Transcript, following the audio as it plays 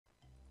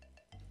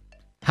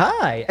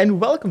Hi,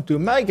 and welcome to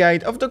my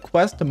guide of the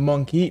quest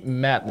Monkey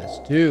Madness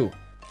 2.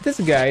 This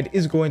guide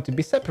is going to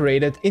be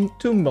separated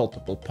into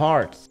multiple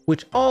parts,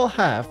 which all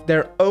have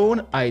their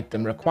own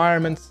item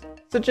requirements,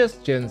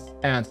 suggestions,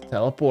 and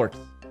teleports.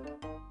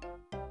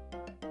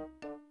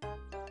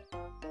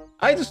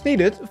 Items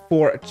needed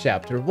for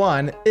Chapter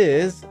 1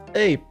 is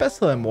a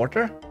pestle and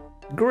mortar,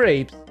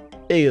 grapes,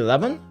 a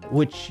lemon,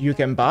 which you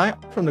can buy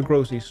from the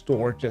grocery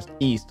store just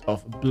east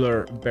of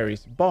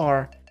Blurberry's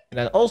bar, and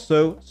then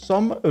also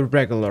some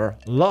regular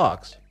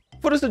logs.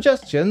 For the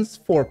suggestions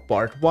for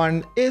part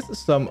 1 is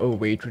some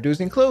weight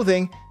reducing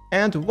clothing,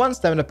 and 1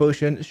 stamina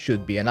potion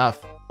should be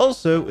enough.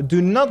 Also, do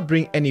not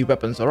bring any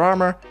weapons or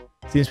armor,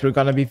 since we're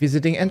gonna be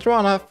visiting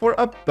Entrana for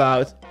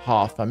about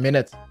half a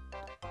minute.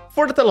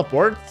 For the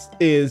teleports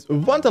is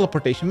 1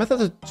 teleportation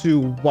method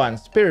to 1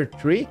 spirit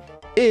tree,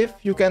 if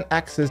you can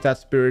access that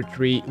spirit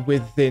tree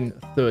within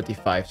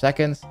 35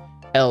 seconds,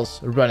 else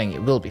running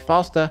it will be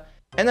faster.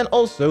 And then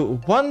also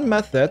 1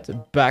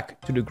 method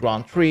back to the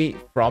Grand Tree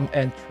from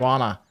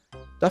Entrana.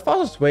 The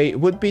fastest way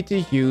would be to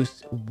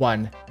use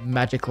 1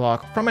 magic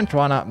log from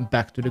Entrana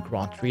back to the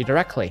Grand Tree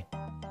directly.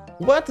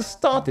 Where to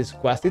start this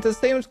quest is the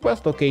same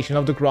quest location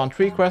of the Grand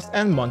Tree quest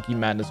and Monkey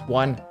Madness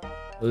 1.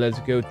 Let's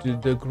go to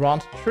the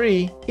Grand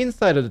Tree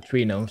inside of the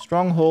Tree Gnome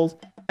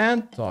Stronghold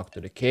and talk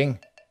to the king.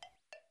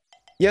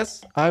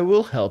 Yes, I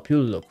will help you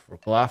look for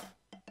Glouph.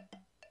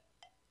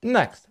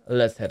 Next,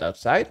 let's head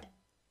outside.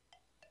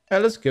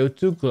 And let's go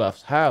to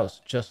Glouph's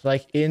house, just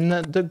like in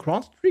the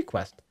Grand Tree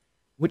quest,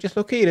 which is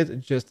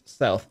located just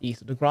southeast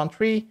of the Grand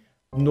Tree,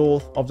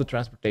 north of the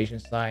transportation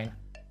sign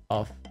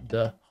of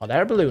the hot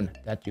air balloon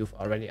that you've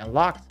already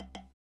unlocked.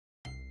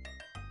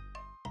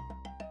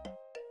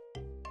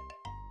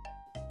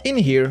 In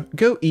here,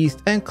 go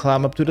east and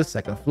climb up to the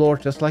 2nd floor,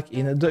 just like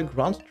in the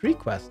Grand Tree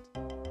quest.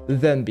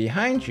 Then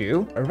behind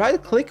you,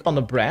 right-click on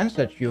the branch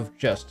that you've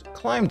just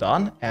climbed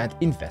on and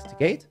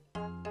investigate.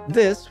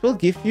 This will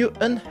give you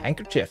a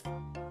handkerchief.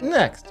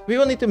 Next, we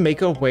will need to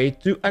make our way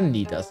to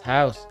Anita's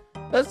house.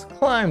 Let's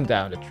climb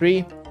down the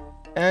tree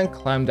and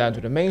climb down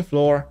to the main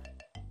floor.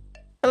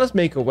 And let's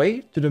make our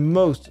way to the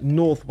most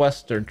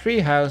northwestern tree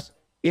house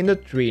in the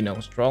Tree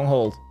Gnome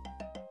Stronghold.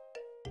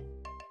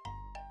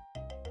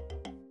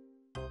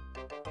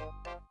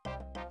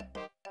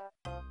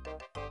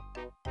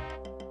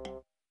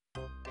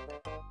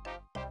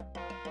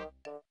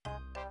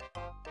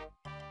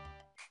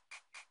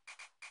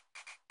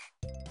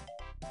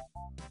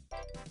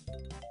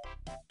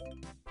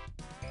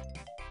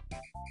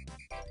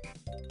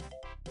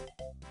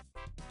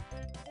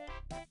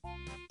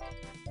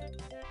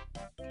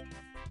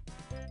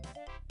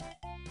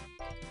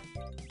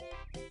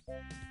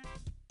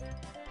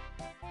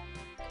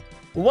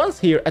 Once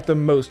here at the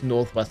most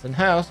northwestern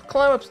house,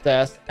 climb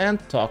upstairs and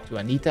talk to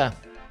Anita.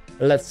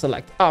 Let's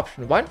select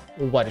option 1,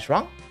 what is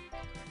wrong?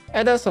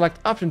 And then select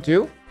option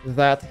 2,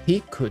 that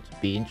he could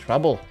be in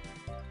trouble.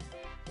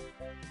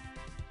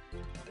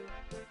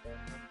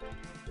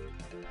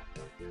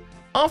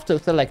 After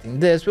selecting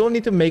this, we'll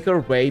need to make our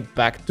way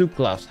back to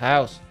Glouph's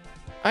house.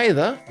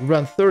 Either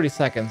run 30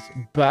 seconds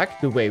back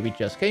the way we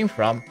just came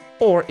from,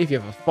 or if you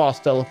have a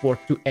fast teleport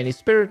to any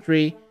spirit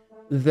tree,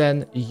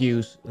 then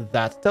use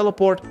that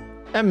teleport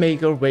and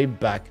make our way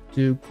back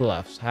to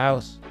Glouph's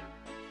house.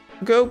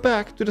 Go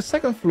back to the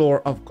 2nd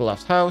floor of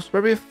Glouph's house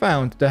where we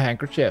found the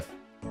handkerchief.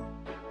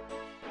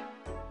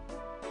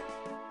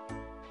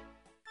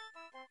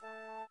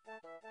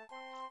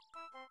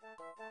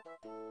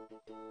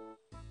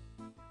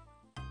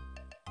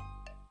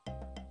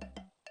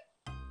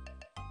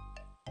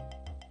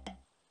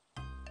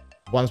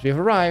 Once we've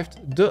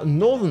arrived, the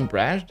northern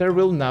branch, there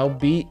will now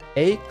be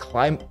a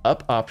climb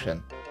up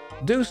option.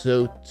 Do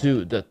so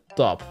to the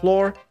top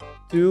floor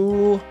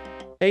to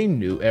a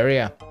new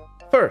area.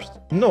 First,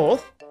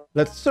 north,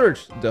 let's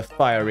search the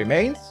fire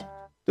remains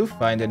to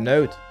find a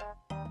note.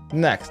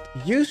 Next,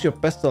 use your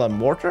pestle and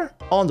mortar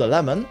on the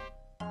lemon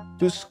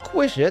to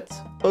squish it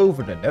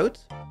over the note.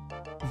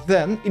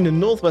 Then, in the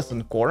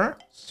northwestern corner,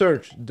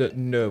 search the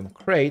gnome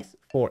crate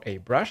for a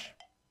brush.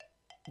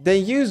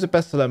 Then use the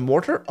pestle and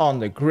mortar on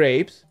the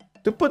grapes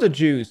to put the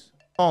juice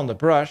on the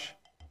brush.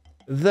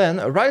 Then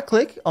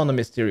right-click on the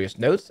mysterious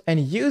notes and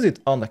use it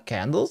on the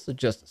candles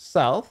just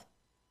south.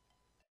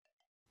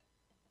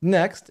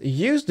 Next,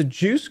 use the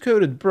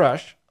juice-coated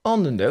brush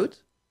on the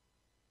note.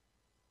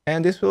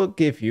 And this will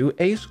give you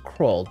a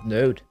scrawled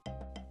note.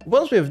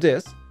 Once we have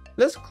this,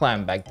 let's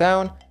climb back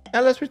down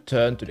and let's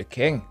return to the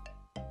king.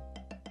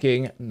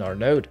 King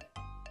Narnode.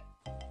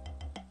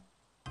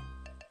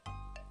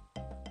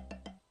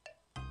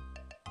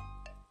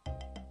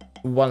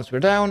 Once we're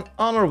down,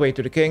 on our way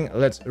to the king,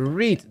 let's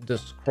read the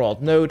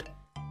scrawled note,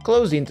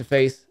 close the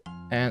interface,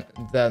 and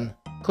then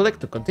click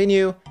to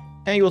continue,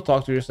 and you will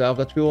talk to yourself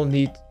that we will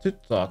need to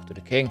talk to the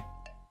king.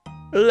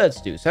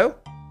 Let's do so.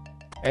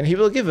 And he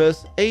will give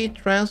us a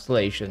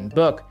translation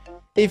book.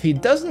 If he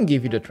doesn't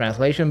give you the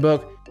translation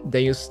book,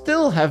 then you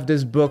still have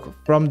this book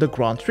from the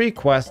Grand Tree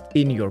quest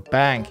in your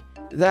bank.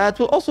 That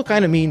will also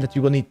kind of mean that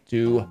you will need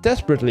to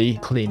desperately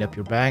clean up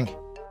your bank.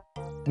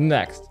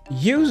 Next,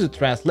 use the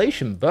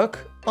translation book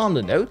on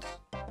the notes,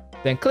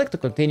 then click to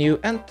continue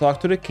and talk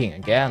to the king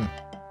again.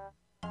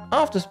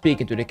 After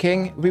speaking to the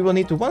king, we will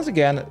need to once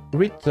again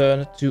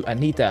return to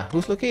Anita,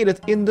 who's located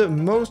in the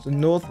most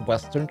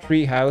northwestern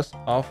treehouse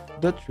of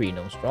the Tree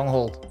Gnome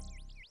stronghold.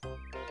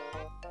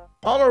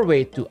 On our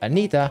way to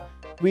Anita,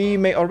 we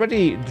may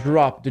already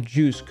drop the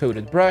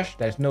juice-coated brush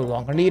that is no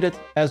longer needed,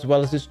 as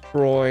well as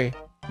destroy...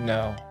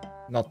 no,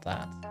 not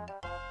that.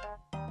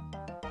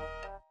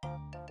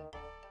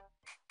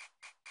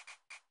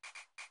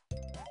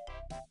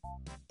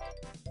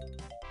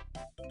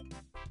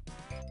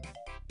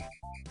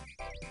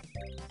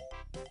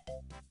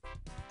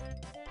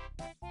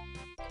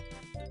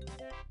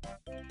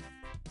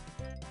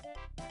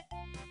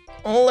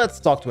 Let's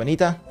talk to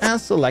Anita and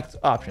select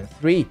option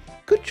 3.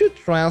 Could you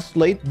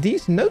translate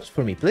these notes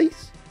for me,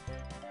 please?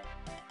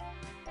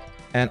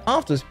 And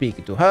after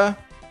speaking to her,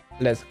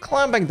 let's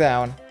climb back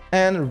down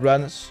and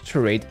run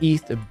straight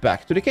east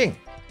back to the king.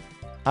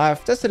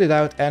 I've tested it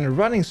out, and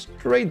running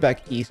straight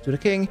back east to the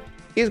king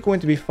is going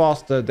to be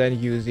faster than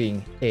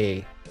using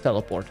a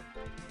teleport.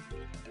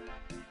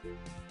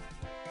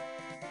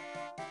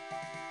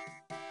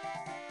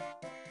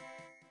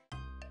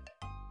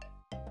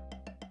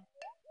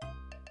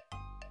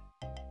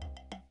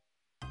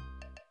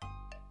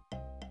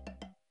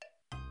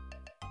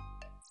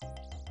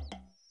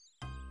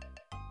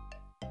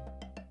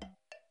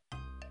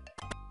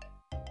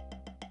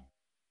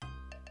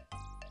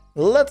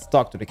 Let's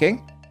talk to the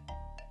king.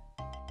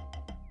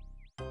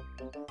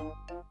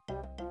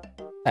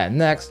 And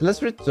next,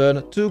 let's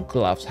return to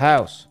Glouph's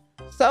house.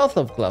 South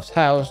of Glouph's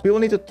house, we will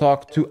need to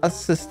talk to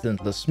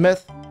Assistant the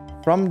Smith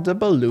from the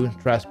balloon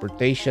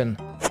transportation.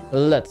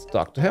 Let's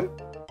talk to him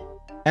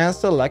and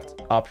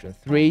select option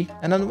 3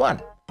 and then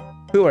 1.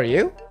 Who are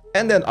you?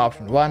 And then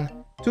option 1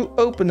 to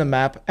open the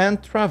map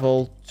and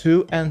travel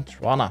to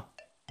Entrana.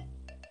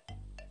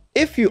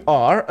 If you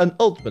are an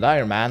Ultimate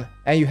Iron Man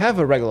and you have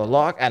a regular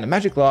lock and a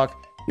magic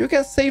lock, you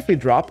can safely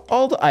drop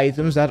all the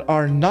items that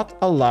are not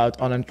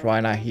allowed on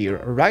Entrana here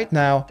right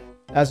now,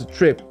 as a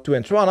trip to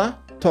Entrana,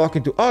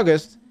 talking to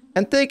August,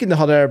 and taking the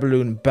hot air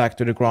balloon back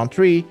to the Grand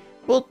Tree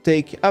will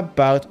take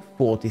about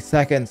 40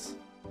 seconds.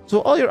 So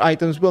all your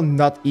items will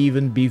not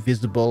even be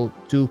visible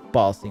to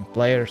passing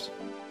players.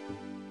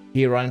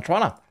 Here on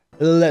Entrana,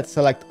 let's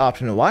select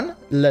option 1,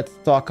 let's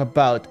talk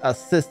about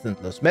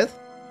Assistant the Smith.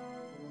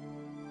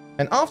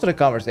 And after the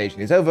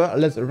conversation is over,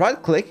 let's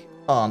right click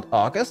on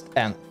August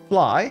and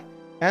fly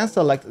and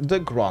select the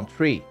Grand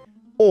Tree.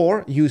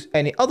 Or use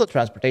any other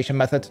transportation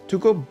method to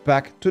go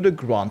back to the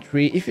Grand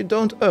Tree if you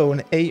don't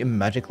own a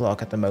magic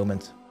lock at the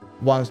moment.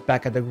 Once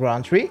back at the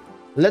Grand Tree,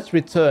 let's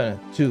return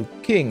to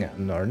King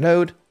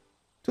Nornode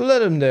to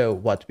let him know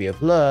what we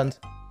have learned.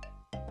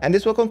 And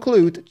this will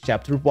conclude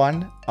chapter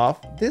 1 of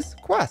this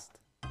quest.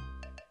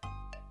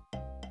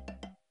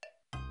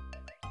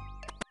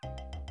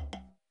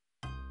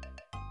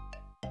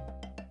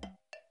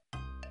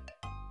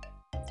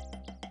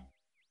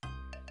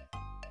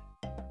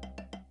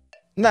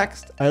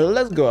 Next,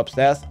 let's go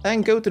upstairs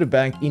and go to the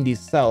bank in the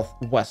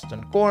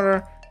southwestern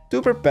corner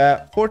to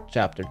prepare for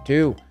chapter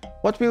 2.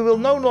 What we will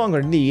no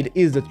longer need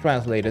is the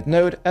translated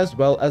note as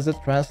well as the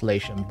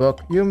translation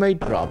book. You may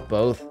drop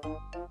both.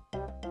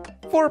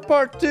 For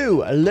part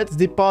 2, let's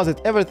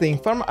deposit everything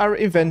from our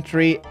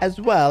inventory as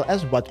well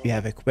as what we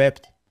have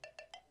equipped.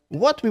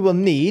 What we will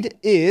need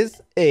is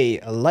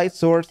a light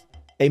sword,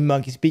 a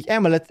monkey speak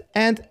amulet,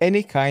 and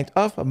any kind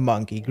of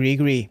monkey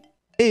greegree.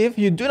 If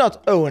you do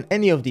not own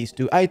any of these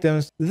 2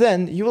 items,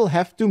 then you will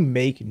have to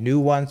make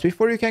new ones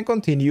before you can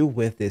continue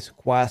with this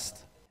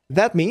quest.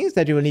 That means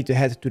that you will need to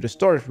head to the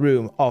storage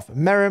room of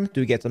Merrim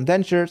to get some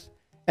dentures,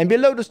 and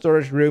below the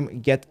storage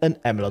room get an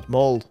amulet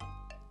mold.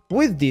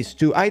 With these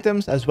 2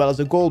 items, as well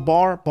as a gold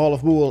bar, ball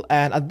of wool,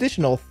 and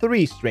additional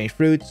 3 strange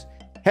fruits,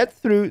 head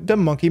through the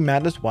Monkey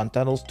Madness 1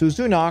 tunnels to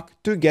Zunak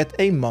to get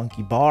a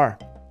monkey bar.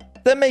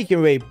 Then make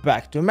your way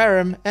back to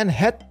Merrim and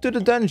head to the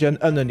dungeon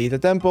underneath the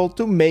temple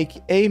to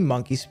make a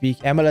monkey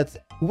speak amulet.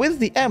 With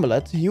the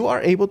amulet, you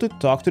are able to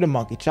talk to the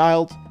monkey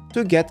child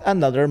to get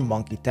another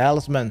monkey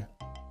talisman.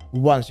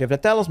 Once you have the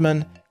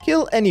talisman,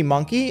 kill any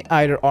monkey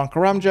either on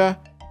Karamja,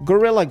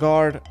 Gorilla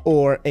Guard,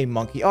 or a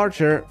monkey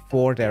archer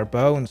for their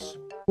bones.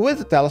 With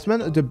the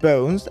talisman, the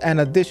bones,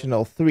 and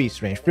additional 3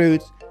 strange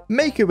fruits,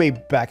 make your way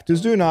back to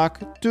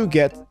Zunak to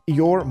get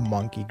your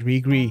monkey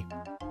greegree.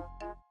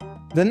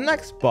 The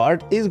next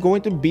part is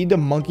going to be the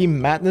Monkey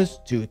Madness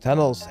 2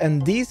 tunnels,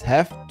 and these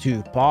have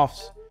 2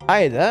 paths.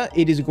 Either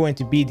it is going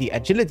to be the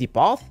agility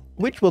path,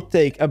 which will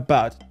take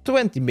about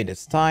 20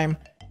 minutes time,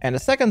 and the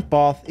second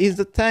path is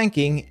the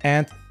tanking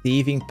and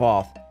thieving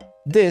path.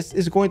 This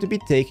is going to be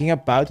taking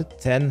about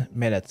 10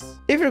 minutes.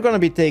 If you're going to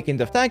be taking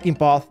the tanking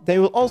path, then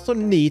you will also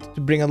need to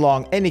bring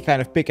along any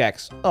kind of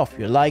pickaxe of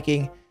your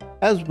liking,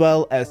 as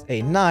well as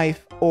a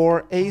knife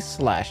or a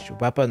slash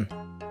weapon.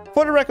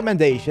 For the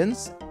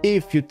recommendations,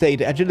 if you take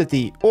the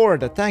agility or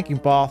the tanking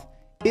path,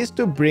 is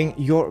to bring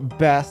your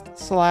best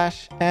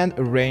slash and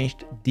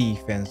ranged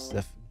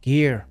defensive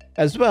gear,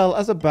 as well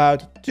as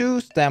about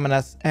 2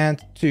 staminas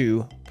and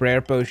 2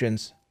 prayer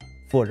potions.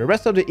 For the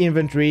rest of the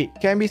inventory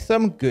can be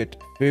some good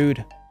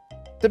food.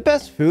 The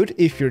best food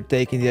if you're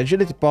taking the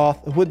agility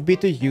path would be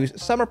to use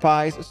summer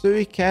pies so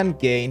you can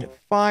gain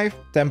 5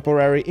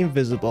 temporary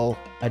invisible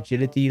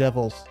agility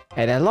levels.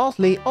 And then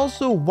lastly,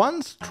 also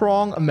 1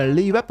 strong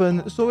melee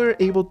weapon so you're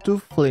able to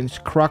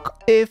flinch Kruk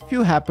if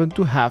you happen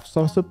to have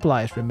some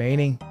supplies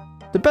remaining.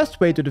 The best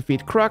way to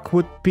defeat Kruk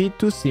would be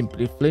to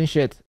simply flinch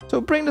it,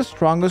 so bring the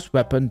strongest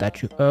weapon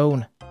that you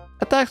own.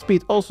 Attack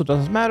speed also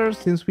doesn't matter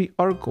since we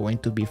are going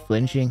to be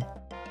flinching.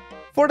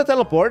 For the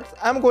teleport,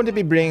 I'm going to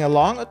be bringing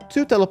along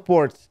 2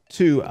 teleports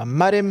to a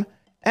Madim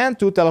and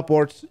 2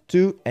 teleports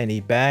to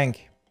any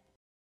bank.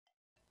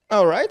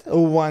 Alright,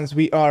 once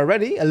we are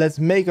ready, let's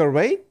make our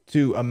way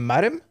to a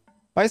Madim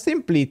by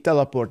simply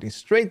teleporting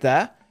straight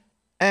there.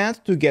 And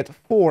to get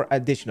 4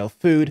 additional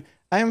food,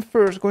 I am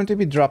first going to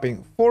be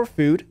dropping 4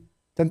 food,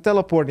 then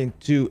teleporting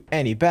to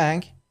any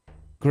bank,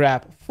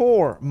 grab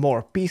 4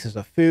 more pieces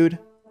of food,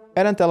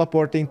 and then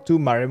teleporting to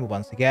Madim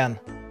once again.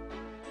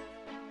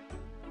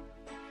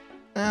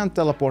 And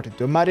teleporting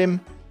to Madim,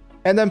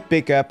 and then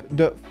pick up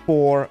the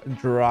 4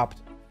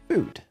 dropped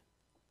food.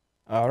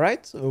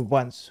 Alright, so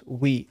once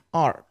we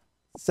are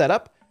set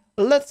up,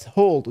 let's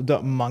hold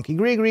the monkey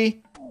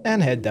greegree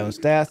and head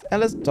downstairs and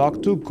let's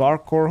talk to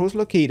Garkor, who's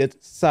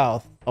located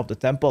south of the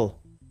temple.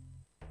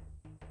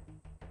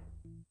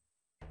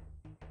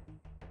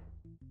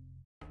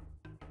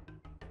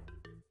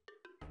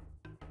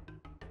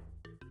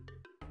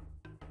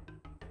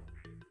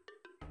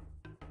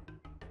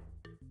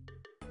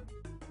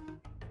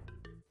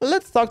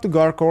 Let's talk to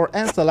Garkor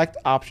and select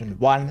option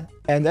 1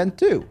 and then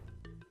 2.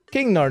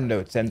 King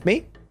Nordnote sent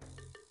me.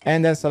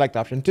 And then select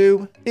option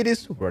 2, it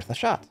is worth a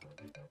shot.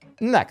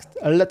 Next,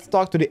 let's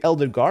talk to the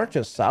Elder Guard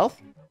just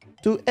south.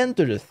 To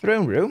enter the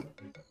throne room,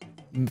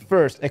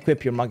 first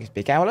equip your monkey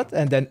speak amulet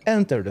and then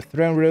enter the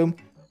throne room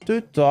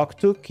to talk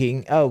to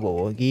King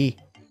Awogi.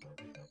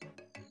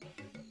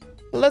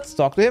 Let's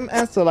talk to him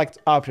and select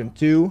option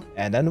 2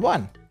 and then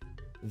 1.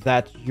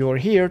 That you're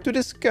here to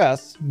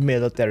discuss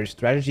military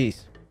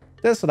strategies.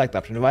 Then select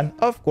option 1,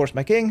 of course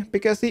my king,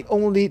 because he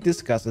only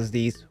discusses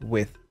these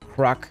with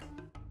Kruk.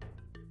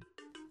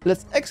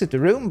 Let's exit the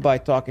room by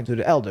talking to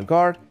the Elder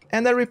Guard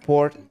and then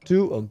report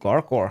to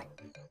Garkor.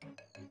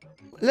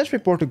 Let's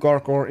report to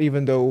Garkor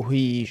even though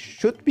he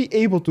should be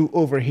able to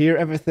overhear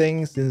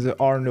everything since there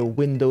are no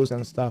windows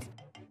and stuff.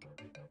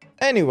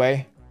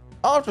 Anyway,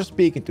 after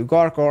speaking to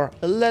Garkor,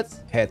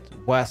 let's head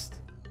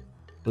west.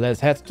 Let's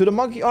head to the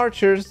monkey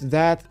archers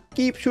that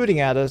keep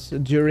shooting at us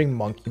during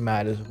Monkey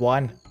Madness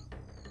 1.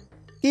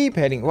 Keep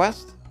heading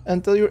west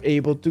until you're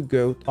able to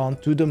go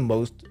onto the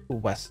most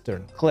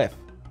western cliff.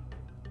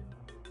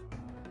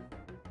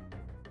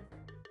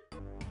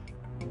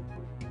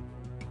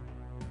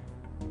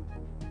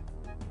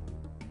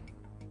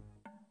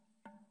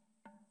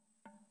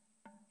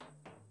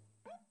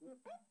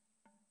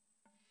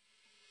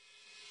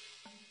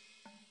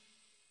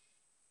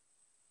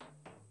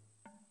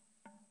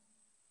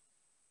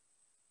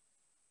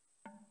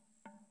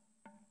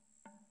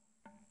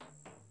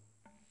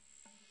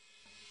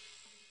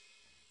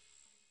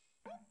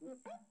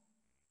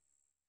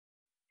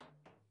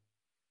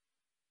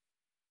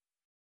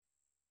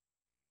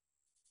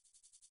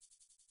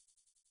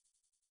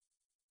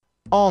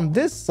 On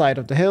this side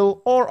of the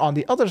hill or on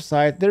the other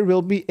side there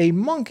will be a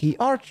monkey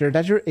archer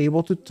that you're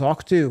able to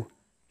talk to.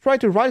 Try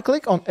to right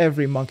click on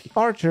every monkey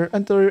archer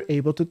until you're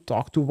able to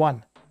talk to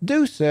one.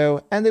 Do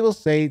so and they will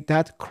say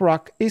that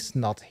Kruk is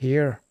not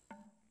here.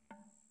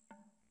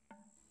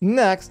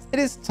 Next, it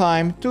is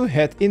time to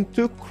head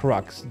into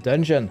Kruk's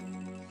dungeon.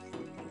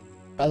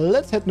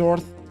 Let's head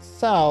north,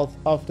 south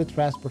of the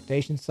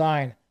transportation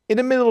sign. In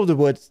the middle of the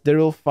woods, there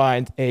will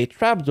find a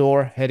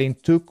trapdoor heading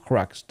to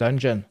Kruk's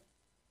dungeon.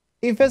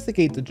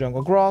 Investigate the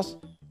jungle grass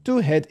to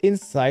head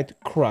inside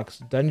Kruk's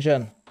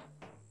dungeon.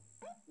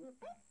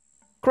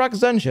 Kruk's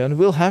dungeon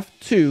will have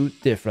 2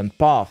 different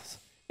paths.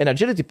 An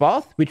agility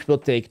path, which will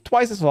take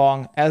twice as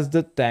long as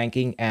the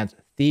tanking and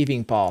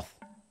thieving path.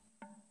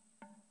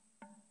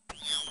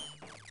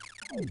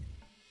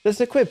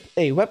 Let's equip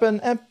a weapon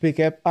and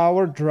pick up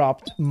our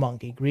dropped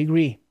monkey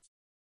greegree.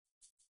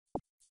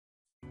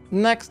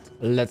 Next,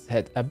 let's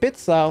head a bit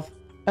south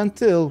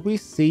until we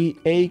see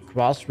a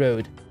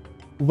crossroad,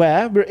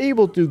 where we're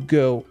able to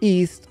go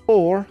east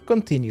or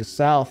continue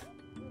south.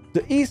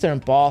 The eastern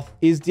path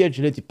is the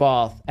agility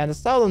path and the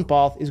southern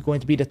path is going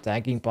to be the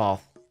tanking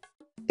path.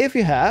 If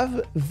you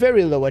have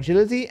very low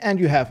agility and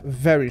you have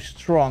very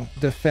strong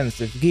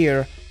defensive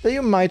gear, then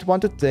you might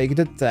want to take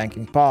the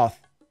tanking path.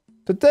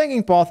 The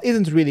tanking path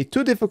isn't really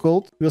too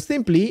difficult, you'll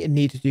simply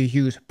need to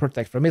use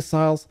protect from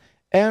missiles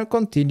and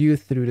continue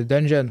through the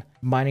dungeon,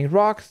 mining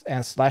rocks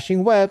and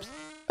slashing webs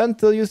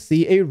until you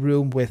see a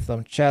room with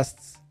some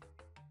chests.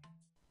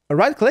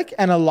 Right click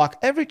and unlock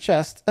every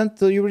chest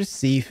until you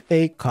receive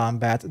a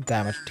combat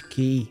damaged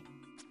key.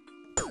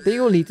 Then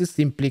you'll need to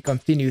simply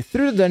continue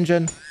through the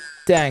dungeon,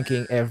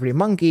 tanking every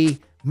monkey,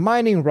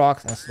 mining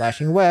rocks and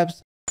slashing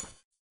webs,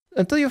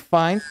 until you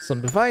find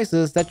some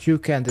devices that you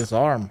can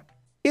disarm.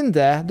 In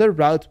there, the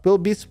route will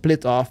be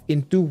split off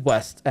into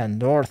west and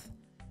north.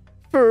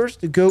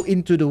 First, go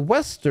into the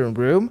western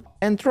room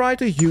and try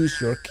to use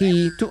your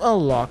key to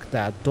unlock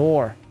that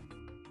door.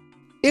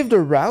 If the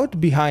route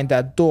behind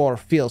that door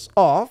feels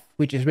off,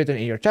 which is written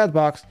in your chat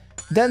box,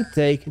 then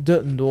take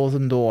the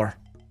northern door.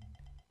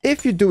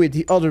 If you do it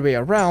the other way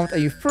around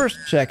and you first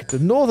check the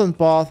northern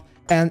path,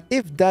 and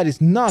if that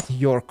is not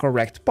your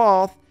correct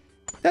path,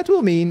 that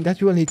will mean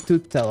that you will need to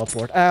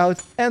teleport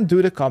out and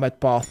do the combat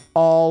path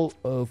all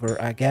over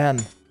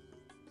again.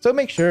 So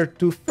make sure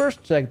to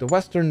first check the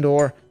western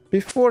door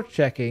before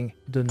checking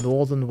the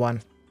northern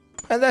one.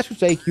 And that should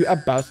take you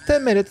about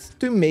 10 minutes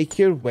to make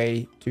your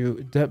way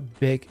to the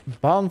big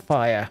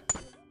bonfire.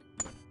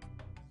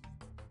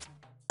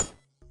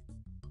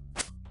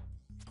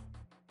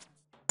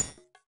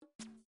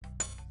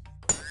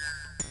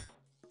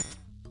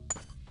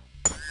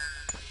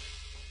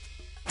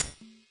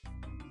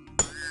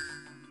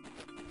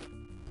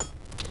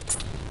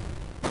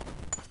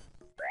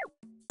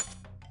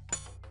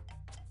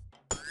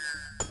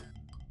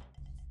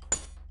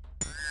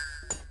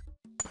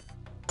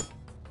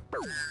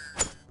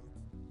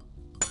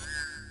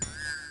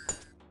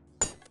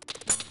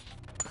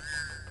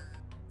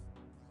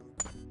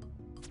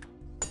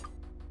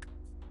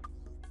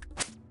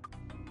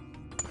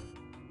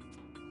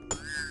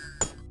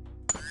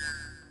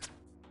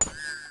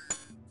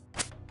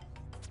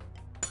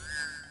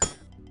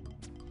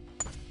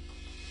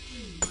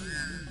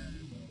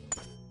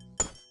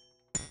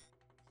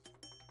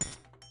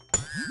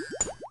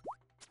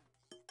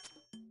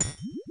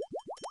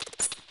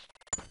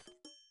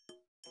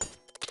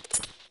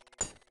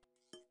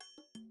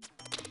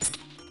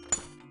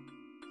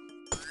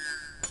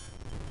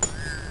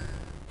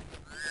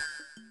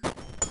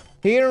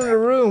 Here in the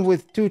room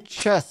with 2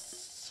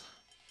 chests,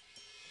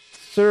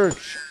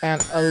 search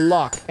and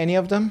unlock any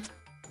of them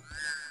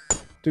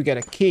to get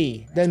a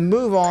key. Then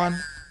move on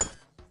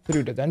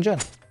through the dungeon.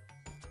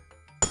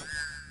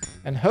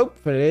 And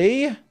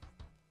hopefully it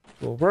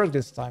will work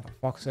this time, for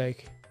fuck's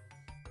sake.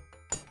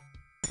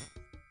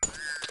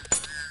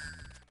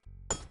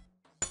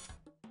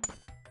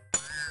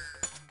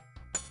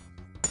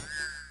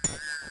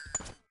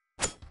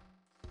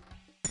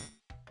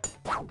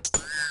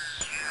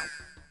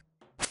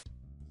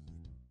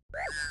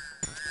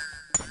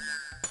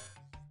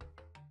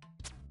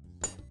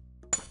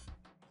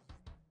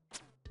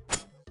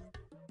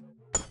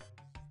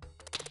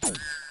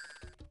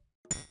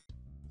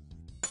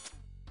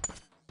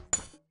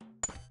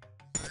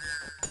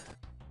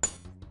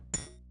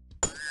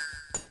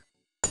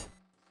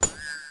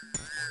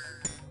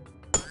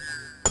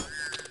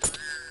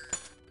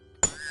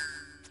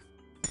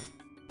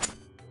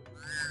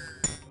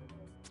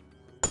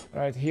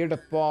 Right, here the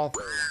path.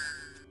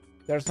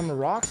 There's some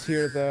rocks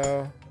here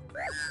though.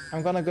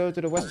 I'm gonna go to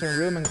the western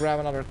room and grab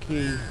another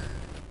key.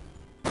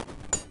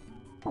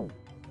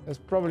 There's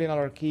probably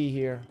another key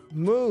here.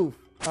 Move!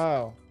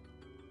 Oh.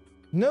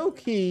 No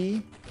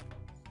key.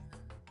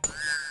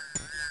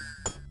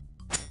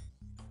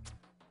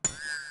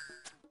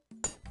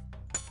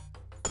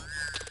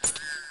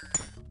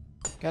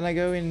 Can I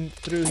go in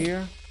through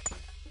here?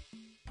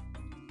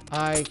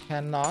 I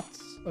cannot.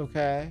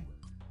 Okay.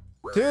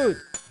 Dude!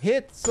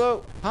 Hit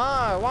so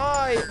high.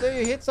 Why do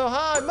you hit so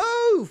high?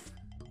 Move!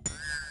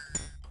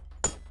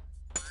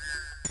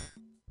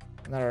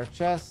 Another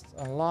chest.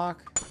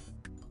 Unlock.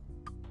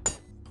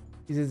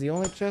 Is this the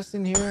only chest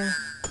in here?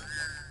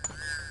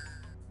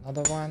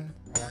 Another one.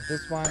 I want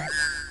this one.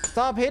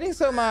 Stop hitting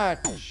so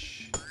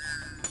much!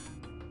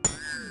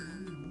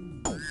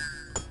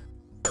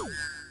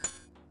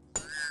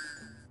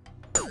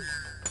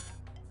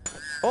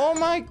 Oh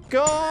my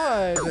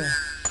god!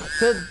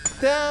 The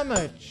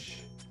damage!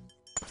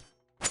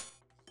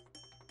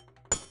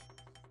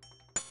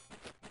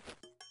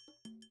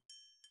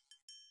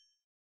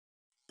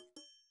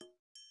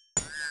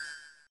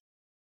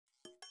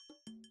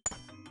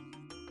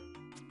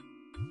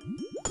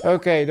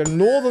 Okay, the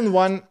northern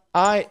one,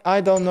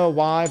 I don't know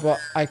why, but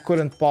I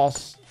couldn't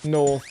pass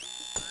north.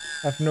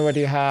 I have no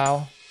idea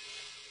how.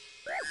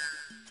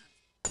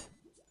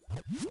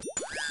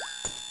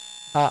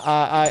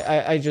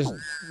 I just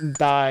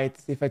died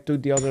if I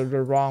took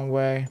the wrong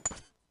way.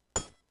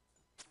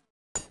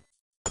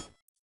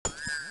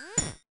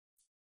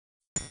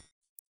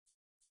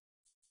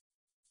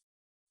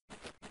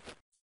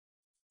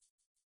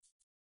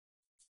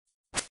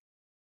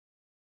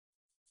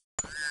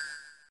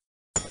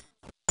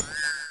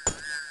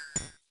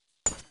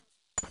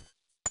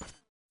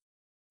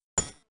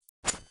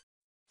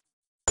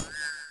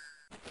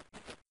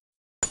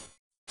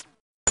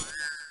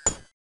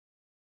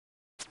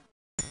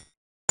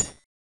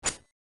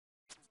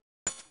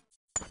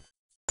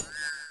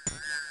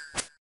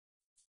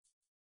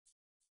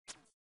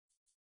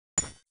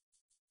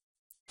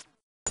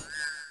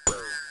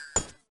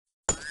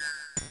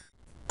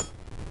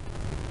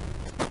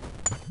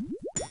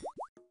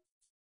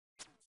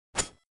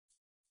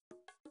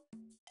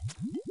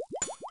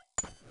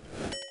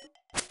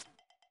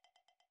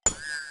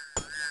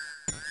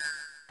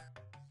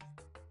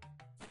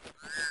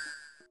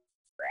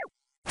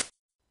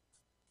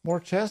 More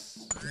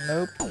chests?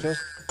 Nope,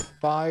 just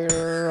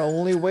fire.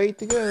 Only way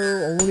to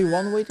go. Only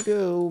one way to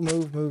go.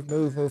 Move, move,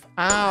 move, move.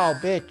 Ow,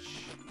 bitch.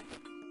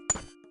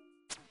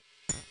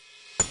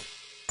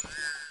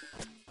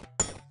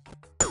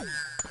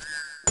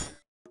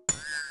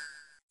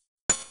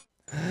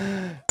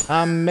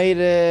 I made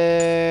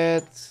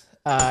it.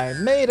 I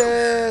made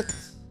it.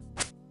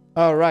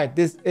 Alright,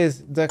 this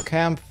is the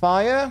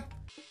campfire.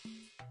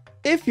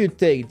 If you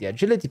take the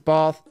agility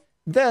path,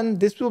 then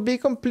this will be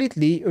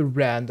completely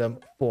random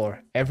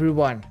for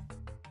everyone.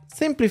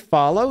 Simply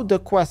follow the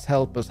quest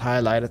helper's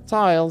highlighted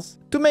tiles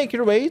to make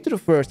your way to the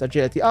first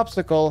agility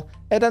obstacle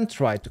and then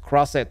try to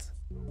cross it.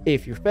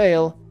 If you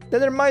fail,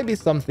 then there might be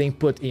something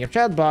put in your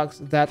chat box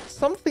that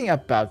something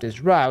about this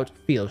route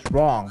feels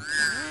wrong.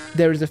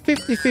 There is a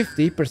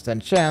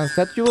 50-50% chance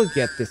that you will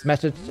get this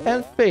message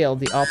and fail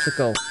the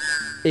obstacle.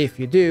 If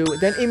you do,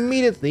 then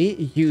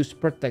immediately use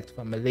Protect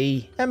from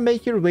Melee and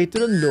make your way to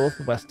the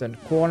northwestern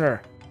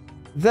corner.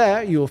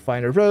 There you will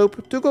find a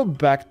rope to go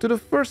back to the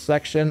first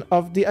section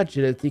of the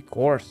agility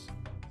course.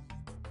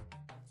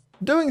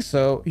 Doing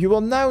so, you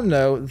will now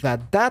know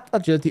that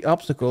agility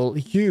obstacle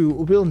you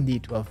will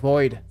need to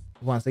avoid.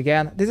 Once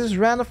again, this is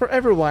random for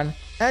everyone,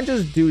 and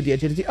just do the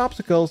agility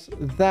obstacles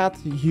that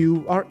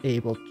you are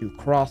able to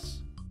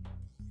cross.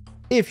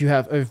 If you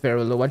have a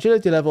very low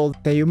agility level,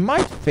 then you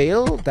might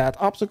fail that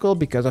obstacle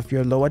because of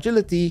your low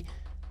agility.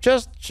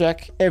 Just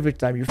check every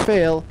time you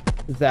fail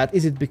that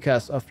is it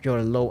because of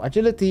your low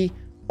agility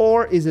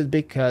or is it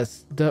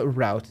because the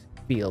route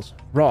feels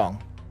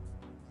wrong.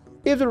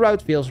 If the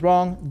route feels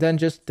wrong, then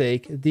just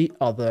take the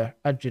other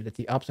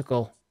agility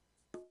obstacle.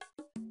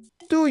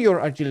 Do your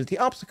agility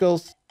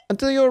obstacles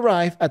until you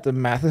arrive at the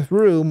massive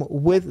room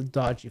with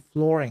dodgy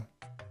flooring.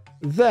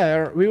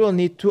 There, we will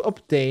need to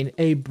obtain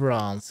a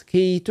bronze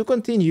key to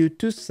continue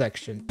to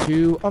section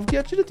 2 of the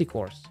agility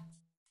course.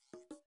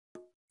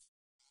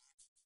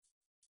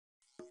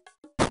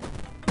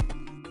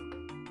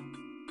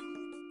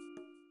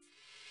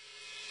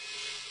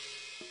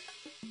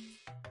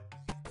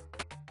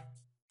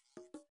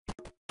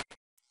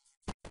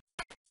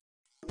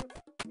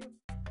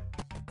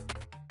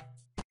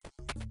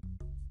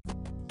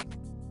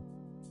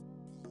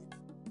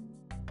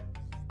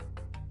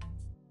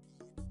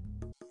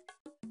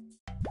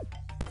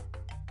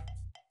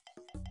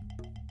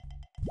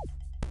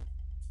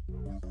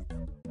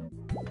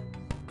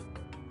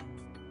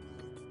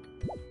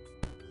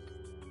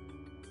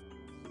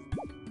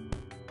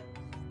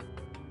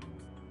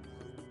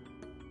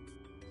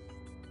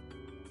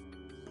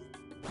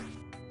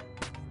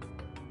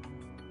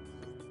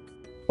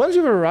 Once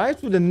you've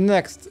arrived with the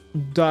next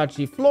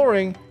dodgy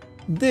flooring,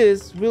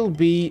 this will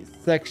be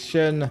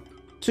section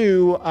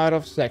 2 out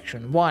of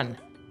section 1,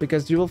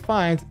 because you will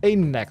find a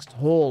next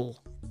hole.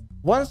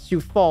 Once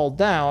you fall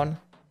down,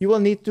 you will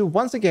need to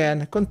once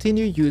again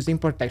continue using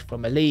Protect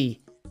from Melee.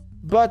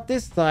 But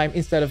this time,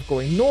 instead of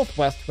going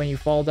northwest when you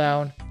fall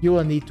down, you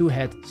will need to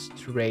head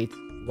straight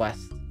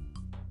west.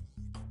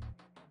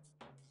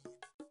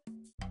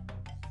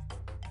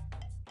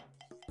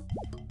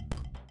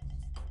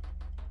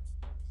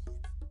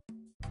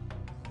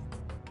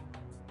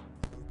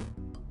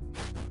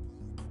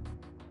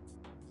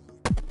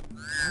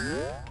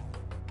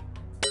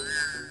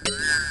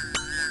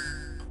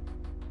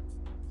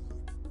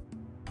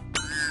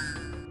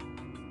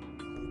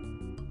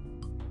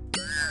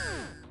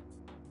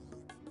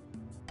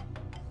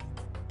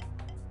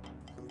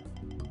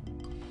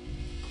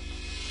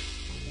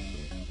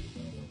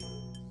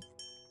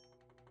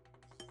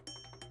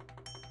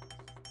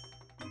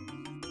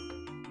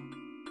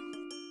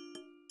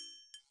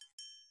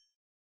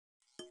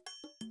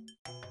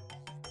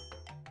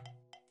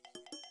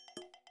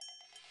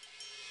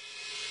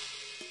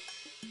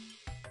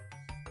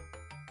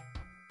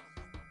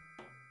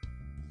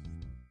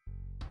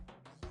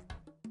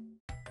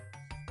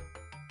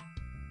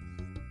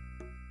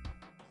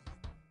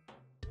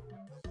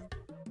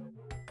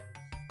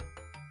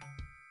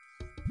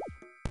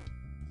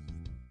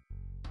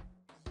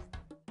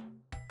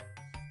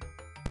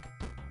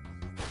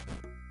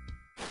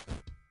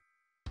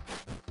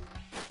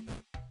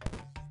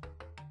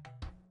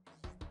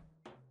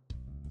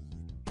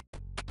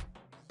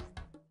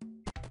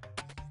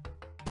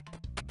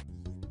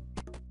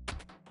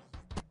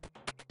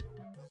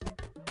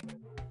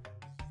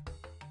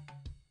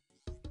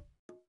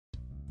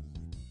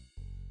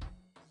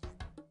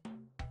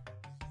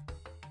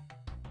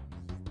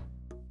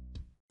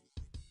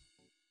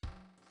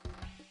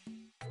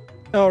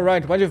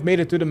 Alright, well you've made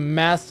it to the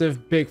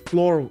massive big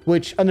floor,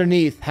 which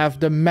underneath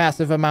have the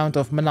massive amount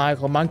of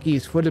maniacal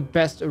monkeys for the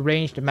best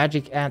ranged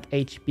magic and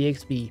HP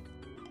XP.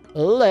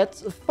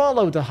 Let's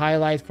follow the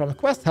highlight from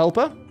Quest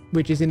Helper,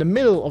 which is in the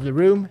middle of the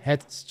room,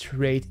 head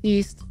straight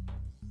east.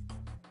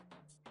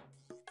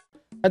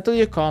 Until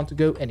you can't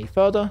go any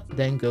further,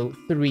 then go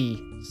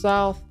 3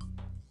 south,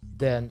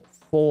 then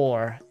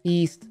 4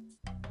 east,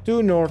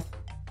 2 north,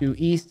 2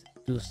 east,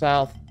 2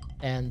 south,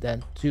 and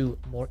then 2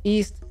 more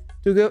east.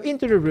 To go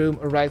into the room,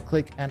 right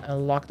click and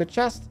unlock the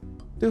chest.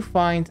 to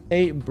find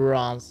a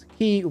bronze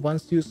key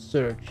once you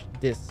search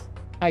this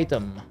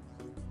item.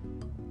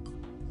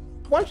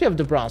 Once you have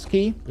the bronze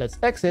key, let's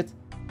exit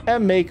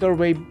and make our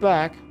way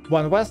back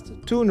 1 west,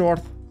 2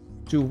 north,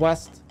 2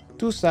 west,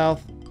 2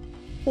 south,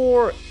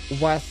 4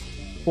 west,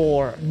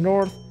 4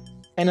 north,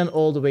 and then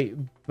all the way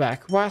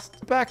back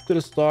west, back to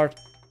the start,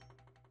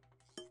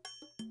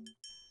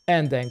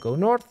 and then go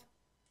north.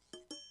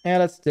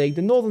 And let's take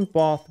the northern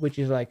path, which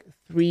is like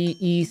 3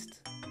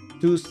 east,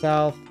 2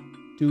 south,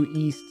 2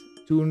 east,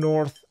 2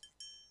 north,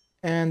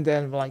 and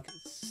then like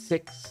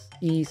 6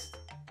 east.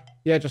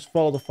 Yeah, just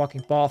follow the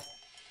fucking path.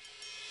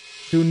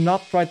 Do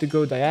not try to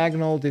go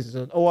diagonal. This is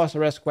an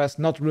OSRS quest,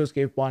 not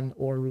RuneScape 1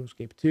 or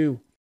RuneScape 2.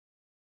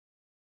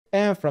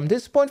 And from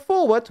this point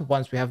forward,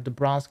 once we have the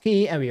bronze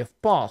key and we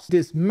have passed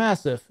this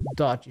massive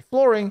dodgy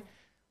flooring,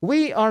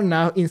 we are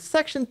now in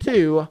section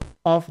 2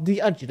 of the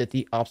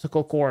agility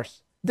obstacle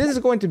course. This is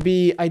going to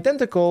be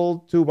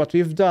identical to what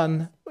we've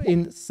done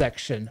in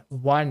section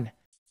 1.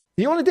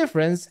 The only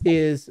difference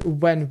is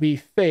when we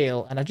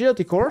fail an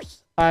agility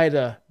course,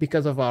 either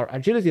because of our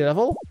agility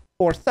level,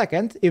 or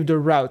second, if the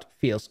route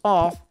feels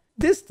off,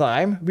 this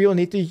time we'll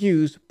need to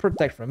use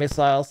Protect from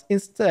Missiles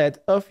instead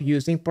of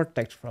using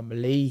Protect from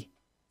Melee.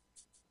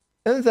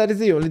 And that is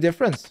the only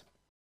difference.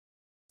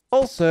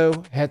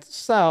 Also, head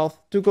south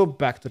to go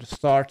back to the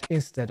start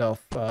instead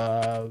of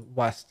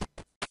west.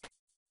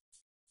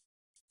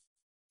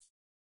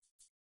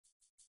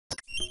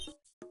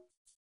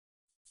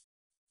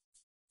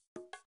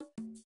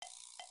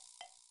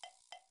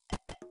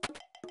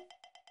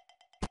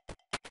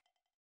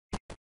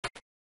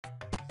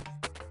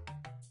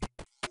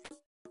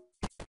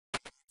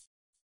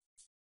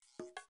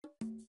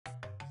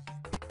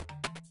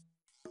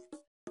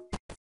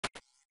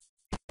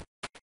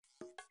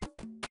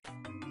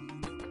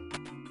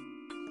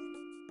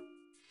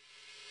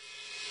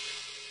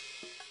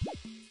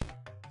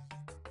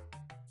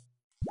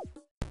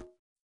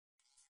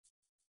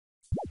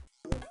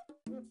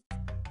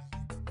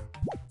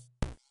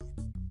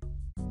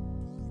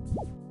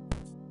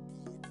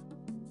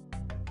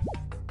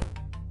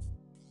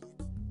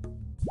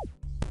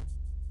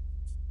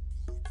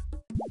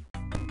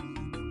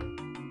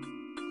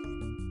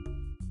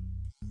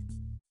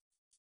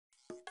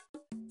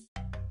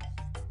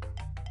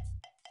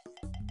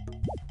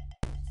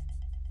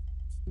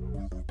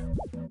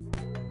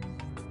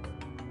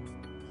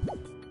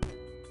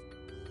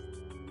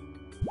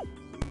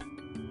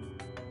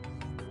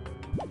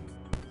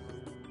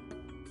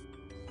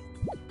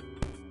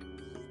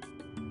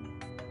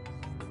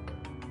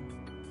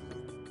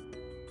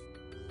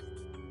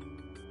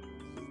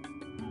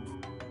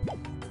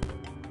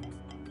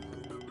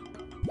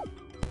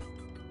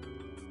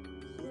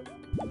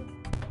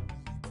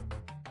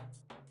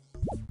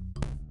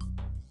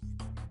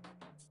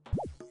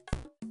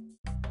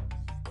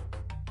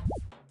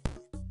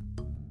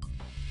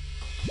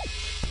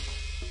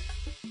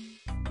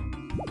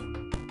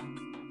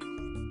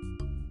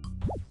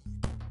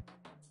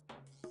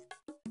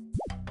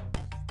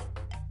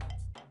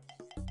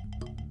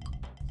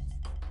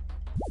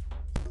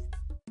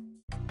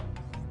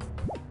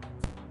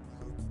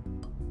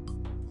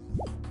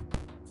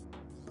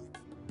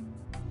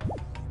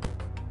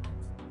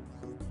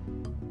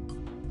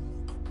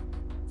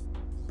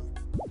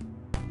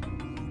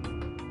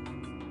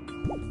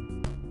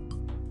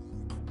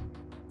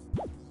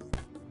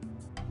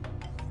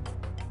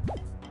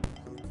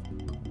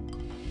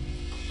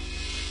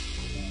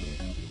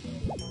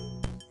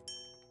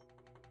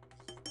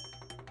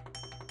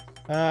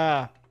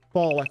 Ah,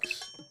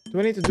 bollocks. Do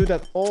I need to do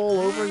that all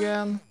over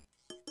again?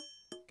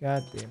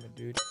 God damn it,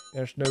 dude.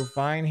 There's no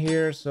vine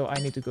here, so I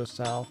need to go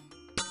south.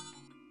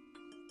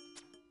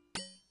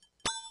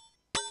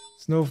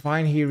 There's no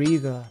vine here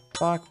either.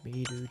 Fuck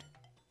me, dude.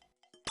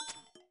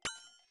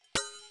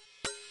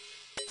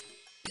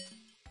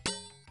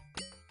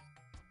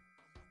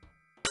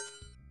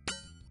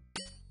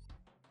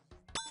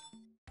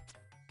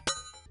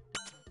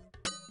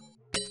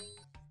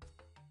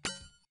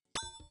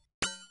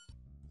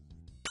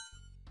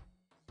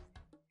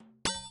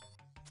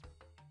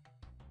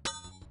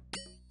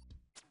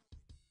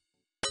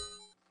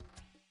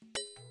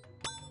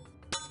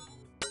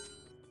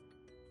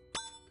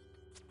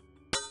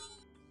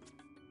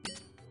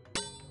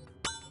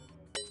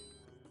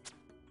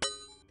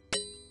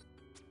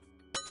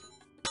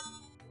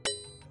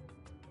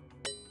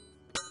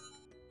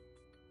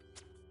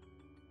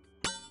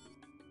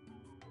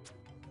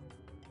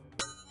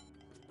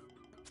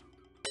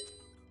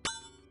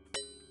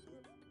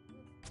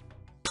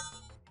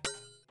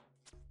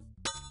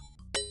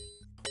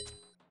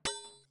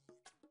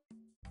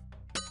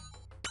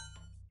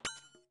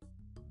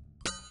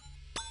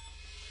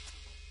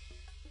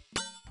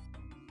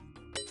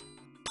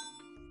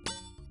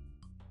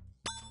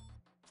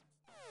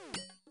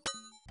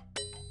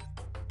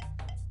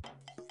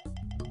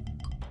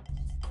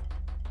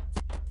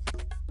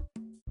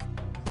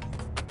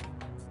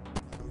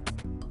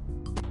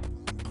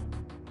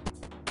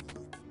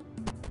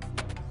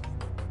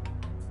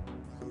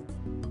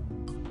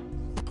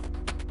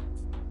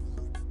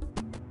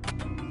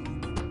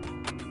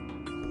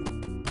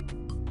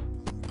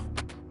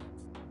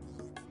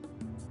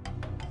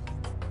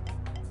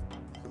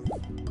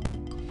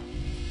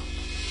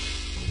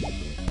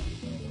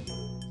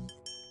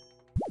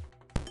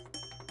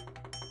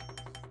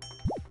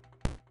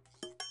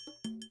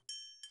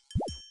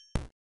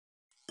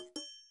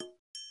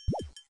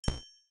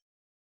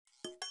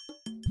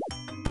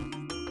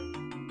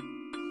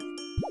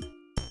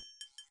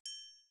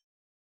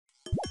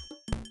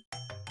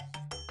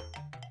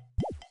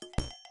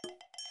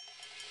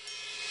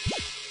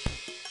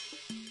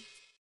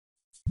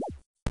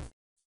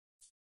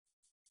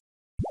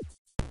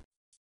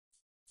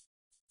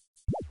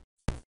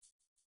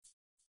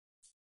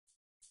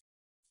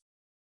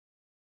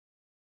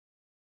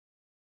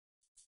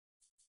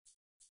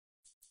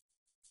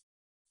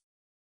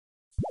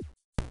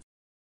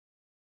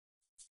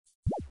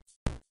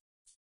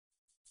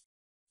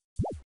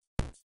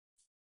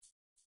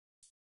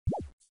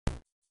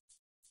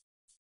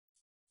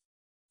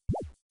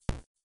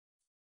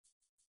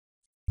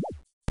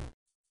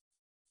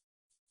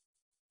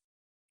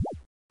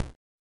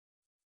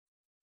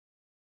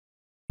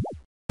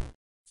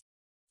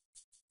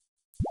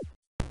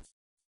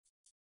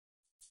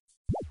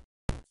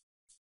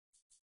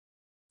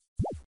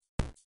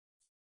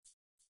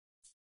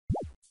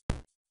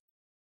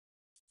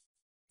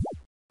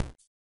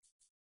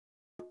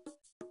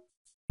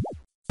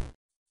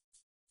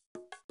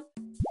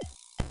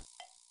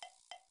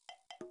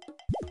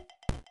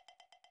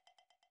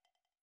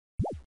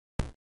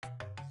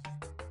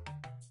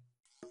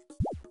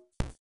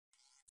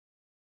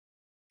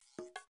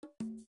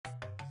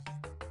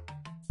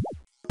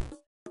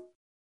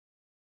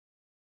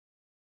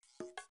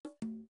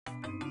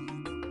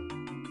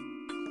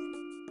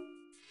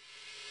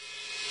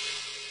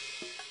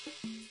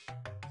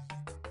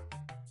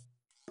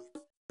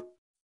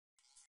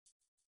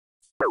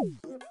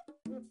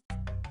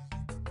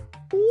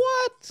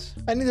 What?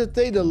 I need to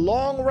take the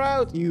long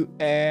route, you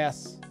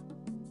ass.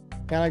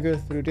 Can I go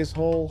through this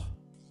hole?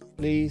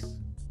 Please?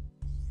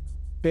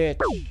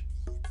 Bitch.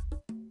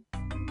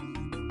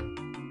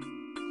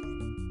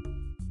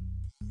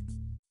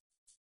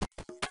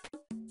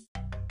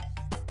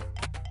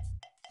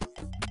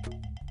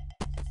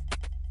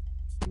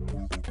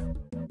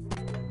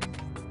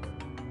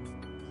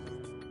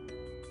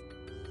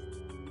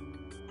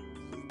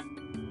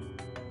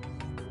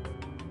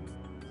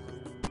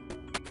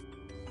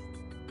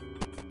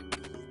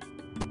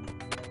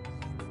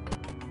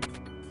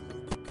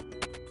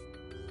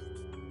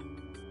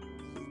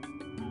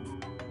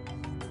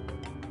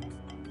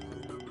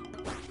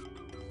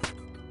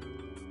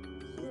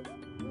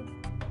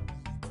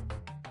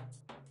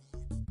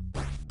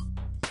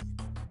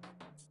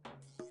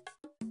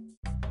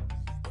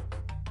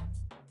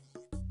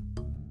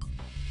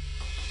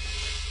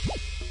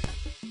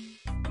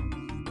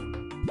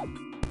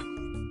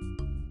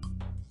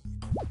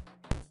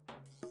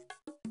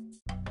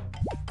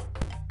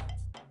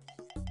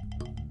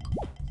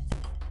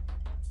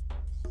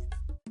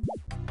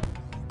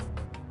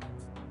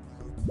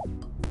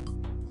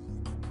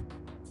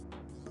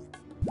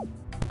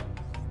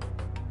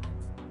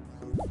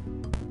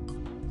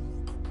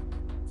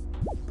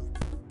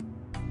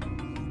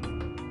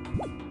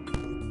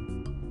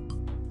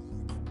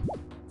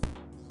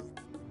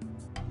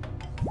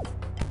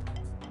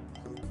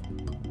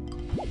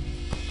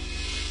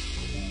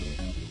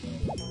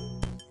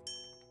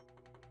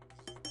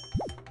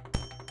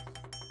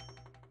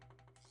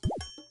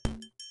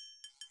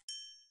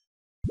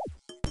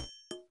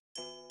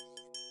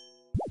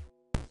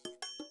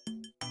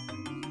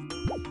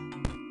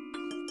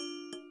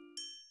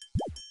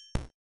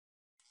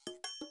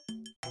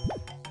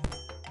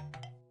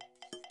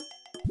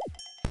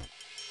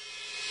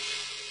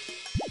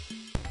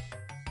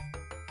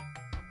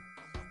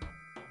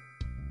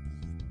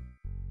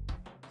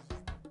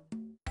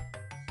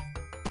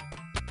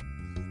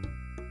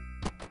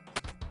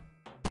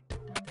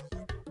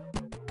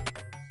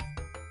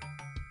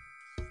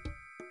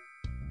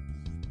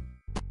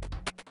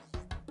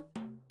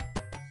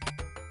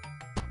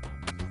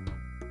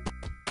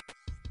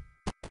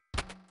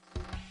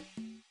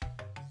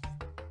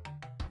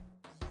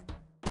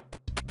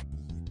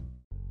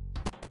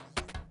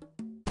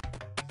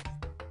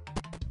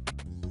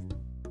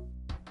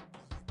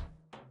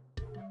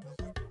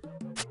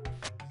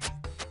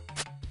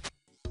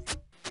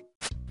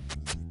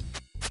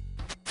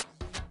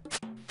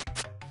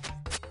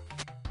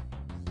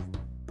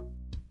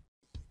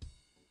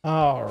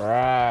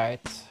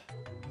 Alright.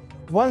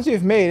 Once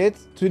you've made it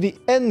to the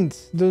end,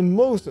 the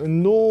most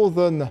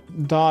northern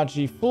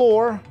dodgy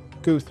floor,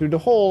 go through the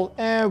hole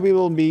and we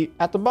will be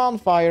at the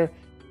bonfire,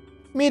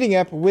 meeting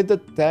up with the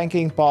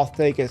tanking path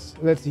takers.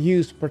 Let's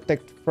use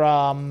protect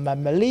from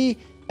melee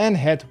and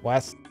head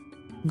west.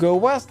 Go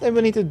west and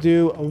we need to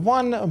do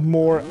one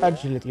more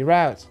agility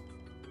route.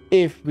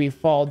 If we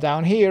fall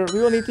down here, we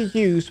will need to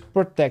use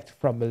protect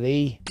from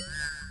melee.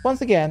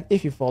 Once again,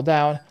 if you fall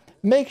down,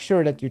 make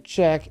sure that you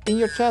check in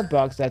your chat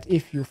box that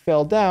if you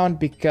fell down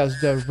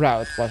because the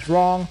route was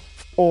wrong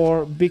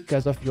or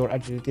because of your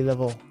agility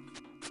level.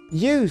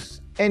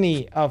 Use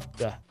any of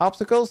the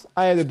obstacles,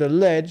 either the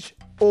ledge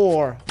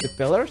or the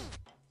pillars,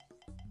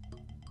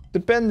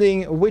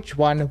 depending which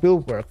one will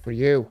work for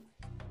you.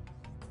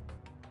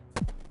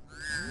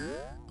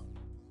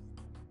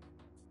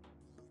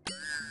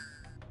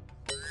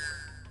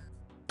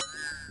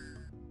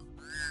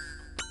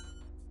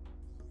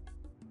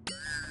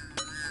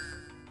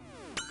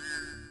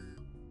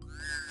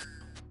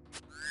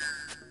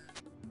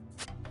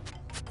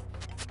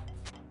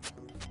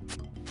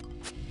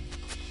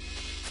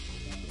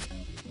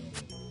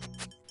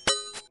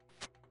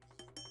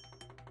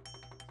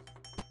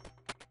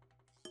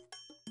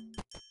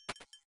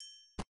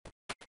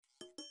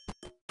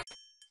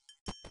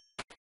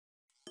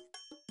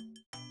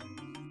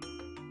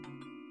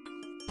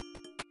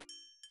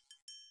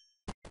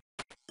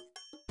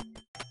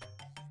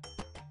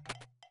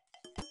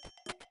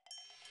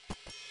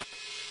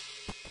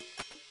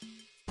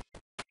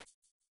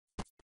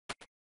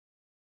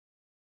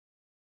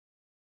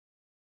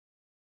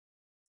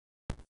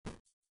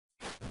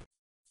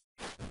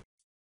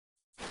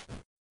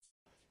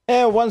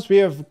 And once we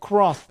have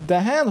crossed the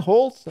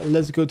handholds,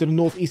 let's go to the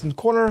northeastern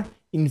corner,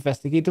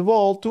 investigate the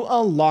wall to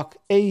unlock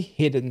a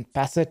hidden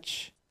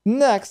passage.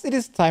 Next, it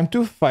is time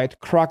to fight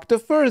Kruk, the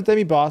first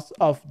demi-boss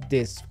of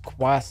this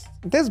quest.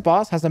 This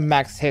boss has a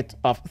max hit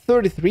of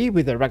 33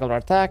 with a regular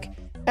attack,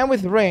 and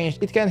with range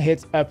it can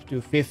hit up to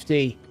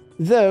 50,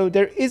 though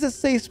there is a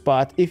safe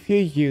spot if you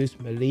use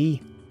melee.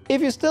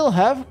 If you still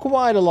have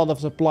quite a lot of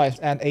supplies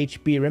and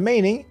HP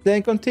remaining,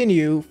 then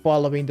continue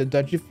following the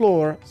dodgy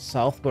floor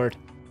southward.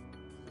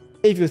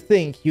 If you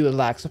think you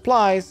lack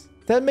supplies,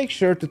 then make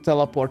sure to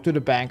teleport to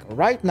the bank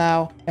right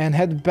now and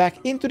head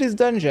back into this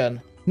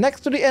dungeon.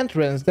 Next to the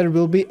entrance there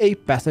will be a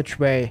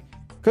passageway.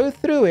 Go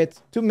through it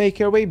to make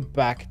your way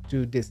back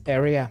to this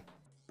area.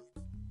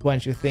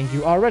 Once you think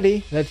you are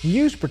ready, let's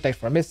use Protect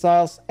from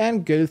Missiles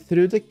and go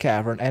through the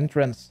cavern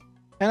entrance.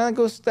 And I'll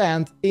go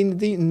stand in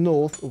the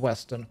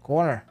northwestern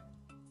corner.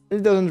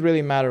 It doesn't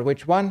really matter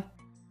which one.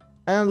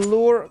 And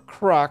lure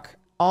Kruk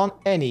on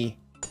any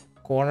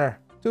corner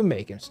to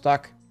make him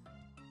stuck.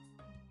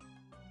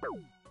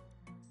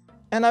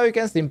 And now you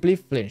can simply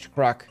flinch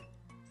Kruk.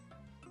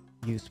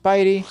 Use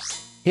Spidey,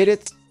 hit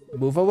it,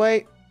 move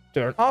away,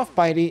 turn off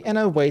Spidey, and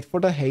then wait for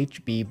the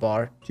HB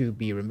bar to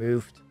be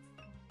removed.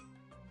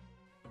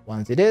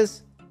 Once it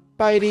is,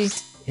 Spidey,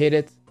 hit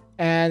it,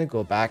 and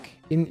go back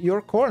in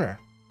your corner.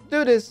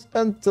 Do this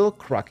until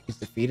Kruk is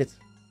defeated.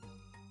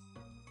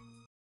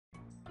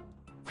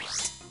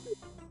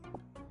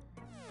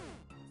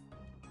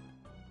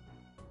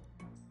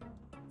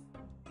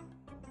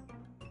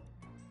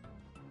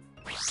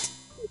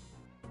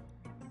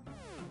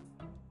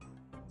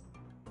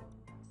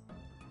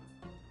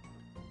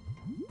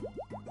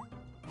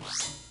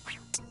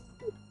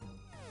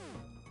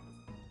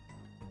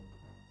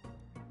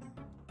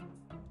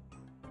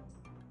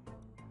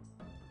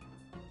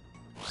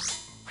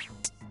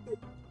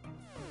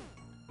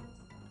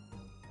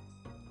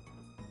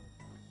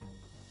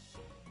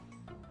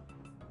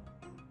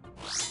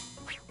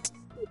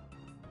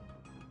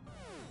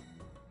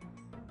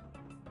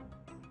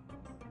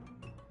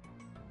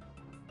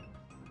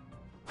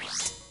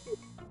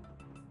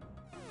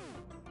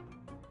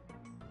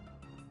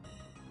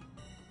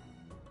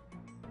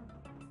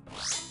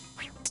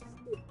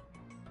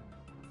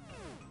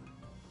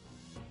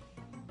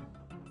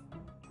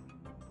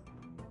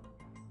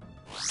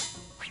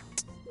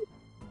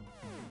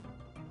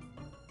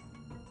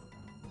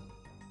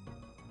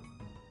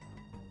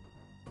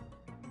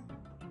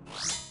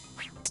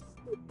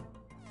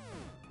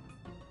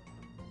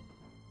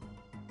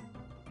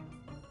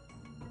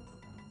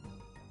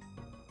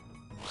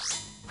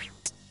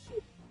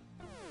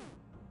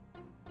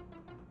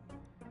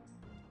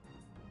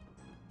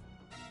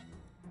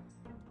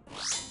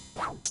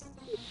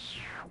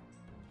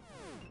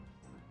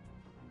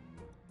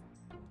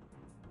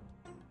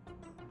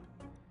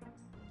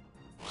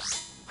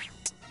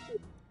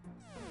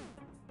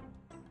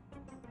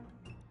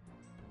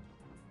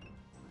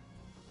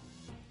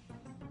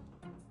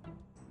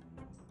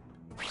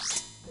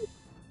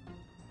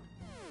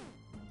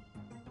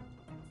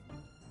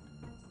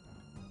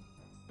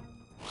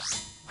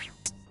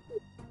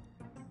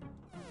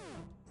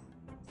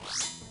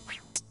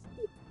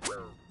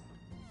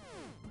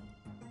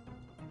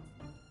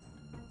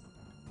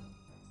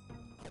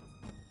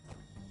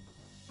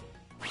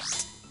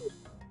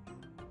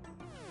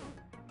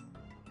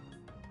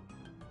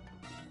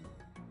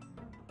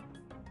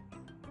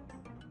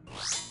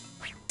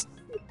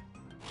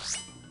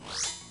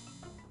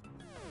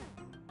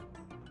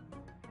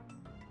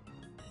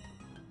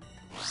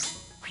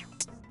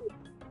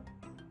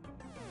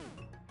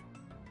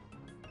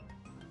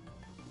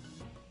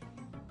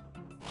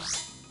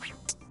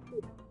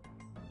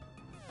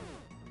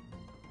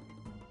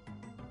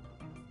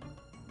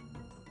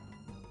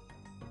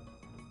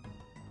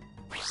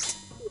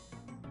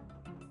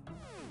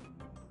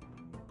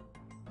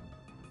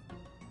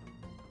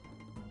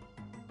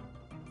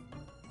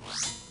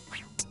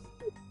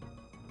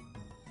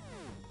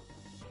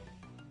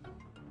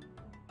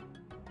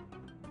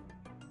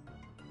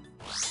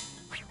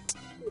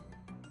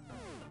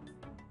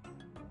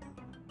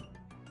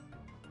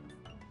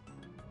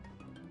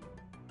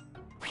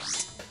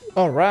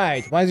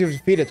 Alright, once you've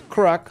defeated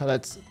Kruk,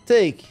 let's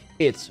take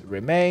its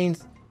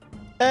remains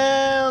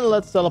and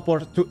let's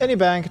teleport to any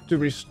bank to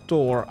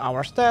restore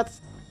our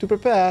stats to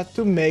prepare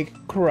to make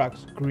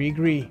Kruk's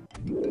greegree.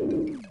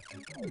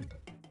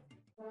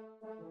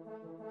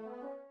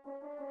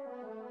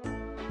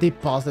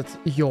 Deposit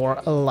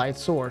your light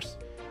source.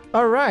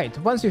 Alright,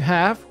 once you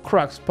have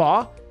Kruk's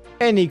paw,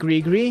 any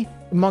greegree,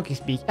 monkey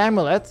speak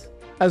amulet,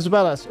 as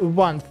well as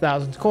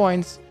 1000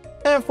 coins,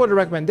 and for the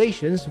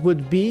recommendations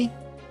would be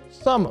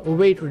some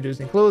weight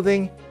reducing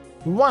clothing,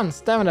 1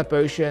 stamina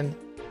potion,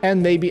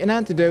 and maybe an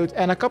antidote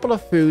and a couple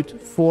of food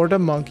for the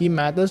Monkey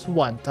Madness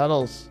 1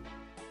 tunnels.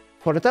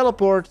 For the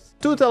teleports,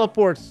 2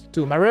 teleports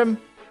to Marim,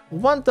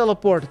 1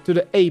 teleport to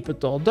the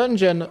Apital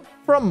dungeon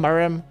from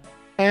Marim,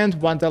 and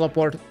 1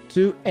 teleport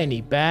to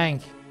any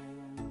bank.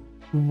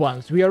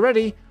 Once we are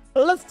ready,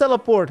 let's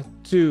teleport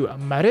to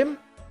Marim,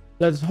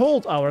 let's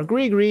hold our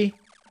greegree,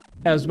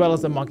 as well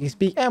as the Monkey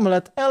Speak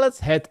amulet, and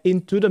let's head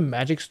into the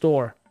magic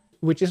store,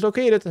 which is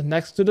located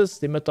next to the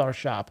scimitar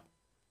shop,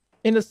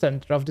 in the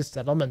center of the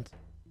settlement.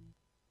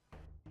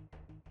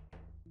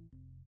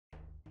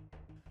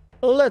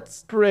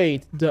 Let's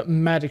trade the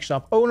magic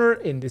shop owner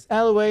in this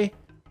alleyway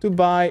to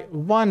buy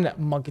 1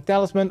 monkey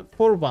talisman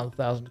for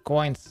 1000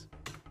 coins.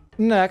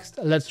 Next,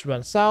 let's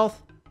run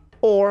south,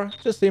 or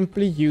just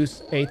simply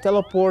use a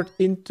teleport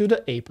into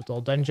the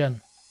Apital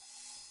dungeon.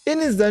 In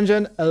this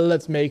dungeon,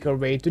 let's make our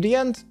way to the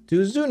end,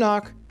 to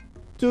Zunok,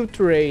 to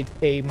trade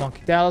a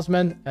monkey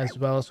talisman as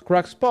well as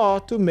Kruk's paw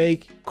to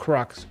make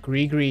Kruk's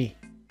greegree.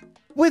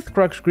 With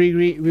Kruk's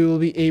greegree, we will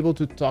be able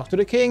to talk to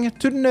the king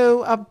to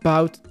know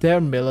about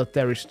their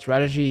military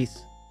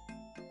strategies.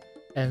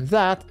 And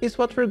that is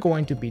what we're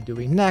going to be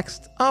doing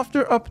next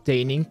after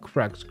obtaining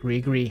Kruk's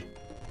greegree.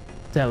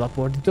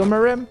 Teleport to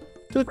Marim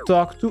to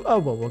talk to a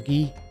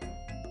Wowogi.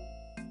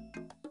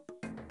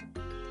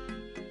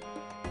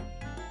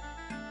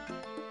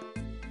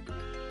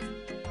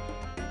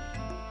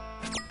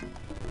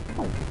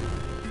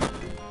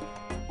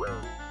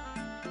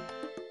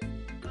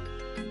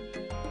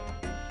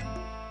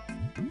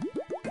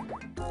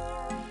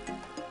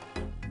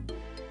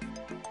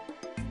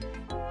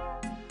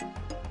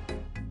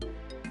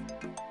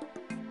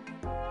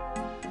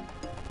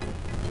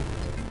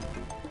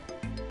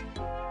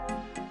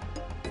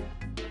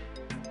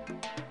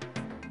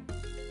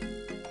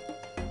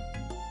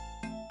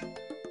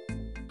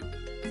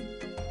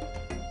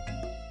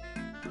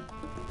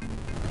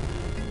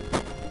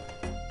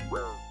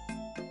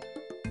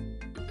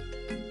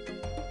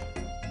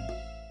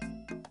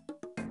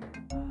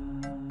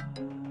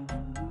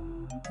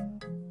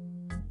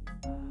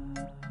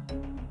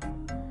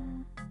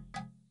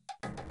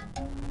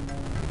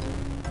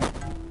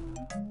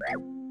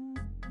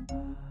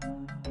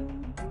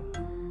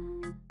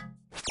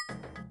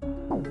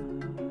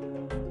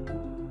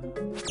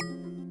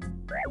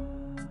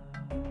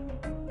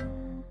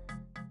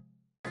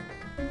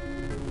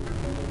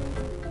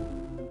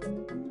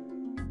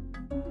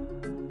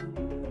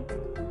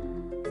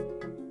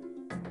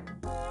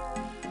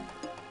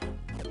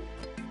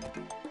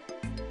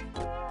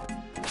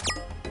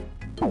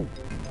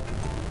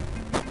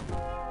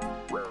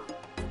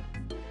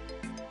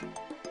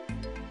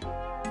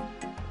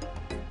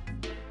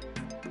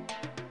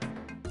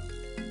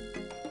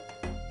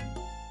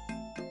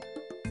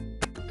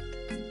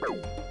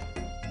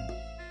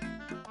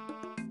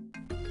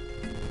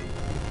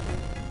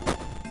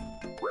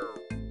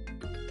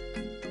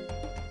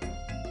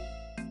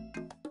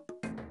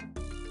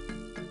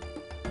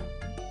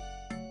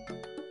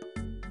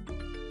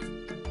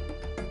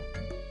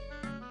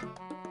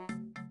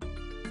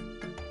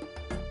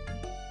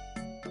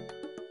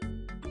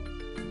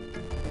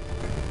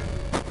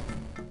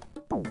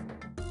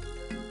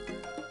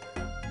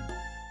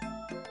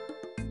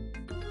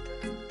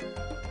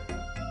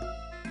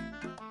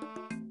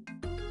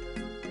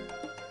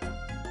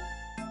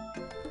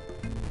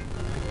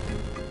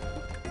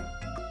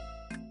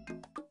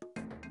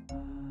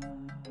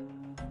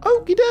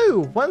 Okie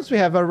do! Once we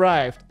have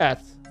arrived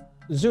at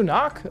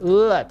Zunak,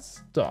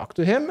 let's talk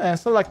to him and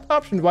select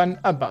option 1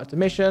 about the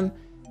mission,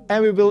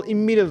 and we will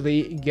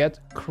immediately get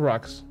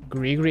Kruk's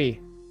greegree.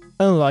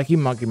 Unlucky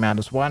Monkey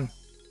Mantis 1.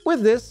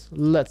 With this,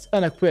 let's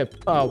unequip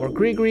our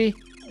greegree,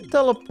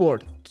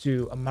 teleport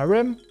to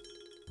Marim,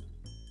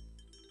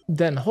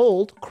 then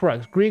hold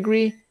Kruk's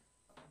greegree,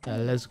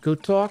 and let's go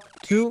talk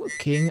to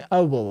King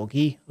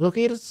Awogi,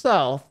 located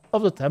south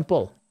of the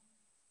temple.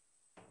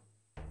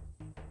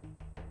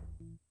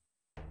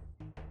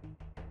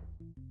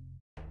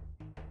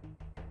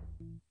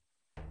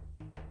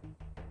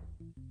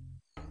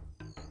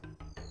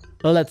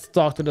 Let's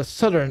talk to the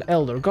Southern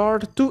Elder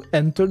Guard to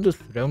enter the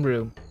throne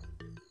room.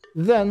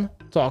 Then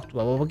talk to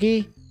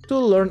Awogi to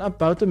learn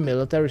about the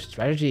military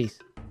strategies.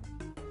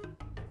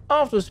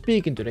 After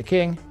speaking to the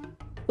king,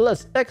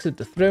 let's exit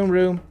the throne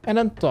room and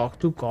then talk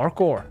to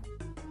Garkor.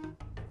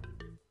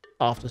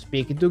 After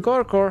speaking to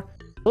Garkor,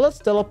 let's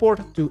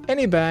teleport to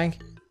any bank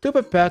to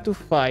prepare to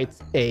fight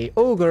a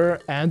ogre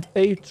and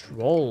a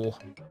troll.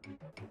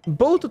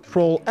 Both the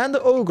troll and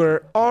the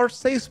ogre are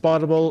safe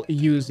spottable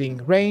using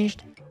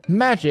ranged,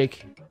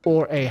 magic,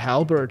 or a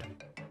halberd.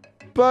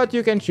 But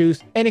you can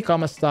choose any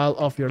combat style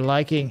of your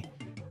liking.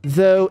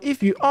 Though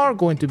if you are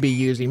going to be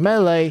using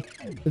melee,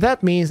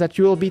 that means that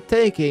you will be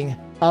taking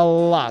a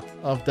lot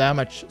of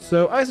damage,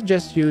 so I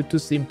suggest you to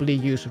simply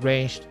use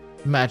ranged,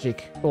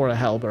 magic, or a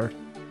halberd.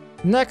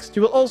 Next,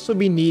 you will also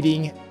be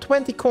needing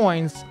 20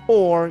 coins,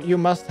 or you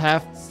must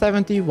have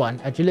 71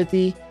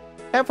 agility,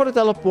 and for the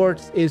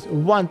teleports is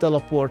 1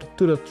 teleport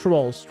to the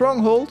troll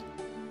stronghold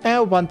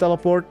and 1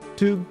 teleport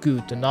to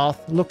Gutenoth,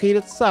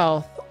 located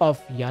south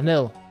of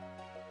Yanil.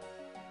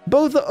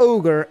 Both the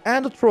ogre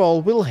and the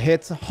troll will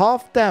hit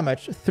half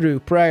damage through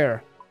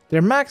prayer.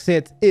 Their max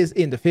hit is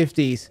in the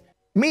 50s,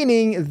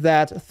 meaning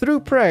that through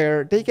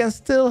prayer they can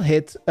still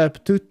hit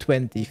up to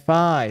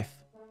 25.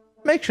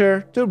 Make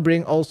sure to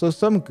bring also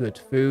some good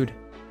food.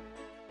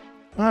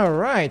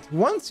 Alright,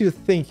 once you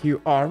think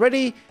you are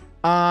ready,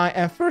 I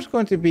am first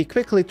going to be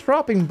quickly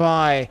dropping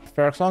by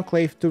Ferox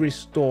Enclave to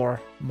restore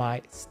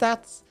my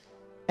stats.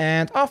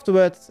 And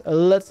afterwards,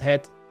 let's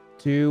head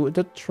to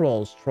the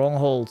Troll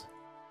Stronghold.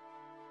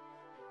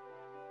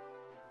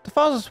 The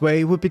fastest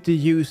way would be to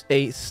use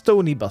a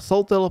Stony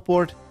Basalt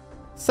teleport,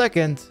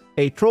 second,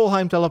 a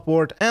Trollheim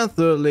teleport, and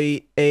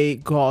thirdly, a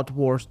God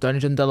Wars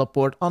dungeon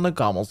teleport on the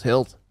Gamel's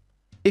Hilt.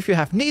 If you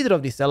have neither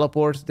of these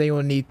teleports, then you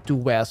will need to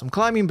wear some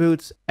climbing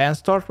boots and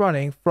start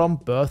running from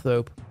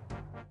Berthope.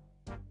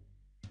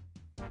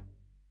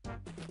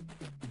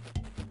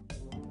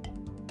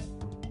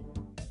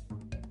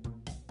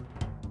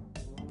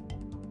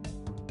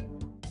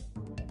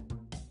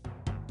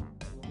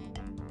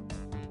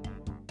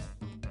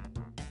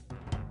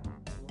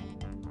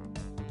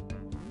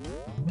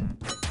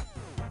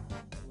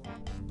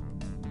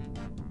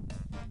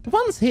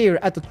 Once here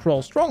at the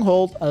Troll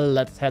Stronghold,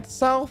 let's head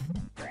south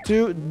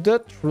to the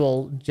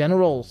Troll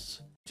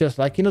Generals, just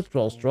like in the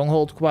Troll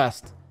Stronghold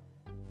quest.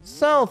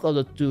 South of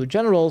the two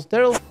generals,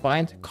 there you'll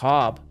find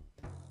Kob.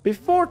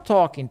 Before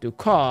talking to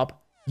Kob,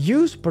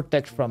 use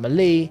Protect from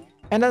Melee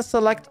and then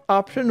select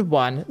option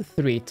 1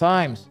 3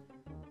 times.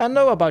 I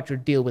know about your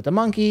deal with the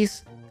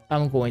monkeys,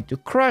 I'm going to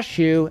crush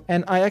you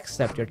and I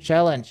accept your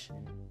challenge.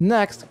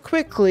 Next,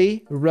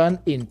 quickly run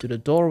into the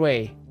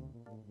doorway.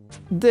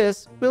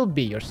 This will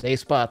be your safe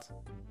spot.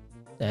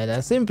 And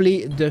then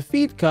simply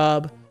defeat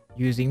Kob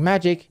using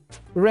magic,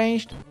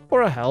 ranged,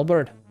 or a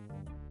halberd.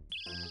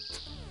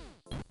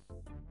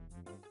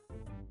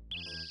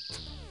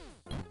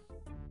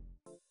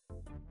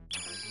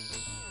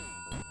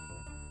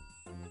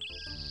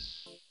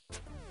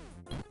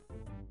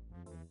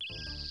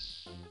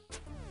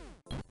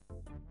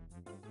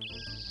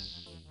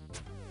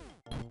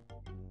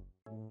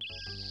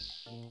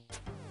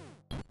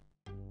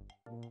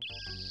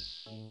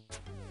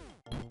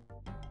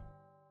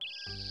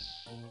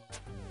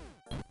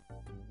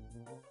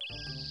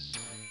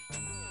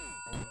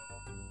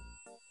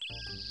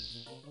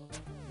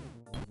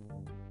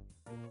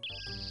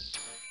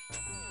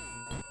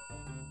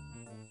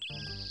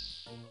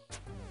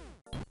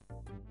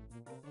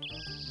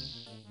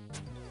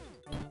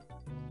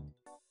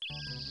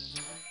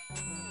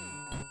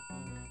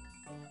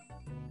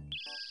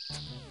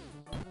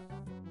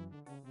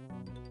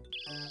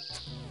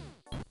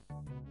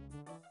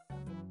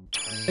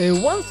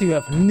 Once you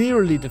have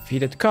nearly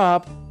defeated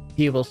Kob,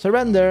 he will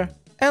surrender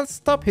and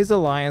stop his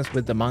alliance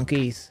with the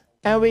monkeys,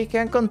 and we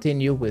can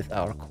continue with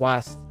our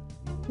quest.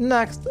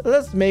 Next,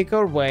 let's make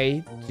our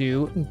way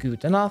to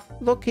Gutanath,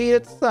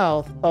 located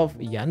south of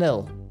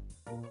Yanil.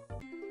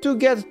 To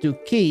get to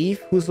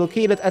Keef, who's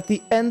located at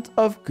the end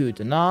of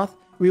Gutanath,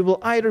 we will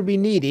either be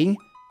needing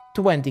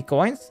 20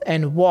 coins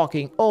and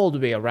walking all the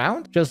way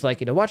around, just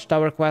like in the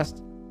Watchtower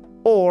quest,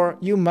 or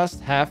you must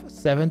have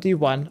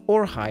 71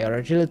 or higher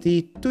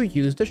agility to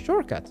use the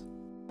shortcut.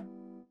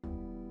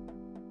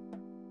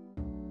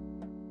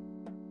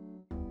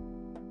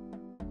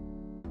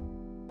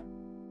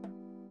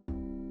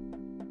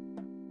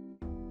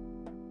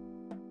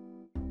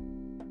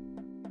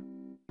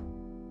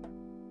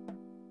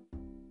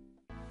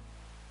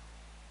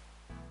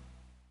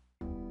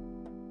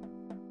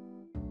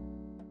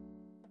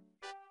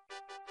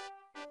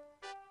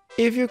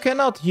 If you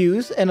cannot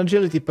use an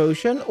agility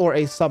potion or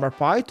a summer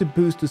pie to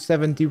boost to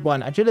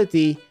 71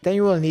 agility, then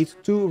you will need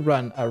to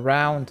run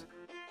around.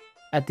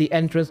 At the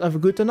entrance of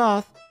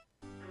Gutanath,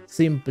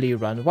 simply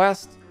run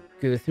west,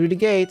 go through the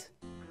gate,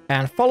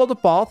 and follow the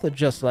path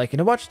just like in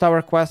the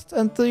Watchtower quest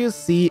until you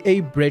see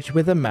a bridge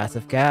with a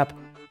massive gap.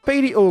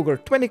 Pay the ogre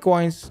 20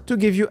 coins to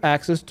give you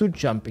access to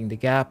jumping the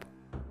gap.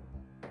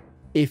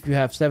 If you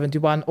have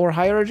 71 or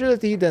higher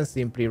agility, then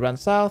simply run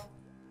south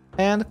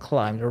and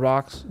climb the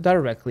rocks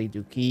directly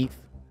to Keef.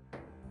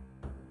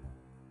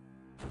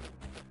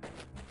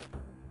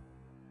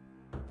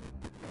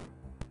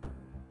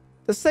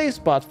 The safe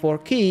spot for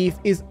Keef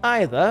is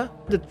either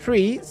the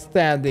tree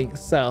standing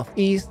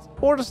southeast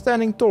or the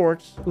standing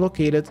torch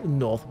located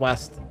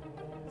northwest.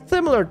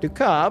 Similar to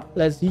Kob,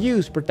 let's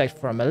use Protect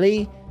from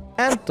Melee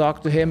and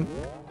talk to him.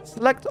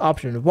 Select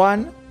option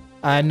 1,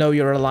 I know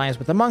your alliance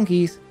with the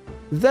monkeys,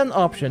 then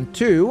option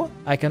 2,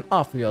 I can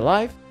offer you a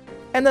life,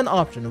 and then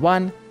option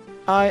 1,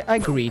 I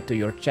agree to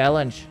your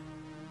challenge.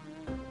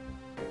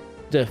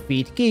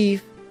 Defeat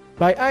Keef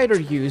by either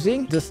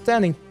using the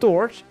standing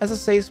torch as a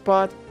safe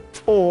spot,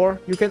 or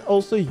you can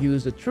also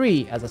use the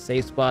tree as a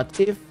safe spot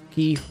if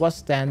Keef was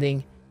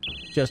standing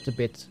just a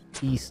bit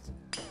east.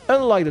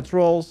 Unlike the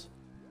trolls,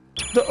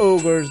 the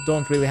ogres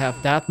don't really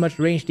have that much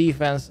range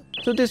defense,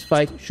 so this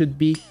fight should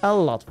be a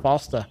lot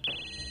faster.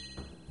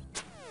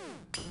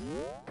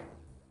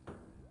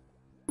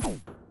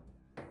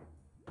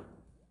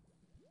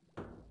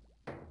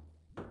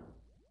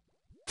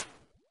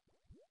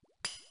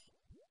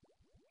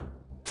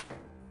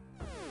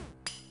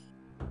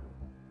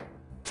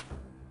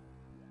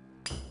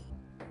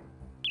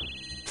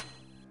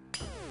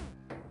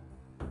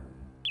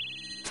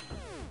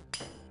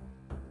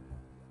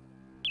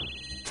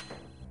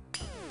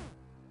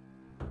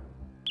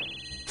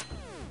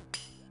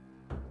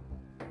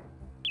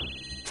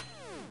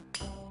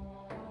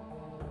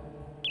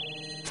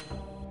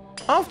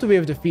 After we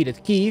have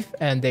defeated Keef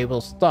and they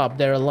will stop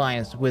their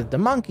alliance with the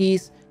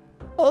monkeys,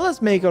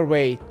 let's make our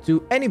way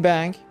to any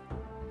bank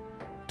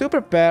to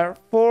prepare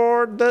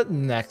for the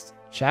next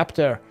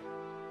chapter.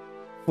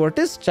 For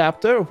this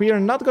chapter, we are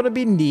not going to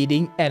be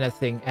needing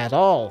anything at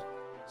all.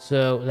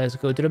 So let's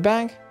go to the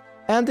bank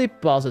and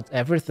deposit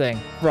everything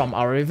from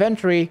our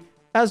inventory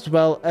as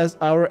well as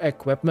our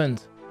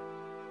equipment.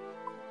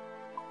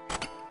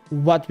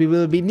 What we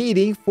will be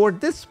needing for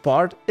this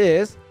part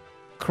is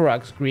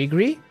Kruk's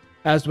greegree,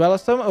 as well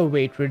as some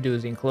weight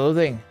reducing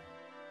clothing,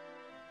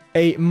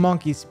 a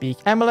monkey speak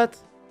amulet,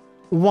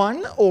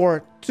 1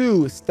 or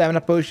 2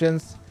 stamina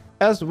potions,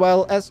 as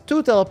well as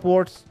 2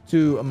 teleports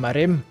to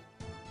Marim.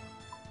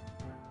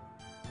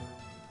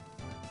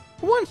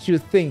 Once you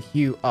think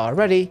you are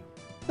ready,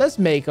 let's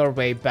make our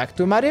way back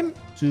to Marim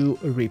to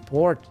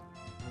report.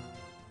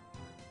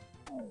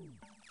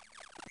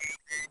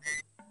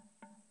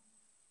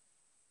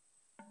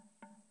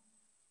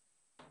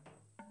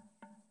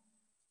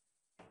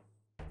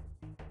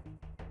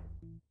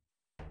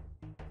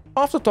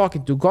 After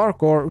talking to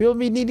Garkor, we'll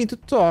be needing to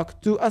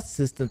talk to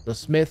Assistant the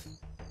Smith,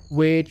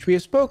 which we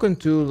have spoken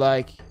to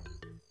like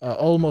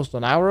almost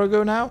an hour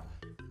ago now,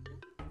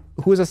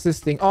 who is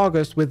assisting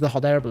August with the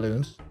hot air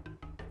balloons.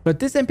 But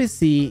this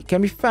NPC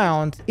can be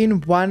found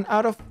in 1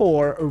 out of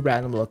 4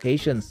 random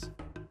locations.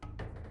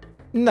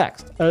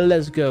 Next,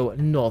 let's go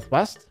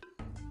northwest,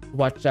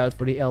 watch out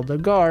for the Elder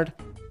Guard,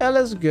 and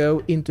let's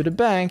go into the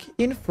bank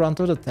in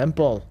front of the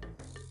temple.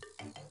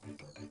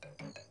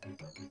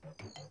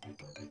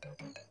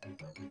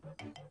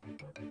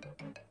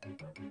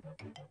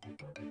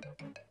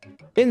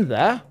 In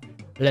there,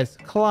 let's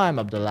climb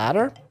up the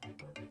ladder.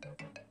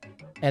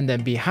 And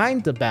then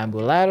behind the bamboo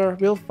ladder,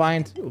 we'll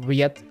find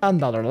yet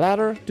another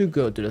ladder to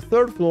go to the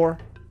 3rd floor.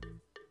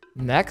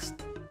 Next,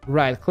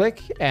 right click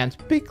and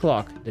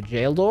picklock the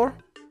jail door.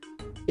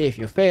 If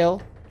you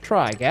fail,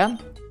 try again.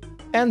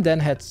 And then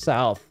head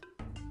south.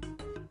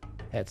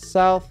 Head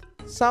south,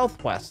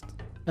 southwest,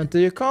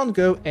 until you can't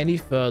go any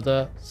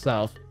further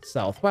south,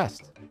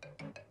 southwest.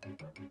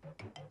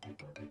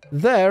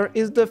 There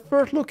is the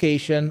 3rd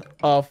location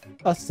of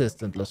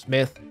Assistant the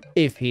Smith.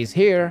 If he's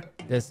here,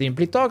 then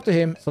simply talk to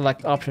him,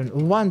 select option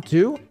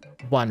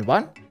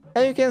 1211,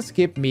 and you can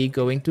skip me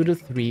going to the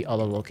 3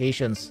 other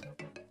locations.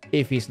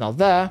 If he's not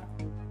there,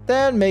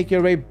 then make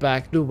your way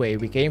back the way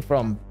we came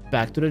from,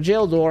 back to the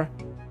jail door,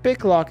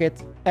 picklock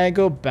it, and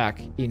go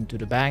back into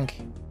the bank.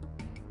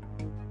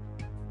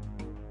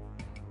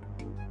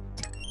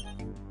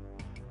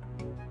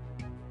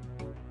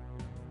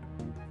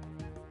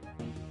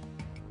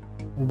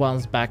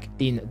 Once back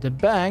in the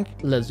bank,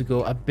 let's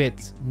go a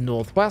bit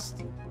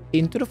northwest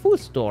into the food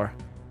store.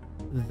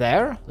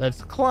 There,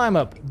 let's climb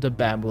up the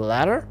bamboo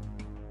ladder.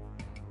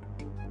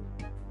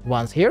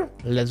 Once here,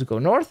 let's go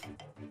north.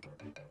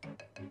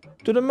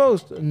 To the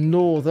most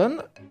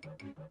northern,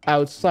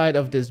 outside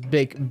of this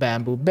big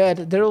bamboo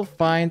bed, there will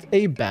find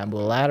a bamboo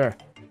ladder.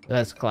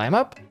 Let's climb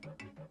up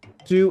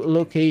to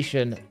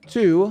location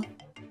 2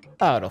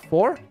 out of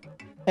 4.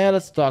 And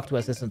let's talk to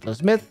Assistant the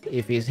Smith.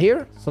 If he's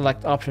here,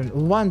 select option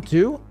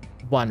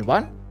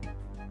 1211.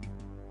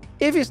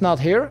 If he's not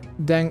here,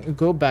 then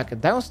go back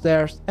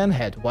downstairs and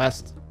head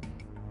west.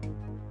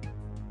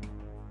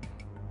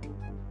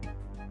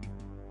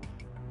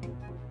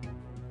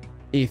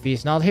 If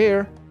he's not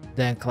here,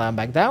 then climb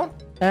back down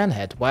and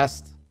head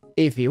west.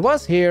 If he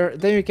was here,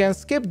 then you can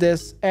skip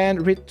this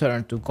and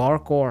return to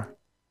Garkor.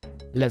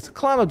 Let's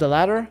climb up the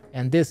ladder,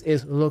 and this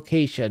is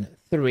location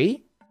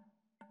 3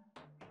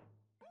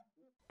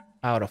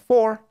 out of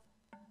 4.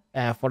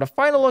 And for the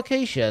final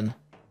location,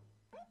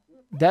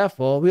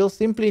 therefore, we'll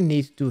simply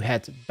need to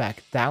head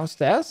back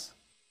downstairs.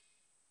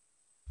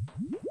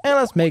 And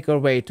let's make our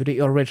way to the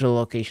original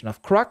location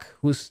of Kruk,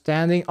 who's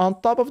standing on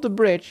top of the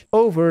bridge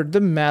over the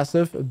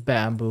massive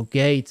bamboo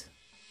gate.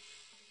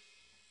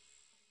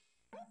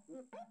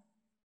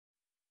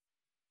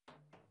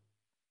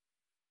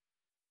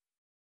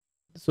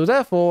 So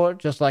therefore,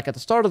 just like at the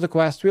start of the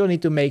quest, we'll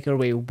need to make our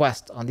way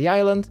west on the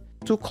island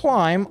to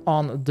climb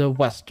on the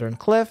western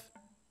cliff.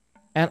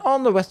 And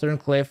on the western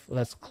cliff,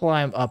 let's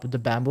climb up the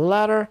bamboo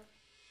ladder.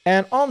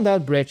 And on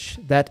that bridge,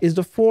 that is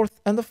the 4th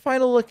and the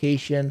final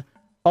location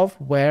of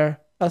where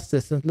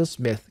Assistant the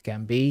Smith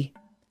can be.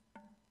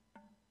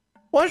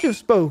 Once you've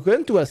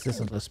spoken to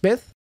Assistant the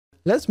Smith,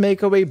 let's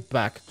make our way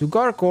back to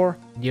Garkor,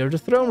 near the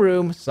throne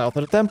room south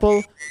of the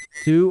temple,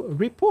 to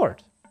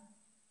report.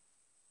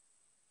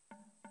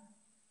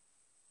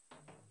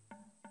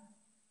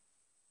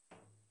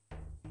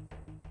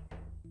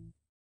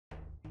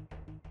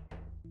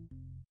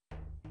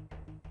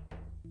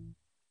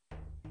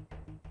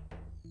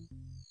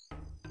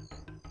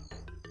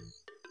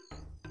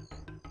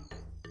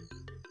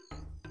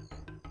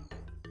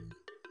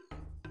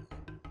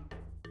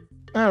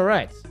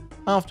 Alright,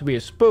 after we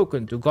have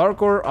spoken to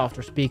Garkor,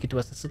 after speaking to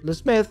Assistant the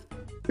Smith,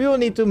 we will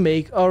need to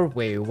make our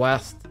way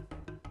west.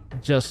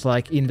 Just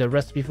like in the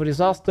recipe for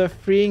disaster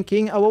freeing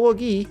King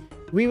Awawagi,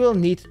 we will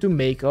need to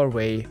make our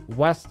way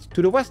west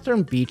to the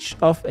western beach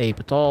of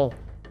Apatol,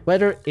 where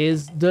there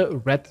is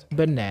the red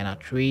banana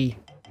tree.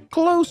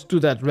 Close to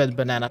that red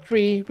banana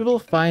tree, we will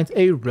find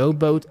a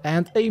rowboat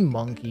and a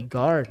monkey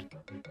guard.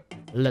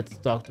 Let's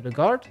talk to the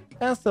guard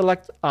and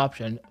select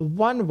option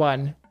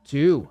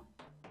 112.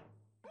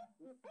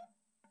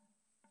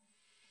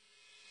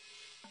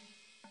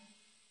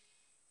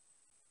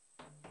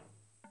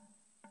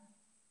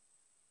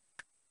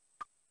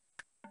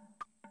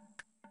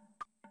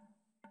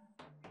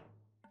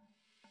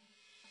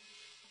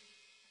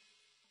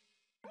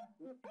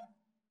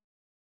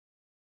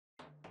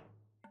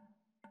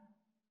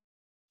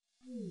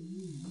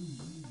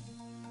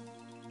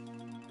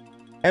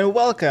 And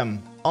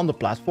welcome on the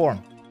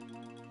platform.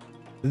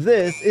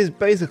 This is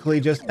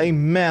basically just a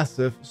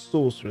massive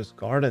sorcerer's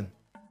garden.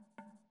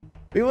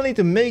 We will need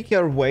to make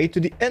our way to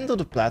the end of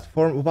the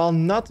platform while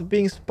not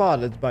being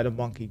spotted by the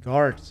monkey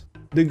guards.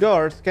 The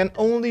guards can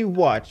only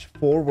watch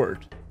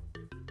forward.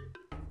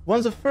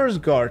 Once the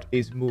first guard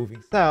is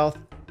moving south,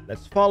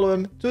 let's follow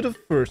him to the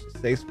first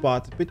safe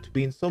spot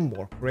between some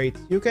more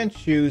crates. You can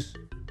choose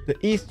the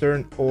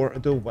eastern or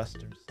the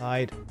western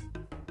side.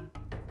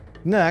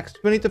 Next,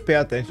 we need to pay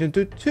attention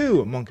to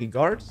two monkey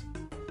guards.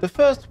 The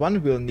first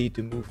one will need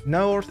to move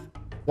north,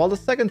 while the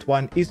second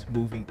one is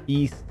moving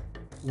east.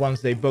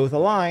 Once they both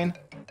align,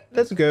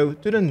 let's go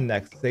to the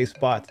next safe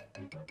spot.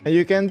 And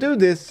you can do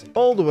this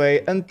all the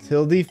way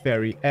until the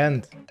very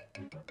end.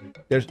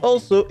 There's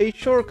also a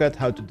shortcut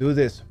how to do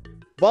this.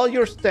 While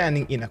you're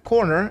standing in a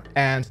corner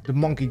and the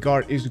monkey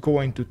guard is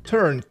going to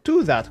turn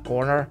to that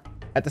corner,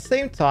 at the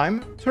same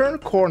time, turn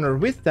corner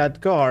with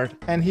that guard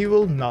and he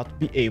will not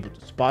be able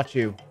to spot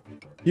you.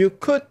 You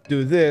could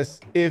do this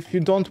if you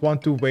don't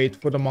want to wait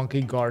for the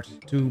monkey guards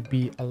to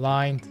be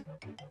aligned.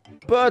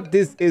 But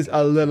this is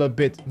a little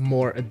bit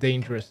more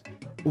dangerous.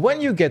 When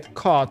you get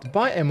caught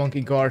by a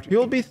monkey guard,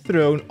 you'll be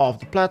thrown off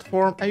the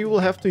platform and you will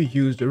have to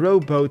use the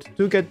rowboat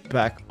to get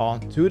back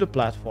onto the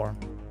platform.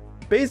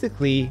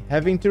 Basically,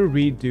 having to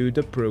redo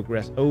the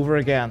progress over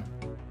again.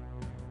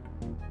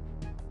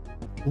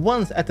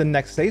 Once at the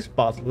next safe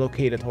spot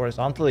located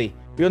horizontally,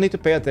 we'll need to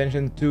pay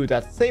attention to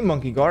that same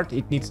monkey guard.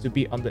 It needs to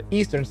be on the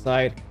eastern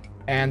side,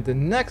 and the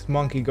next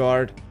monkey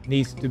guard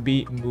needs to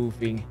be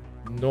moving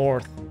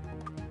north.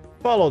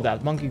 Follow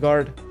that monkey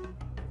guard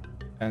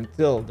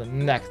until the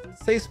next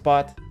safe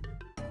spot.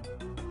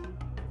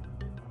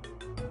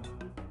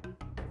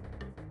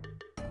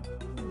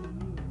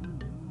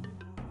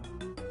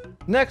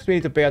 Next, we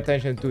need to pay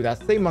attention to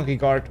that same monkey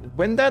guard.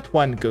 When that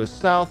one goes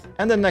south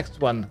and the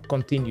next one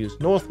continues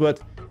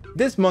northward,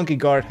 this monkey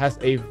guard has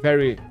a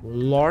very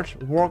large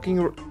walking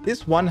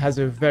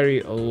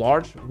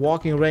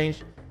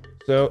range.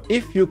 So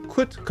if you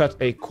could cut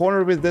a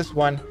corner with this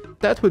one,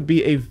 that would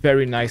be a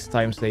very nice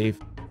time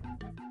save.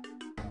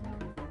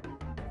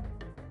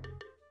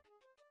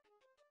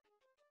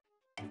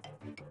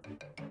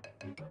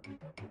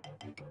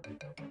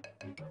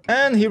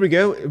 And here we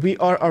go, we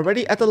are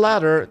already at the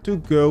ladder to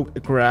go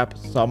grab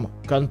some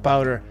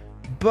gunpowder.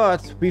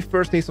 But we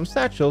first need some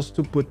satchels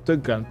to put the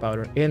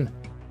gunpowder in.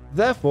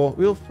 Therefore,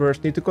 we'll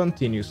first need to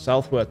continue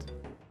southward.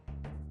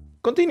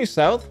 Continue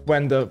south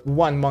when the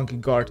one monkey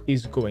guard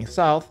is going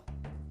south,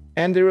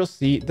 and they will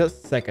see the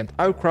second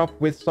outcrop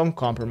with some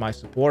compromise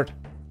support.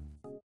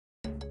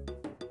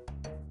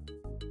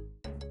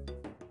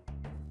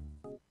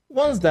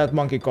 Once that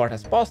monkey guard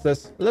has passed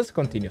us, let's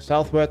continue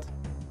southward.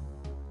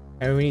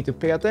 And we need to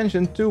pay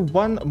attention to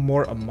one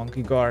more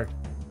monkey guard.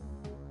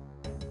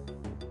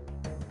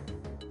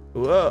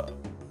 Whoa.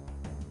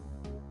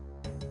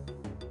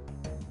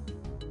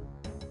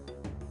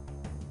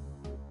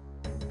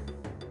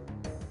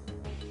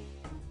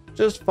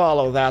 Just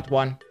follow that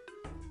one.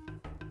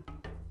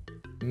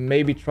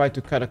 Maybe try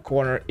to cut a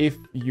corner if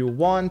you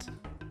want,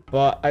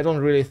 but I don't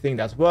really think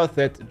that's worth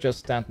it. Just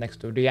stand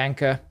next to the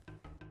anchor.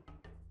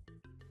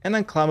 And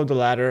then climb up the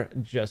ladder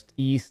just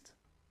east.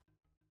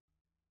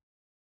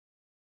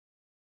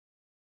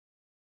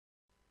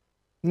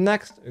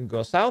 Next,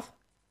 go south.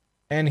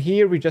 And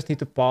here we just need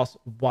to pass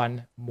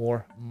one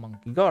more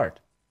monkey guard.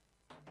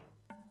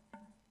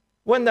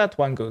 When that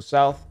one goes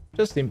south,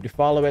 just simply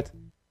follow it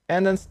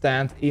and then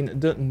stand in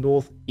the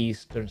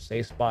northeastern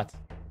safe spot.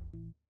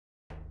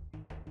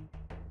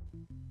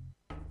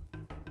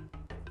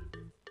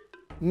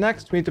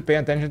 Next, we need to pay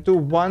attention to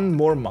one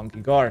more monkey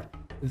guard.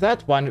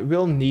 That one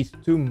will need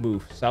to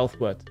move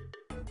southward.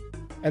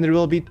 And there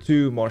will be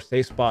two more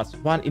safe spots,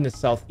 one in the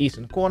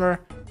southeastern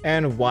corner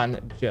and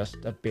one just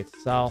a bit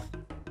south.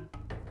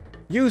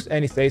 Use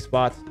any safe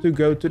spot to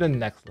go to the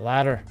next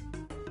ladder.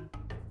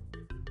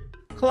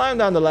 Climb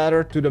down the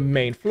ladder to the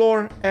main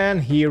floor,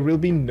 and here will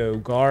be no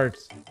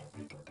guards.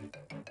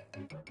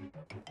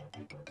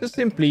 Just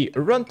simply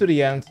run to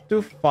the end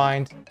to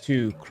find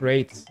two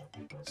crates.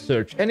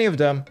 Search any of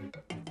them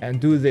and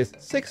do this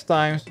 6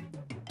 times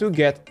to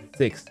get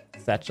 6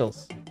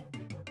 satchels.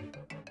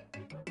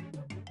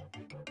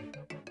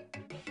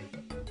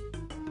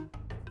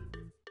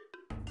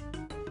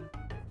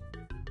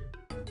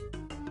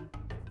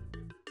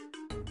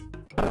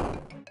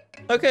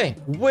 Okay,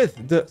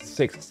 with the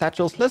 6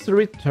 satchels, let's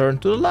return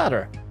to the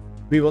ladder.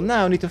 We will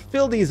now need to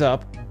fill these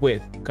up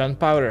with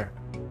gunpowder.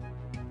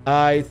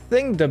 I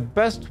think the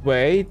best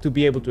way to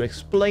be able to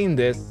explain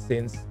this,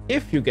 since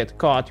if you get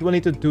caught, you will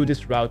need to do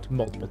this route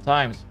multiple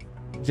times.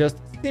 Just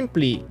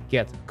simply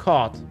get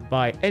caught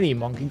by any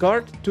monkey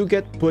guard to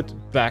get put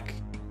back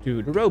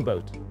to the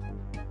rowboat.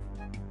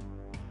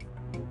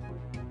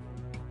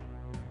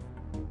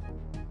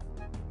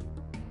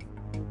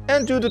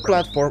 And do the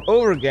platform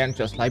over again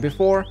just like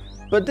before,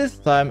 but this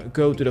time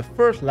go to the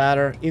first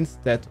ladder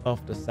instead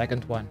of the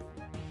second one.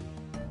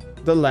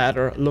 The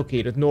ladder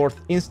located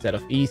north instead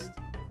of east.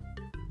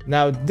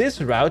 Now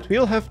this route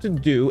we'll have to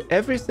do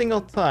every single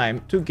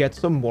time to get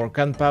some more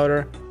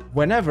gunpowder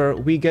whenever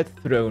we get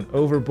thrown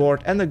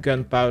overboard and the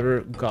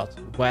gunpowder got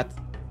wet.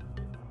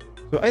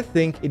 So I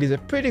think it is a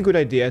pretty good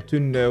idea to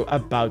know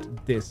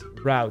about this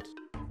route.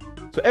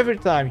 So every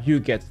time you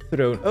get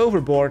thrown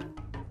overboard,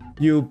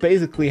 you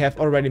basically have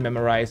already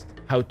memorized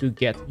how to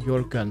get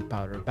your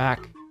gunpowder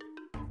back.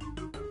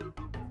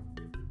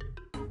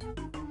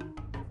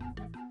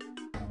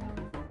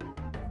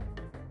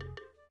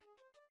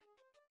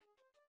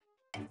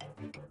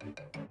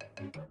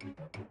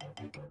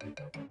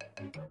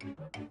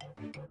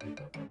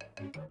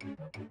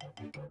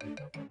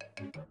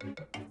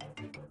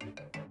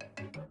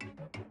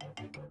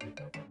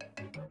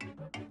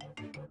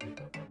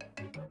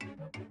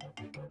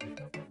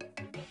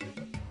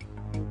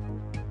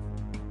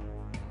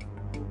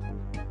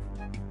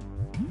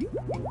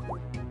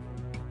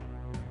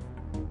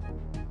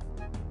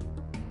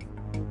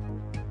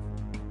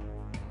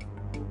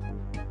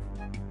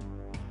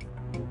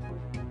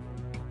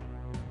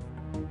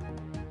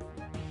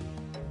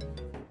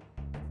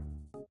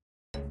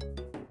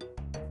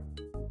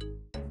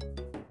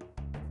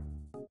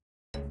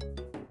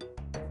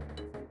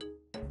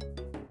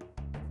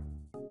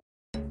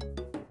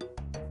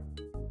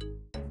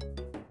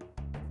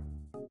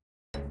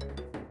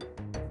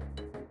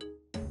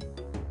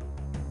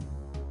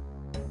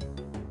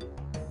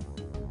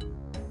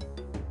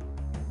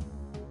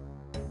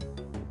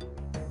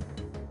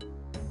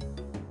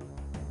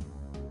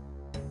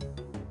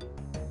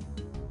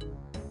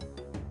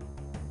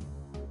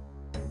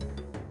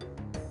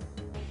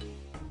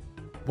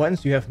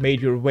 Once you have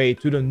made your way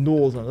to the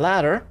northern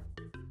ladder,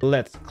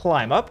 let's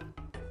climb up.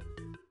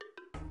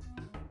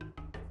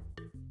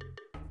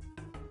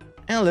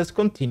 And let's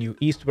continue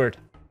eastward.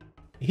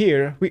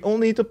 Here, we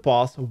only need to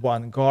pass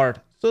one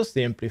guard, so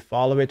simply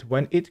follow it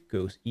when it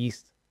goes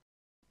east.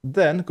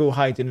 Then go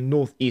hide in the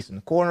northeastern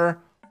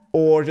corner,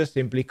 or just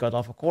simply cut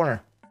off a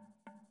corner.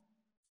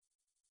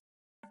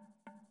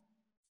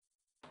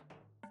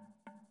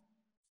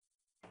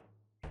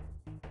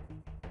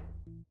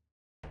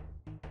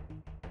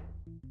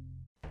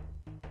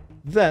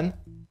 Then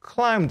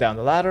climb down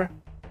the ladder,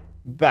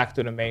 back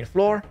to the main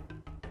floor,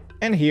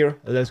 and here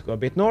let's go a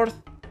bit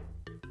north.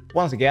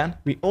 Once again,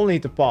 we only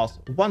need to pass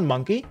one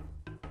monkey.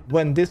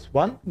 When this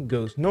one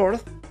goes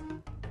north,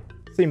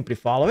 simply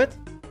follow it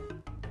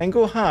and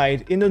go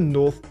hide in the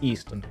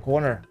northeastern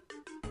corner.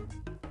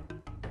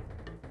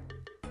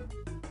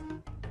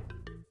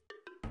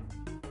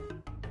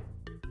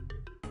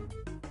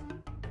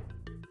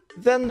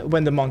 Then,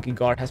 when the monkey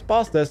guard has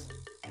passed us,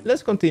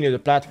 let's continue the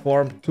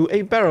platform to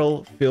a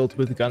barrel filled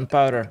with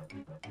gunpowder.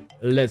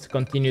 Let's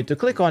continue to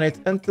click on it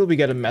until we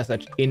get a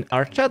message in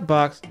our chat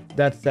box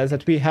that says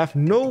that we have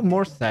no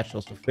more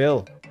satchels to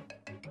fill.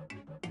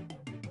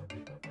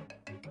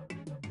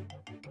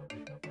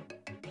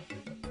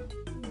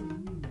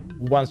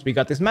 Once we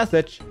got this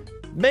message,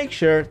 make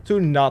sure to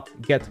not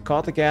get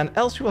caught again,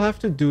 else you will have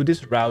to do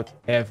this route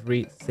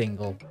every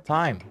single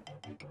time.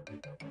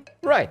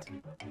 Right,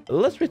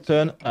 let's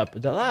return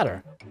up the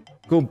ladder.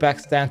 Go back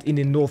stand in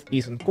the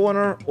northeastern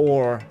corner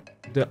or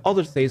the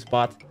other safe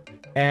spot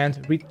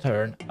and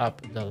return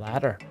up the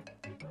ladder.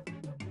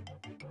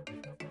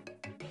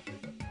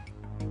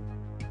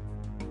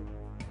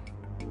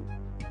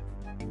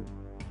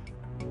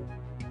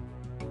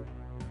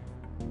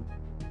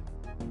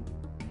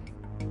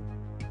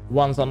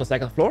 Once on the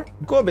second floor,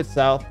 go a bit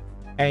south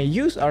and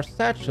use our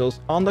satchels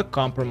on the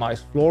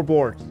compromised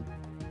floorboards.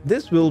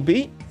 This will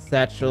be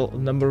satchel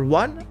number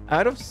 1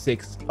 out of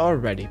 6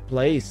 already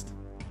placed.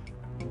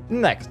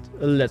 Next,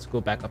 let's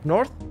go back up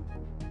north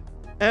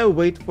and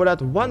wait for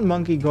that one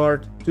monkey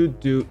guard to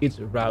do its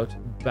route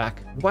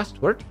back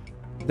westward.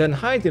 Then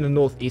hide in the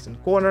northeastern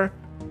corner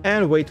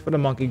and wait for the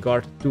monkey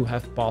guard to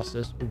have passed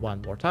us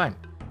one more time.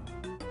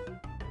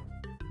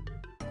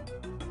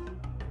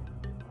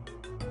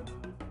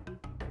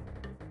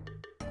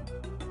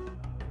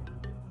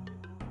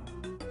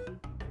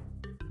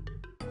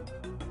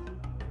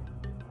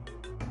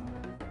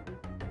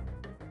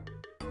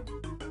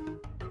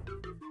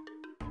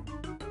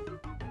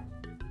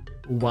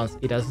 Once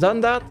it has done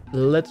that,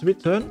 let's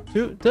return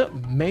to the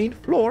main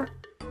floor.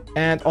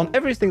 And on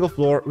every single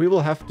floor, we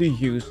will have to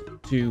use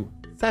 2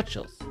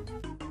 satchels.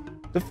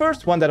 The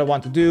first one that I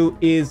want to do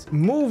is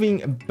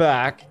moving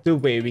back the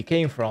way we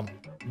came from,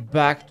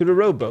 back to the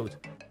rowboat.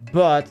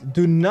 But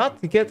do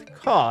not get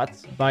caught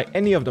by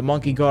any of the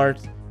monkey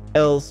guards,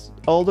 else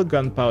all the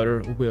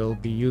gunpowder will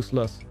be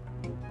useless.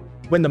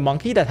 When the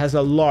monkey that has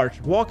a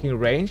large walking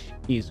range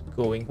is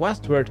going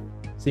westward,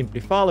 simply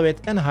follow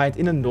it and hide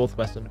in the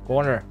northwestern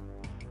corner.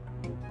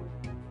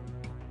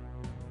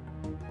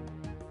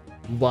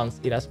 Once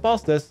it has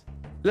passed us,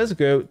 let's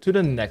go to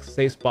the next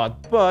safe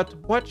spot, but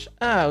watch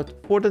out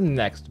for the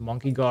next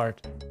monkey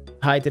guard.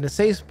 Hide in a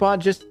safe spot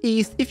just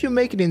east if you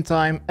make it in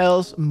time,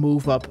 else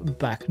move up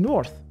back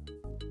north.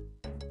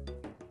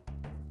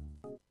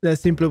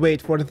 Let's simply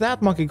wait for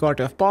that monkey guard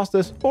to have passed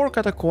us or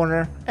cut a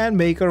corner and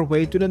make our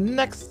way to the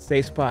next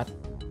safe spot.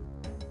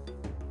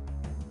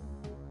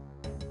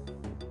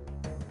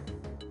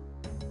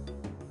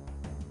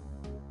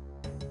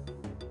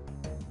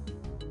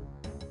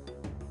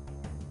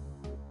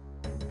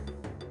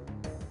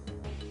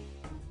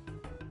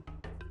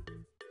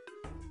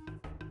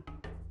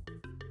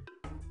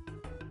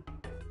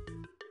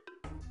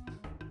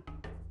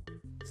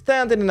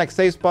 stand in the next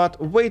safe spot,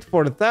 wait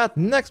for that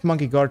next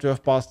monkey guard to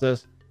have passed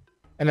us,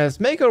 and let's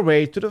make our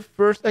way to the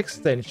first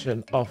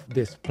extension of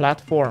this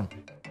platform.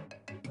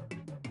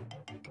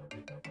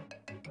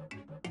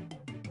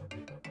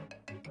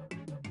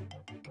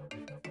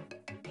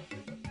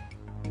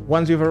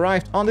 Once you've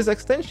arrived on this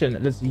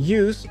extension, let's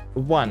use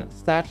one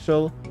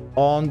satchel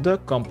on the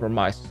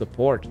compromised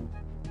support.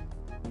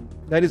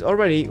 That is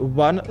already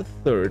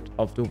 1/3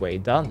 of the way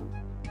done.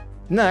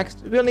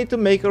 Next, we'll need to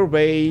make our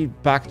way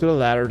back to the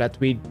ladder that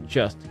we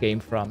just came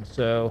from.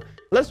 So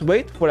let's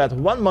wait for that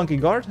one monkey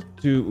guard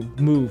to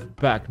move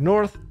back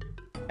north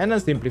and then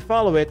simply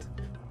follow it.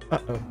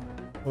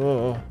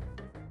 Oh.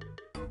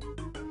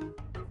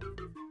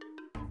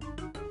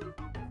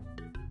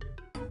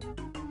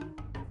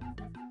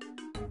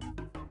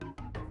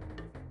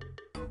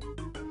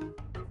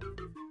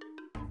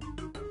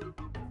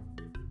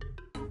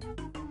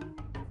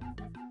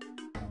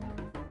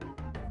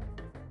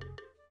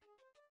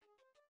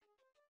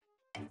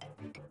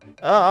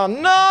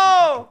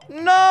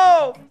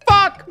 No!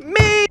 Fuck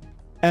me!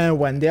 And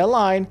when they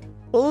align,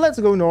 let's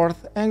go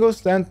north and go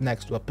stand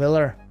next to a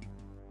pillar.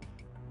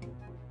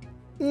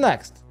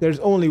 Next, there's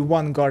only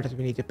one guard that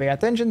we need to pay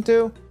attention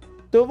to,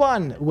 the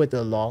one with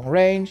the long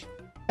range,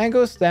 and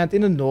go stand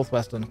in the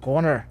northwestern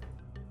corner.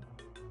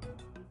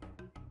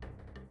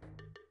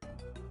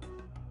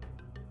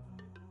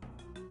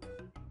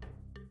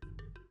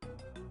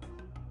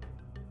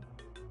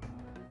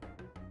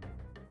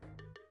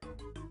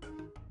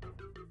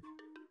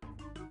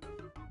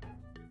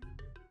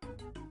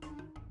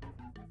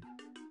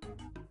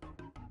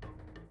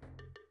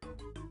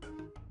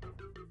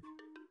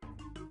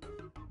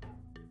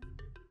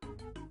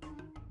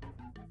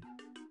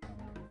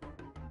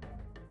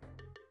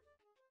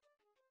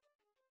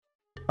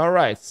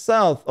 Alright,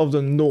 south of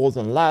the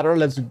northern ladder,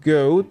 let's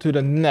go to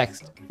the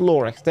next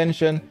floor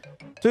extension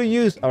to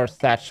use our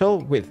satchel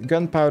with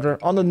gunpowder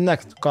on the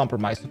next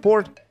compromised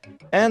support,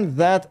 and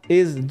that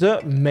is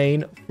the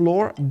main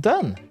floor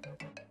done.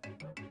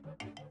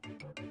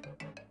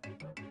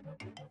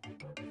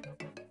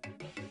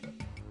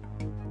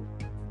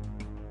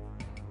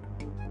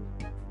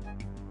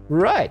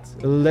 Right,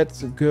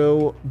 let's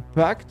go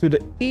back to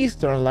the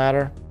eastern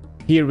ladder.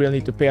 Here we'll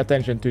need to pay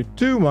attention to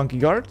two monkey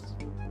guards.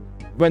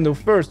 When the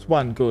first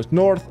one goes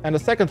north and the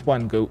second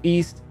one go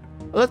east,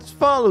 let's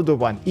follow the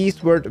one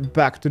eastward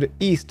back to the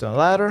eastern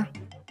ladder,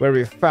 where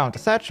we found the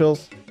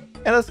satchels,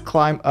 and let's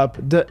climb up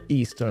the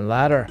eastern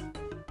ladder.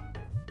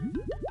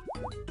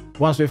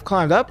 Once we've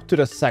climbed up to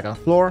the second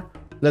floor,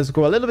 let's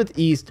go a little bit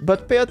east,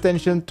 but pay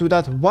attention to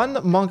that one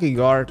monkey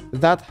guard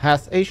that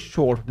has a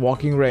short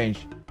walking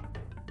range.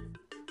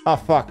 Oh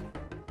fuck.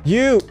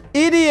 You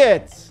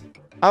idiots!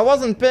 I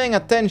wasn't paying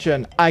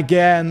attention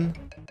again.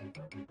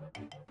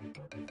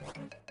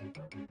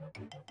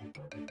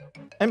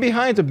 And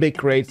behind the big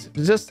crates,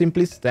 just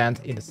simply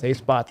stand in the safe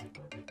spot.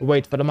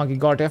 Wait for the monkey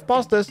guard to have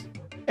passed us,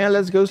 and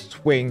let's go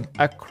swing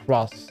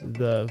across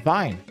the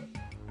vine.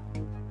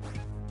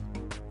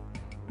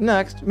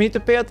 Next, we need to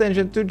pay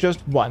attention to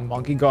just one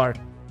monkey guard.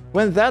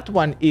 When that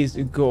one is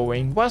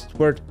going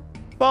westward,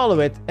 follow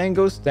it and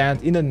go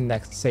stand in the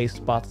next safe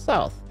spot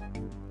south.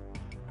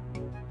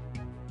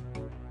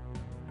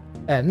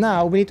 And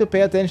now we need to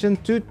pay attention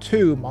to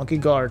two monkey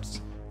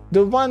guards.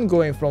 The one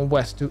going from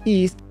west to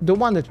east, the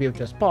one that we have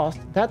just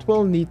passed, that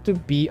will need to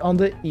be on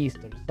the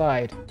eastern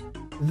side.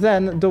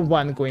 Then the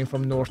one going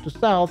from north to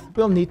south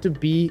will need to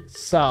be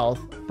south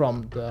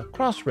from the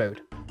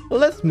crossroad.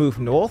 Let's move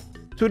north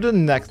to the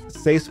next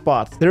safe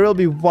spot. There will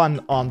be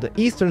one on the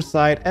eastern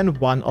side and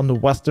one on the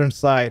western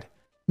side.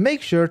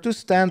 Make sure to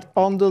stand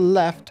on the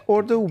left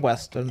or the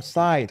western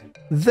side.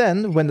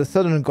 Then, when the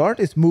southern guard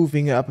is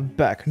moving up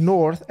back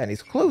north and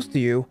is close to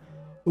you,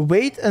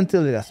 wait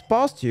until it has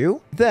passed you,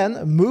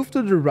 then move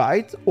to the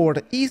right or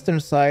the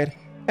eastern side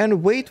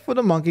and wait for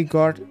the monkey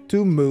guard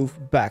to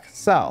move back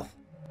south.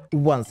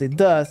 Once it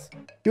does,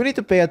 you need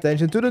to pay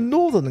attention to the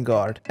northern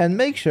guard and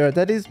make sure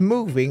that it is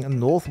moving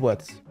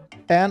northwards.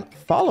 And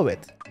follow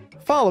it.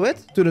 Follow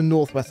it to the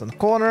northwestern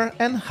corner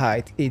and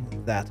hide in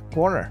that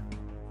corner.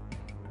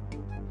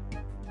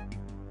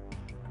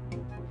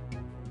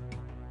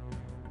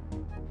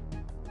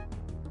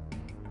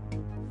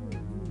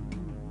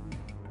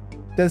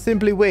 Then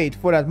simply wait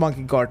for that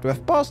monkey guard to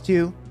have passed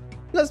you.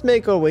 Let's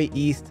make our way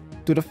east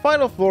to the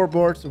final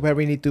floorboards where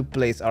we need to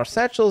place our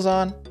satchels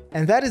on,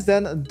 and that is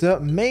then the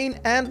main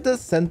and the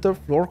center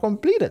floor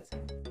completed.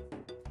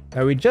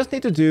 Now we just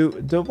need to do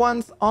the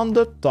ones on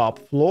the top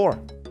floor.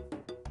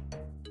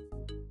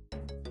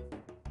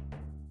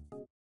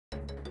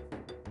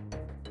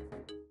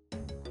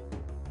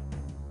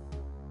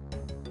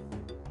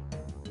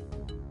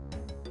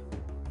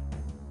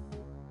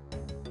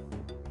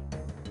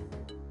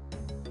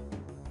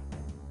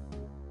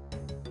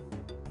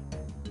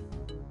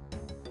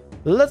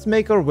 Let's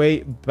make our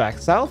way back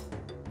south,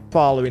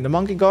 following the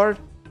monkey guard,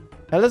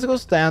 and let's go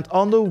stand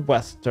on the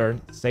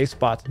western safe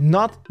spot,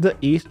 not the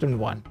eastern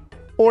one.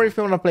 Or if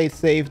you want to play it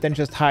safe, then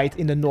just hide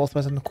in the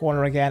northwestern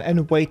corner again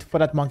and wait for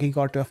that monkey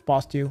guard to have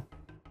passed you.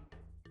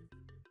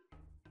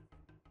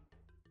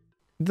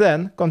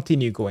 Then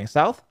continue going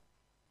south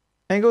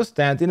and go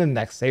stand in the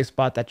next safe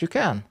spot that you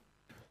can.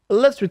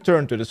 Let's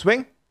return to the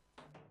swing.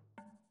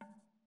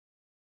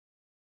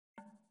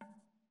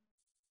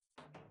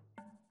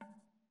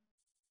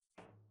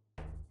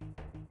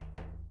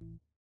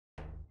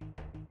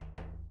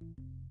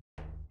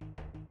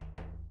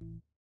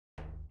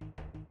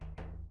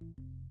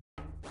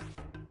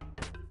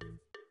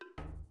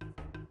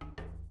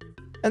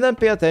 And then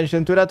pay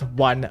attention to that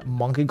one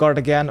monkey guard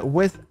again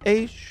with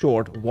a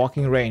short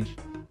walking range.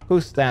 Go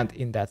stand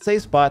in that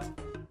safe spot.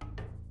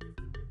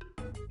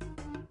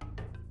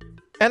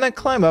 And then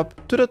climb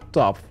up to the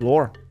top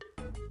floor.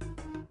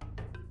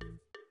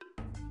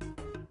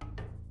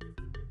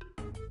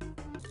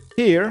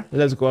 Here,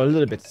 let's go a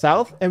little bit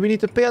south and we need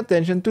to pay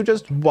attention to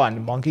just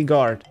one monkey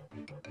guard.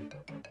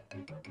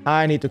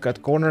 I need to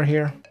cut corner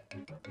here.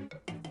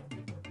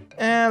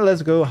 And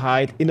let's go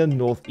hide in the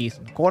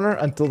northeastern corner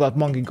until that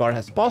monkey guard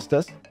has passed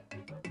us.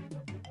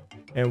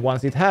 And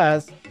once it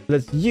has,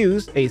 let's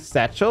use a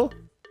satchel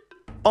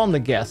on the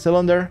gas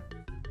cylinder.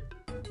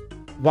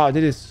 Wow,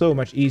 this is so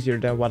much easier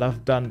than what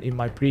I've done in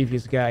my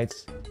previous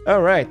guides.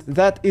 Alright,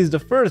 that is the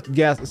first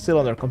gas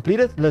cylinder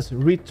completed. Let's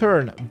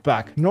return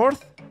back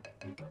north.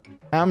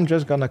 I'm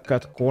just gonna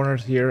cut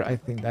corners here. I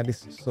think that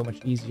is so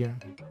much easier.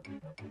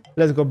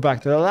 Let's go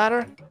back to the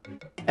ladder.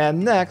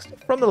 And next,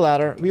 from the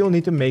ladder, we will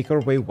need to make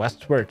our way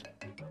westward.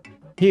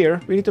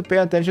 Here, we need to pay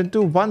attention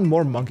to one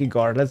more monkey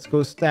guard. Let's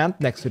go stand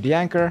next to the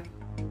anchor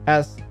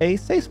as a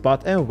safe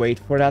spot and wait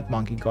for that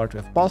monkey guard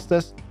to have passed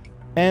us.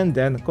 And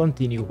then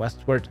continue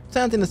westward.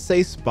 Stand in a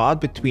safe spot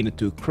between the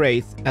two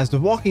crates as the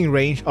walking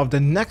range of the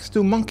next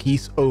two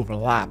monkeys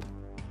overlap.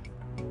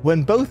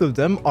 When both of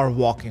them are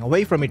walking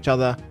away from each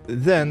other,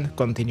 then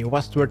continue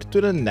westward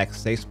to the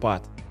next safe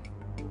spot.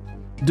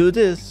 Do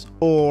this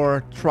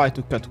or try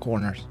to cut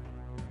corners.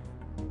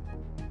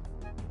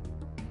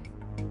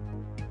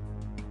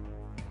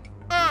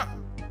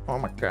 Oh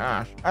my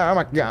gosh, oh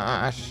my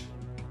gosh.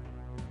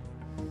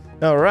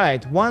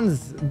 Alright,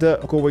 once the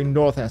going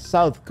north and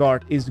south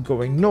guard is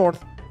going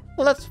north,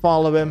 let's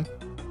follow him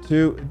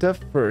to the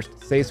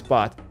first safe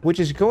spot, which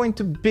is going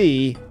to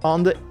be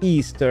on the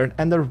eastern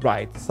and the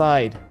right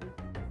side.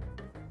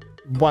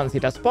 Once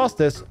it has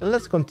passed us,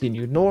 let's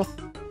continue north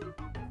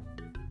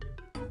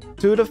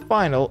to the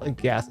final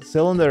gas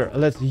cylinder.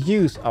 Let's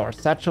use our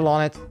satchel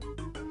on it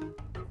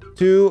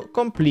to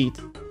complete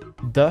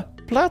the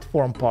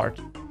platform part.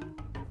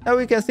 Now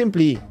we can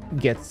simply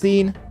get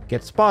seen,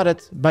 get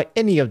spotted by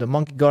any of the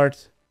monkey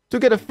guards. To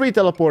get a free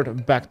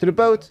teleport back to the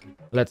boat,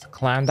 let's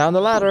climb down the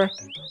ladder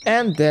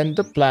and then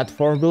the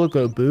platform will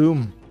go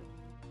boom.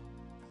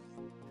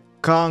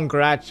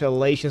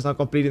 Congratulations on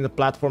completing the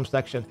platform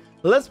section.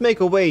 Let's make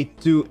our way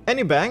to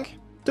any bank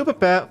to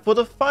prepare for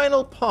the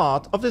final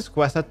part of this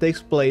quest that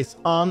takes place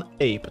on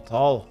Ape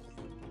Atoll.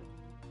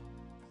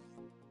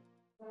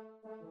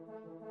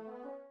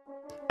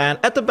 And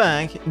at the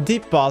bank,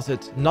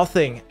 deposit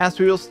nothing, as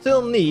we will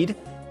still need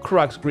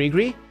Kruk's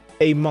greegree,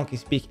 a monkey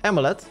speak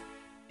amulet.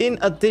 In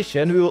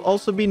addition, we will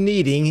also be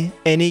needing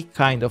any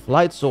kind of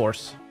light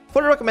source.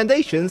 For the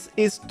recommendations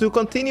is to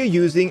continue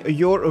using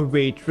your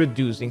weight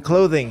reducing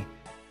clothing,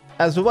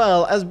 as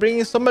well as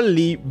bringing some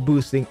melee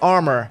boosting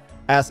armor,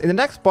 as in the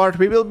next part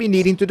we will be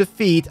needing to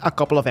defeat a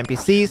couple of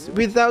NPCs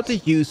without the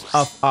use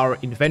of our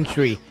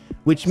inventory,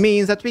 which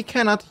means that we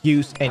cannot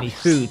use any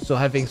food, so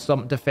having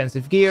some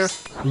defensive gear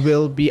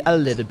will be a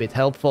little bit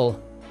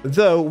helpful.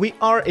 Though we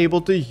are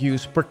able to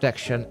use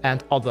protection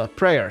and other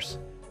prayers.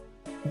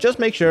 Just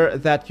make sure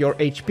that your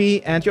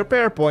HP and your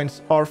prayer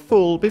points are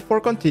full before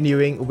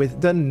continuing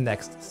with the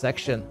next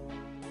section.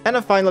 And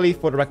then finally,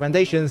 for the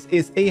recommendations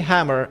is a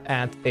hammer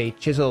and a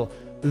chisel,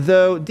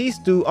 though these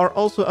two are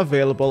also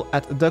available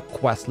at the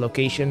quest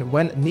location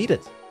when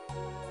needed.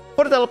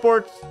 For the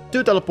teleports,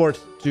 2 teleports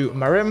to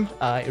Marim,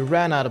 I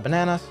ran out of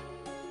bananas,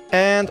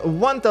 and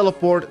 1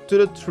 teleport to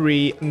the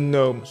 3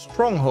 gnome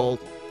stronghold.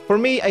 For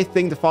me, I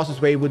think the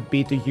fastest way would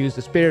be to use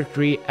the spirit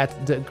tree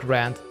at the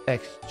Grand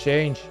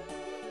Exchange.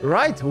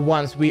 Right,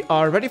 once we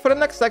are ready for the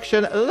next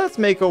section, let's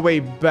make our way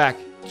back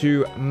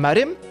to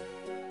Marim.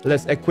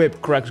 Let's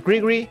equip Kruk's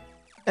greegree,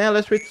 and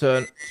let's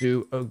return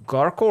to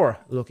Garkor,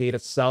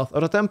 located south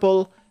of the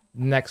temple,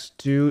 next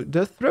to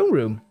the throne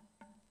room.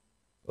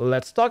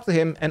 Let's talk to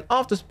him, and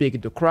after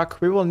speaking to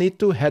Kruk, we will need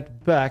to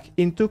head back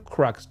into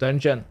Kruk's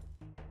dungeon.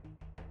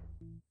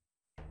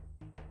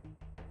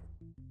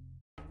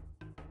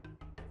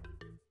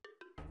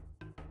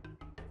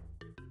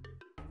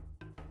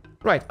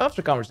 Right,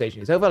 after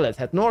conversation is over, let's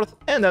head north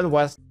and then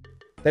west.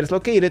 That is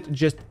located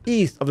just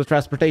east of the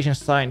transportation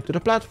sign to the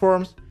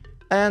platforms,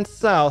 and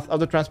south of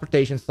the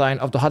transportation sign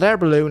of the hot air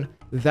balloon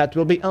that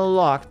will be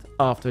unlocked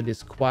after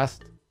this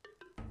quest.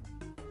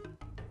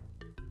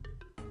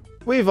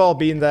 We've all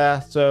been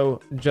there,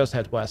 so just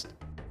head west.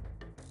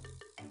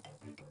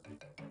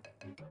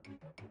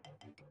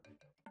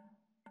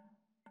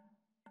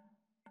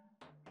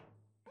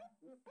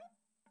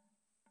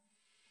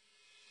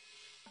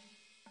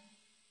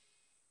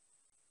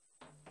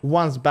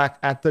 Once back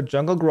at the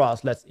jungle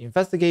grass, let's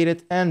investigate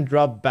it and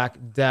drop back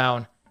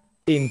down.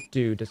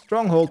 into the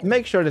stronghold,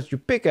 make sure that you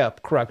pick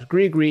up Kruk's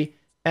greegree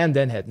and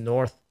then head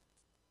north.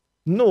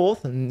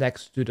 North,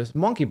 next to the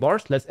monkey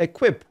bars, let's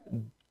equip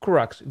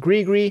Kruk's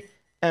greegree,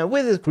 and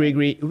with this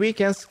greegree we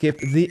can skip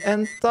the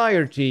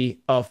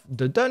entirety of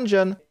the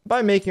dungeon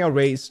by making our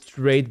way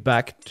straight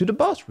back to the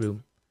boss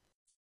room.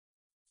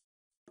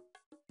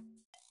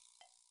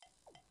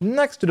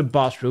 Next to the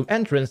boss room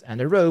entrance and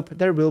the rope,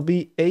 there will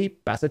be a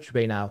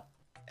passageway now.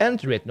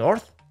 Enter it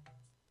north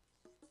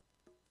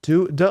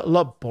to the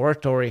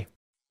laboratory.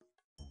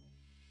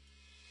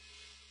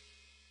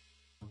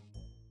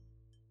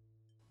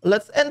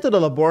 Let's enter the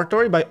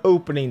laboratory by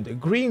opening the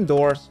green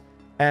doors,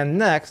 and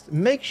next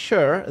make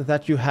sure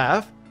that you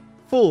have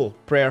full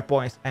prayer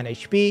points and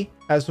HP,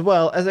 as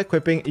well as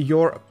equipping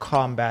your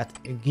combat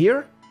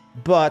gear,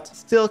 but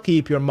still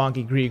keep your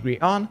monkey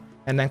greegree on,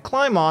 and then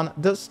climb on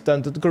the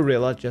stunted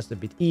gorilla just a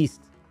bit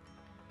east.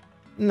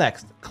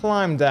 Next,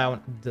 climb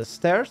down the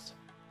stairs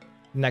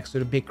next to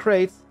the big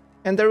crates,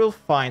 and there you'll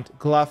find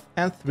Glouph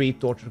and 3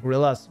 tortured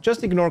gorillas.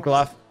 Just ignore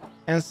Glouph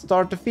and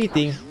start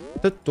defeating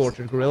the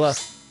tortured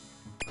gorillas.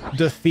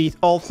 Defeat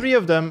all 3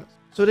 of them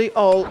so they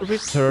all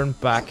return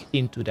back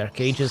into their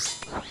cages.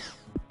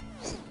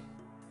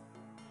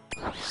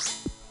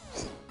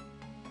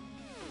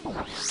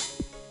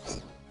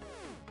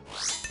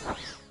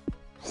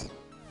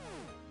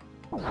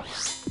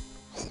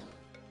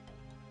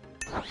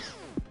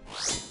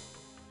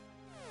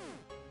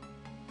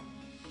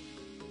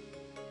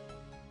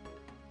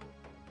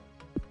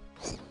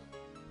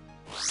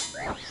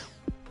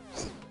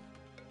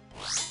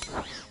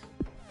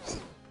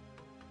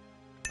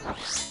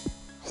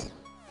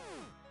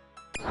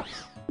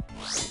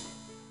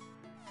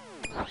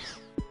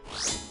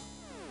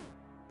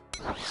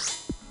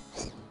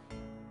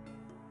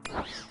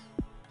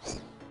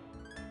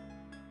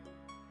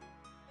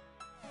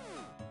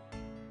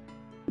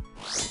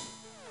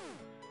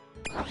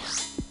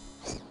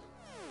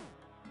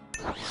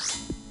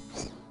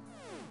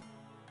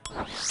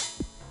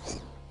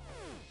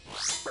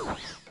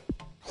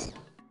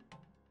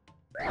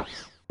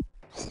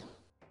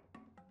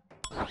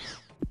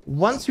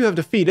 Once you have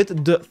defeated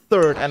the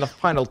 3rd and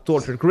final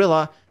tortured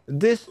gorilla,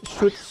 this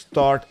should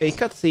start a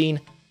cutscene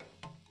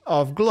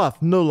of Glouph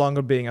no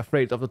longer being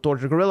afraid of the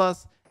tortured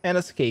gorillas and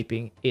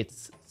escaping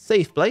its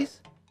safe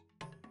place.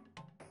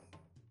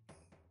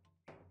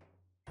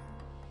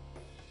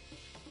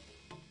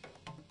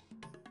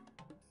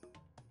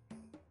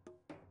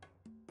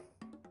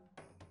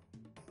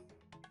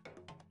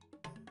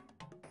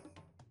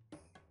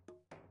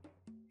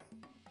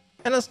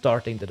 And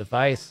starting the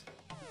device.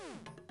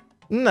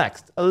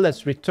 Next,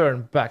 let's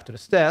return back to the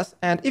stairs,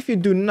 and if you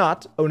do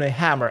not own a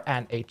hammer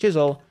and a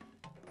chisel,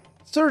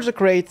 search the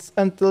crates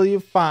until you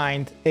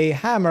find a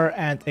hammer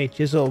and a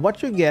chisel.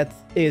 What you get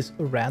is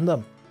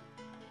random.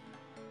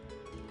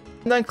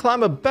 And then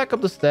climb back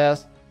up the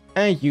stairs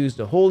and use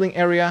the holding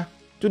area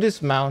to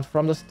dismount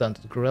from the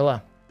stunted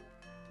gorilla.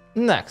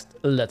 Next,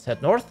 let's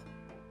head north.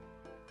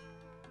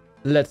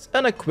 Let's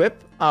unequip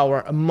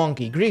our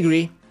monkey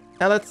greegree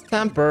and let's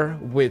tamper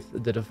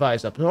with the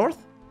device up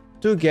north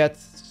to get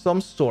some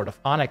sort of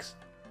onyx.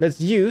 Let's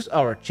use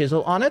our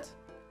chisel on it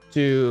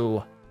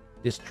to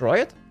destroy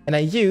it, and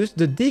then use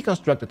the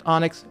deconstructed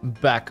onyx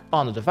back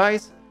on the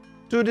device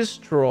to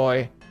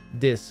destroy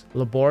this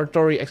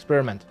laboratory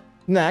experiment.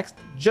 Next,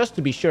 just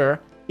to be sure,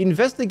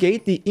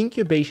 investigate the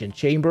incubation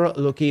chamber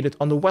located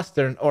on the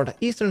western or the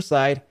eastern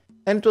side,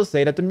 and it will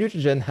say that the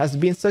mutagen has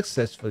been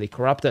successfully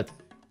corrupted.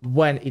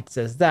 When it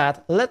says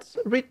that, let's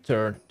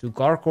return to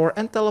Garkor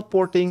and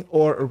teleporting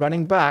or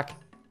running back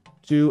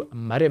to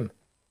Marim.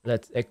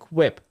 Let's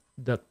equip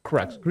the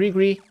Kruk's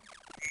greegree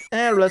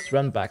and let's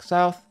run back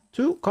south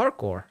to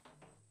Garkor.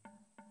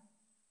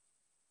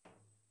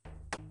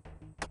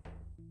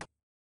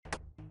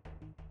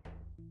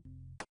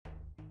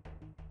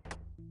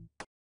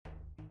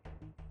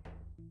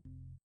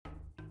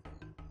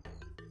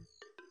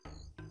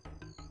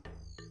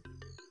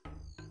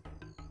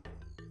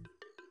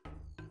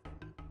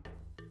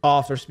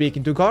 After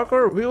speaking to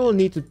Garkor, we will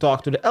need to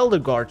talk to the Elder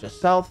Guard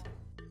just south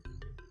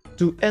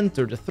to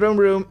enter the throne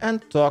room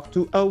and talk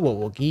to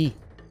Awowagi.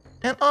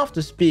 And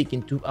after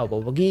speaking to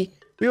Awowagi,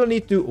 we will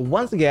need to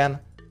once again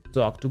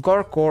talk to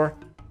Garkor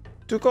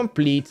to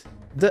complete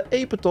the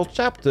apital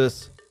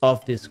chapters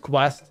of this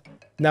quest.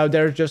 Now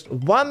there's just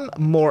one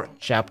more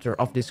chapter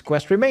of this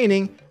quest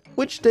remaining,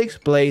 which takes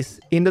place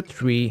in the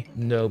Tree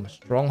Gnome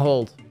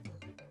Stronghold.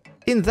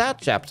 In that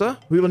chapter,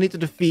 we will need to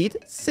defeat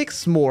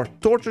 6 more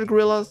tortured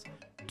gorillas,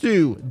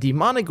 2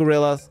 demonic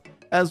gorillas,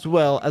 as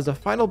well as the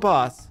final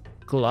boss,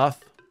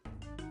 Glouph.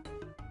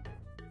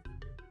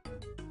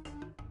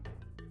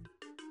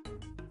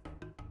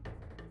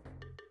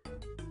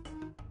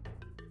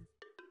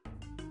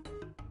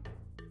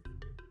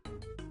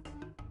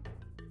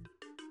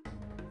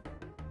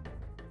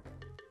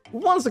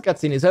 Once the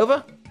cutscene is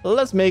over,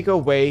 let's make our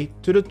way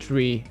to the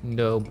Tree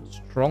Gnome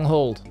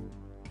Stronghold.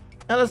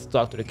 And let's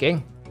talk to the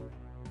king.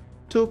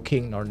 To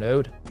King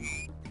Narnode.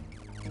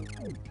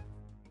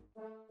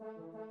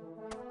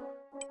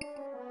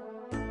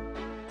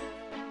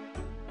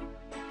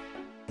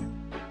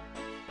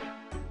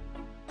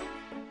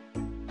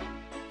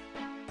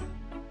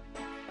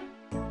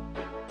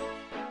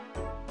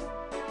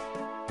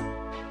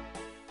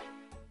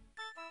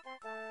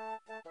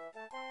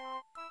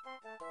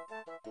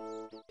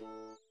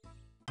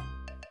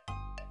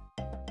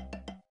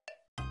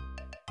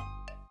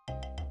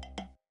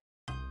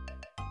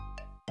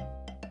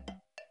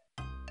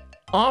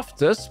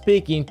 After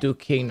speaking to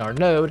King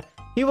Narnode,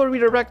 he will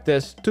redirect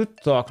us to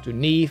talk to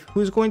Neef,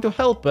 who's going to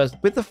help us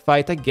with the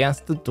fight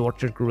against the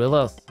tortured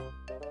gorillas.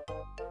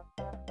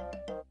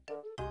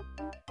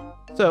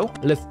 So,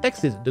 let's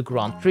exit the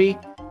Grand Tree,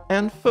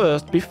 and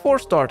first, before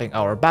starting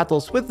our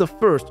battles with the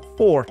first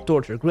 4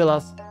 tortured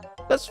gorillas,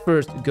 let's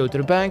first go to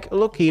the bank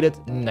located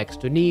next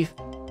to Neef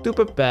to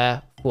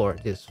prepare for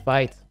this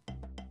fight.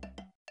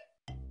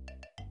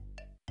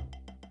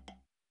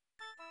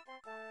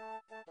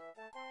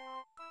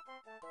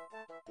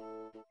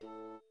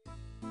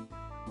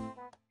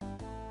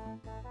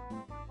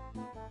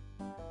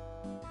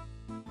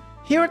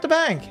 Here at the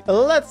bank,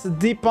 let's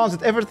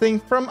deposit everything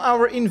from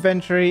our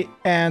inventory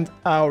and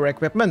our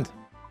equipment.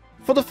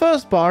 For the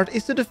first part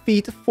is to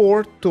defeat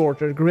 4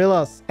 tortured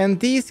gorillas, and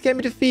these can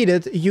be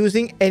defeated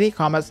using any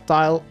combat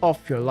style of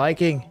your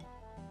liking.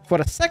 For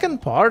the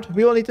second part,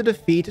 we will need to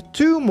defeat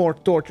 2 more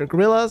tortured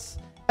gorillas,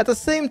 at the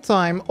same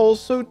time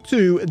also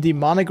 2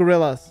 demonic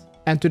gorillas.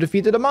 And to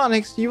defeat the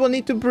demonics, you will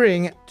need to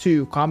bring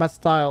 2 combat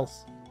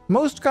styles.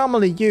 Most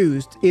commonly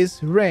used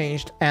is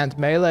ranged and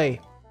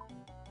melee.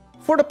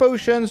 For the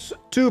potions,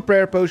 2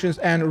 prayer potions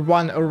and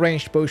 1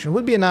 ranged potion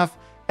would be enough,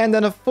 and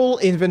then a full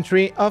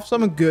inventory of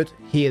some good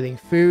healing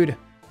food.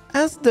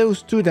 As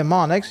those 2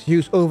 demonics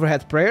use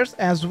overhead prayers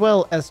as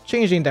well as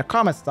changing their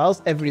combat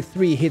styles every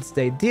 3 hits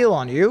they deal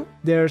on you,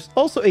 there's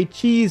also a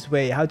cheese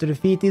way how to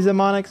defeat these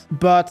demonics,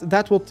 but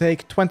that will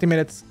take 20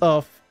 minutes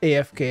of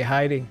AFK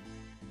hiding.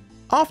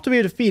 After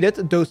we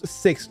defeated those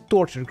 6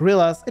 tortured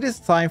gorillas, it is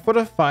time for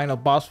the final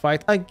boss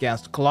fight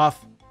against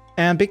Glouph.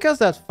 And because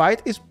that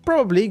fight is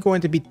probably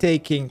going to be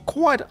taking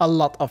quite a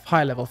lot of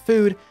high-level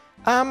food,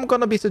 I'm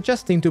gonna be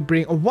suggesting to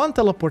bring 1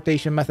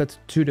 teleportation method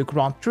to the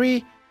Grand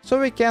Tree so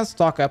we can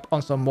stock up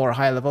on some more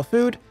high-level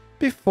food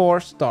before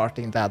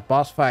starting that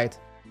boss fight.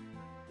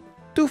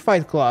 To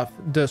fight Glouph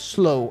the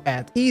slow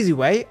and easy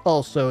way,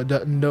 also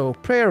the no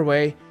prayer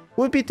way,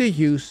 would be to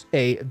use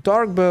a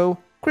dark bow,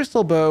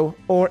 crystal bow,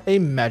 or a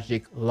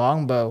magic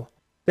longbow.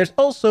 There's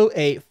also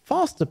a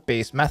faster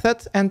pace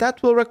method, and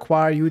that will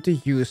require you to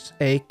use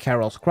a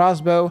Carol's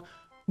crossbow,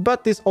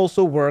 but this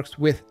also works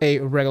with a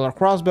regular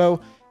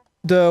crossbow,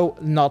 though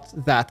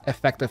not that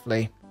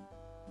effectively.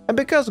 And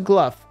because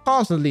Glouph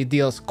constantly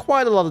deals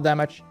quite a lot of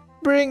damage,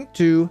 bring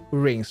 2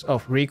 rings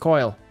of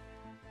recoil.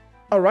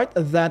 Alright,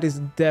 that is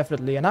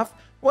definitely enough.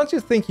 Once you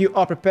think you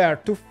are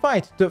prepared to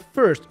fight the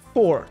first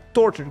 4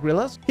 tortured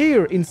gorillas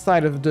here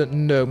inside of the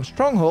gnome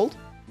stronghold,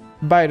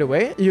 by the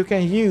way, you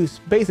can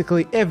use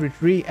basically every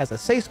tree as a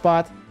safe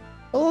spot.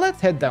 Let's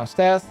head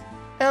downstairs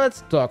and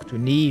let's talk to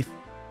Neef.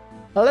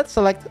 Let's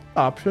select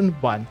option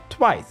 1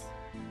 twice,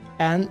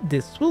 and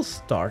this will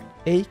start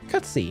a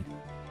cutscene.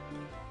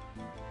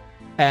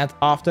 And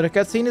after the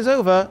cutscene is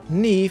over,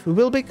 Neef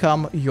will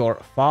become your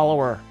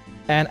follower.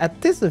 And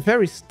at this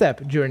very step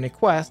during the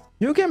quest,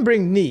 you can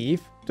bring Neef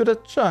to the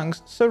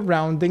chunks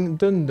surrounding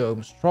the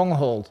gnome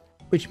stronghold,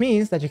 which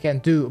means that you can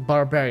do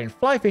barbarian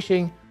fly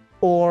fishing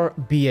or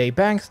be a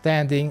bank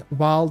standing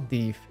while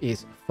Neef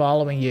is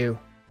following you.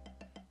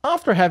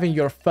 After having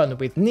your fun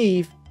with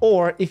Neef,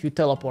 or if you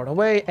teleport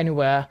away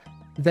anywhere,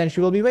 then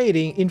she will be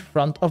waiting in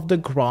front of the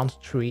Grand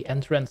Tree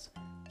entrance.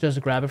 Just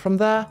grab it from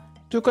there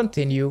to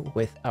continue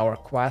with our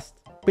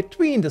quest.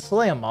 Between the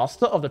Slayer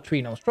Master of the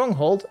Tree Gnome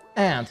Stronghold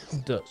and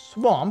the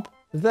swamp,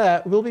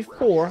 there will be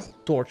 4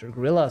 tortured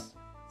gorillas.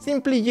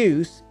 Simply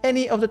use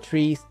any of the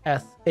trees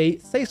as a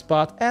safe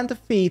spot and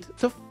defeat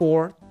the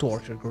 4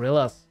 tortured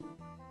gorillas.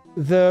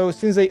 Though,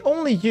 since they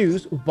only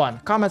use 1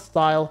 combat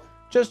style,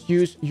 just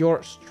use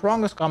your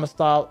strongest combat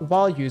style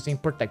while using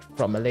Protect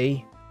from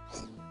Melee.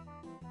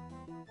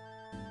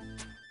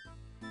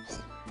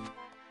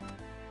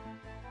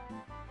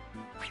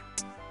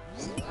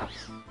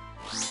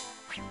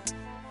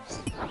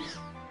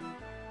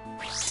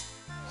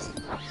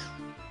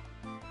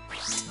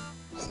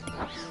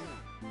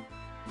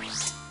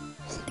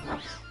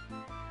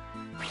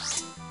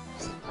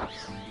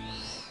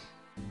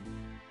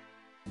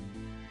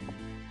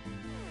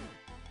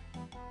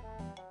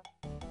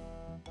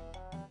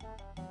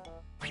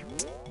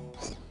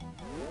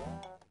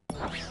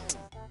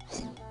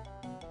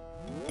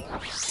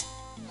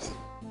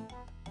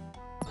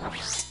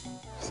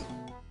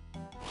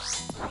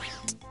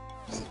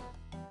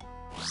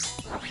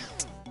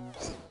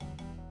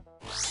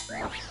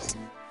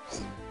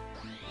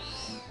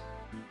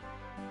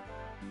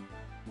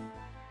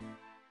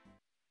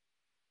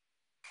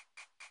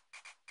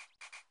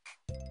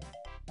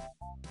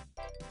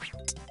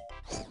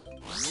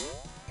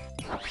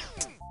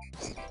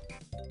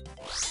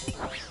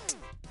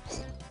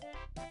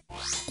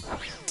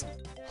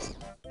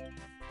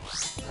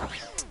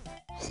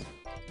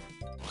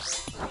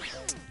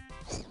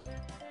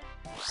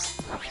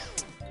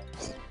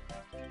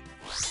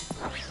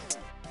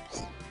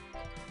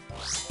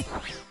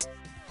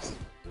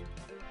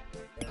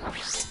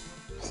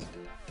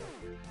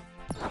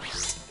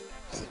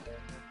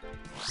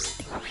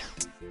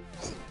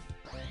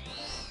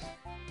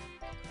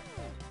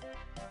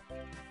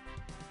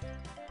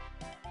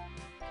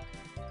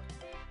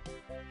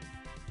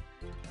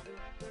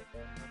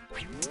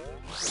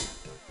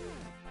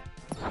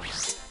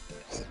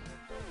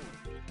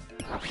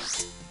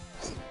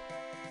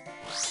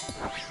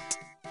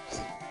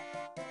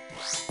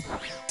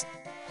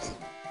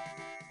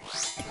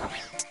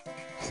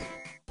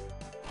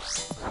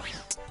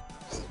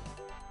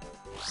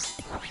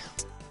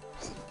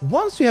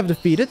 Once you have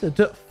defeated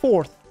the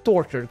 4th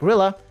tortured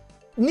gorilla,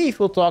 Neef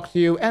will talk to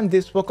you, and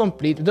this will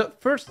complete the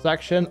first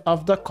section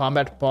of the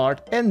combat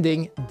part,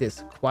 ending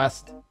this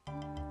quest.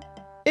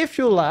 If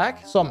you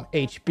lack some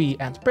HP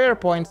and prayer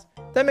points,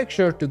 then make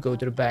sure to go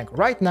to the bank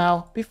right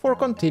now before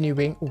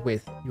continuing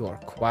with your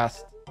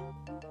quest.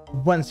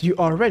 Once you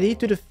are ready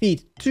to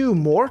defeat 2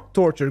 more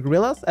tortured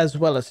gorillas as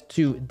well as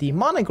 2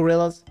 demonic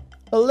gorillas,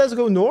 let's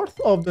go north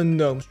of the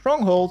gnome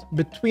stronghold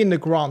between the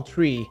Grand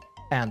Tree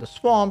and the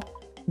swamp.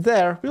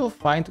 There we'll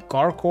find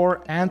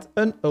Garcore and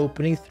an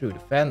opening through the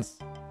fence.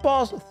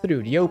 Pass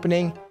through the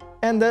opening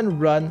and then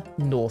run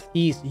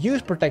northeast.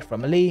 Use protect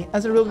from melee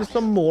as there will be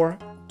some more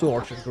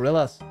tortured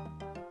gorillas.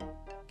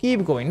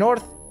 Keep going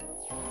north.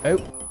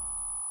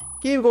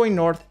 Keep going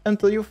north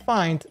until you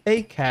find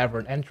a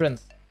cavern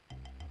entrance.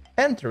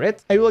 Enter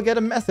it and you will get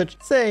a message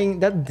saying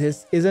that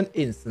this is an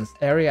instance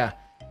area.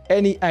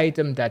 Any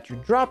item that you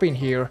drop in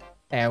here,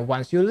 and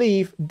once you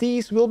leave,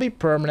 these will be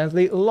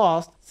permanently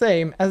lost,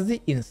 same as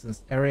the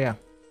instance area.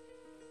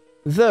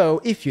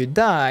 Though, if you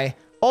die,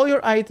 all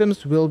your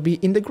items will be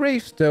in the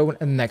gravestone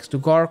next to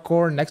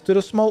Garcore, next to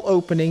the small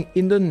opening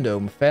in the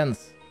gnome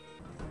fence.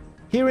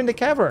 Here in the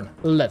cavern,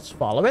 let's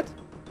follow it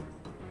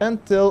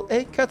until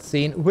a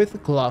cutscene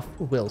with Glouph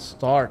will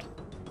start.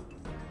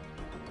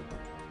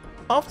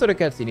 After the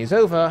cutscene is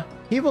over,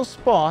 he will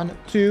spawn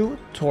 2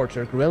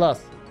 tortured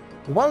gorillas.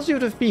 Once you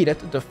defeated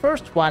the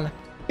first one,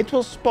 it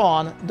will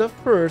spawn the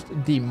first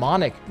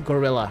demonic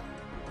gorilla.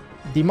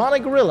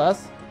 Demonic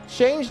gorillas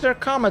change their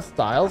combat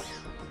styles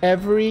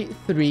every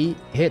 3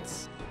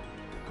 hits.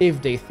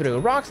 If they throw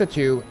rocks at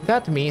you,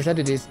 that means that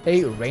it is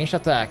a ranged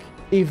attack.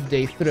 If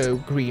they throw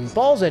green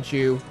balls at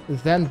you,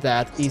 then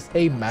that is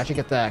a magic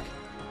attack.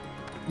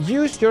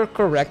 Use your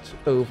correct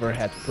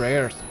overhead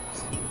prayers.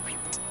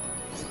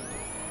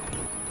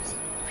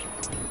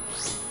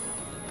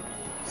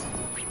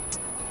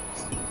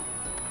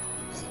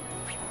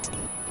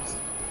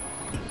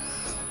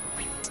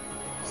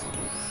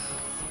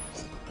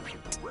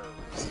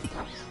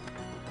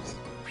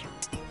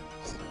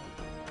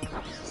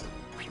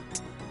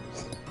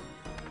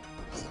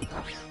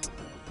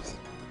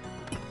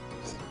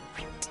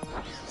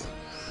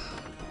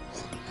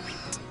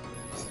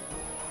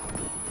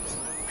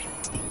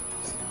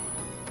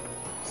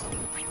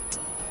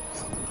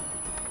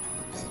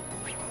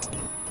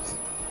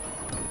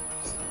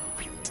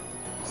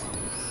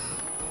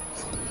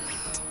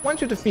 Once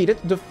you defeated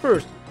the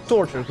first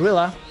tortured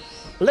gorilla,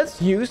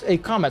 let's use a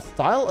combat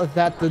style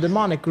that the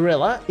demonic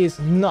gorilla is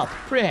not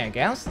praying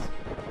against,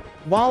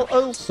 while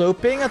also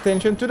paying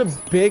attention to the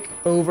big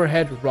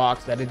overhead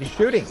rocks that it is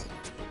shooting.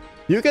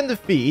 You can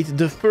defeat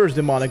the first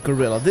demonic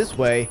gorilla this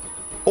way,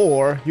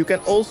 or you can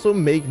also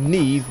make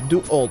Neve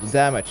do all the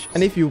damage.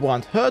 And if you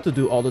want her to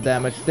do all the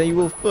damage, then you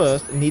will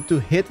first need to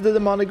hit the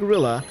demonic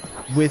gorilla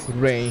with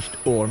ranged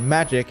or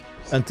magic,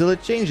 until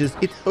it changes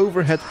its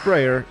overhead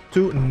prayer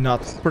to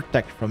not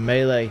protect from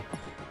melee.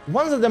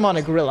 Once the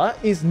demonic gorilla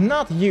is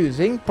not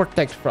using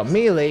protect from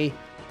melee,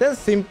 then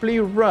simply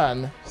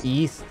run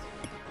east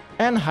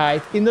and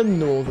hide in the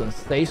northern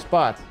safe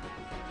spot.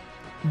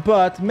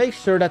 But make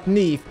sure that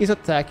Neve is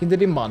attacking the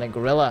demonic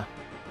gorilla.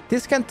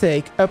 This can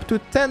take up to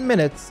 10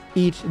 minutes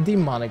each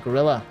demonic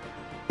gorilla.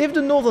 If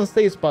the northern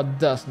safe spot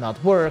does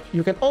not work,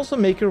 you can also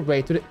make your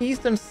way to the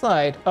eastern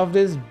side of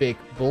this big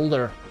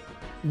boulder.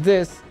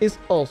 This is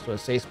also a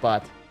safe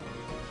spot.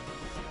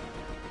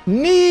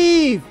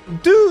 Neve!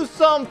 Do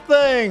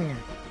something!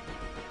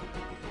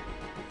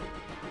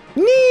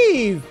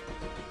 Neve!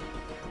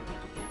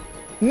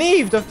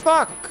 Neve, the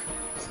fuck!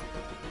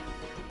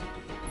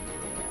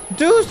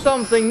 Do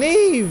something,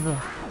 Neve!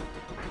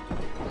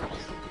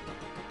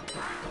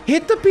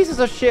 Hit the pieces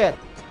of shit!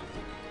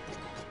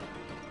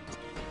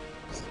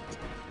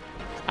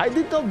 I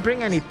did not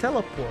bring any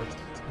teleport.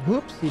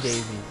 Whoopsie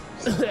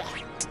daisies.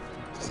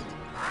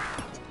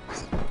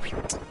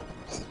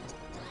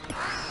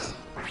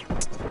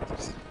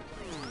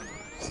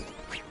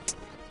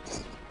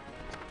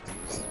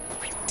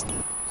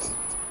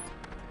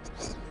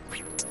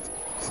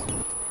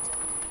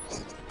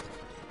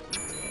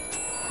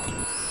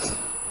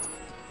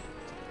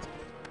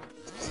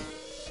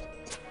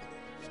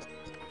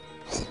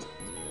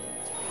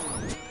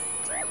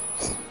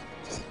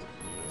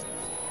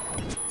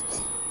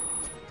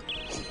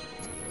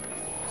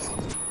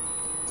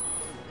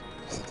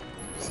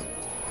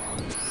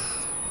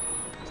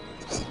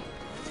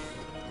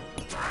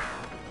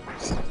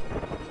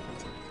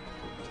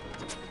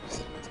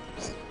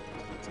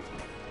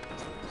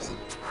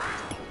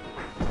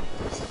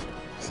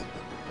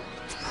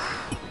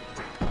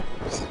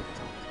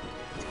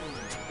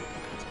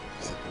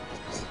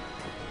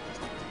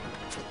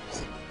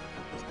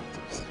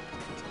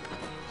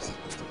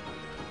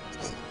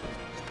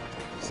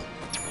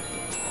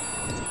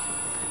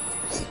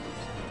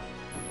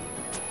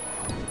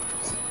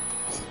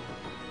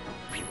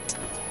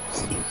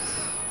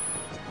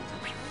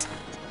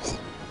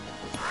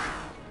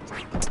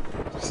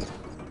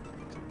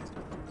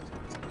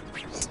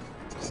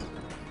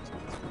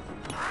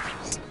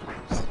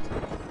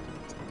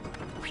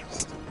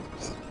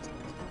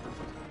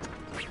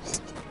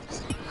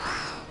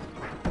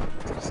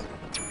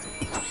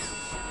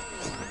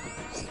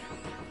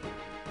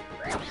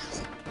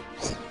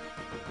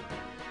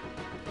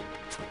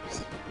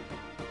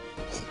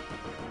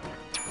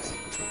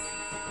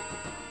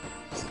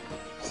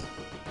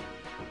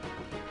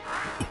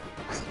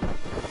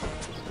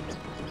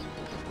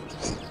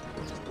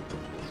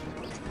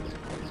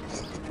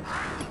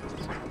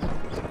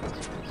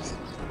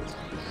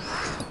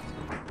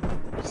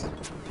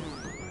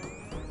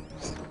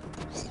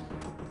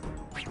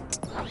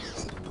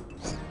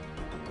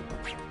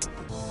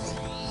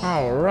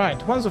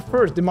 Alright, once the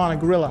first demonic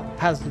gorilla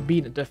has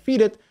been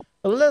defeated,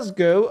 let's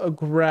go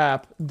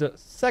grab the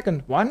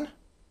second one,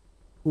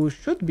 who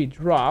should be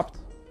dropped.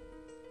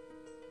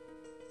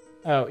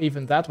 Oh,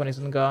 even that one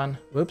isn't gone.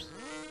 Whoops.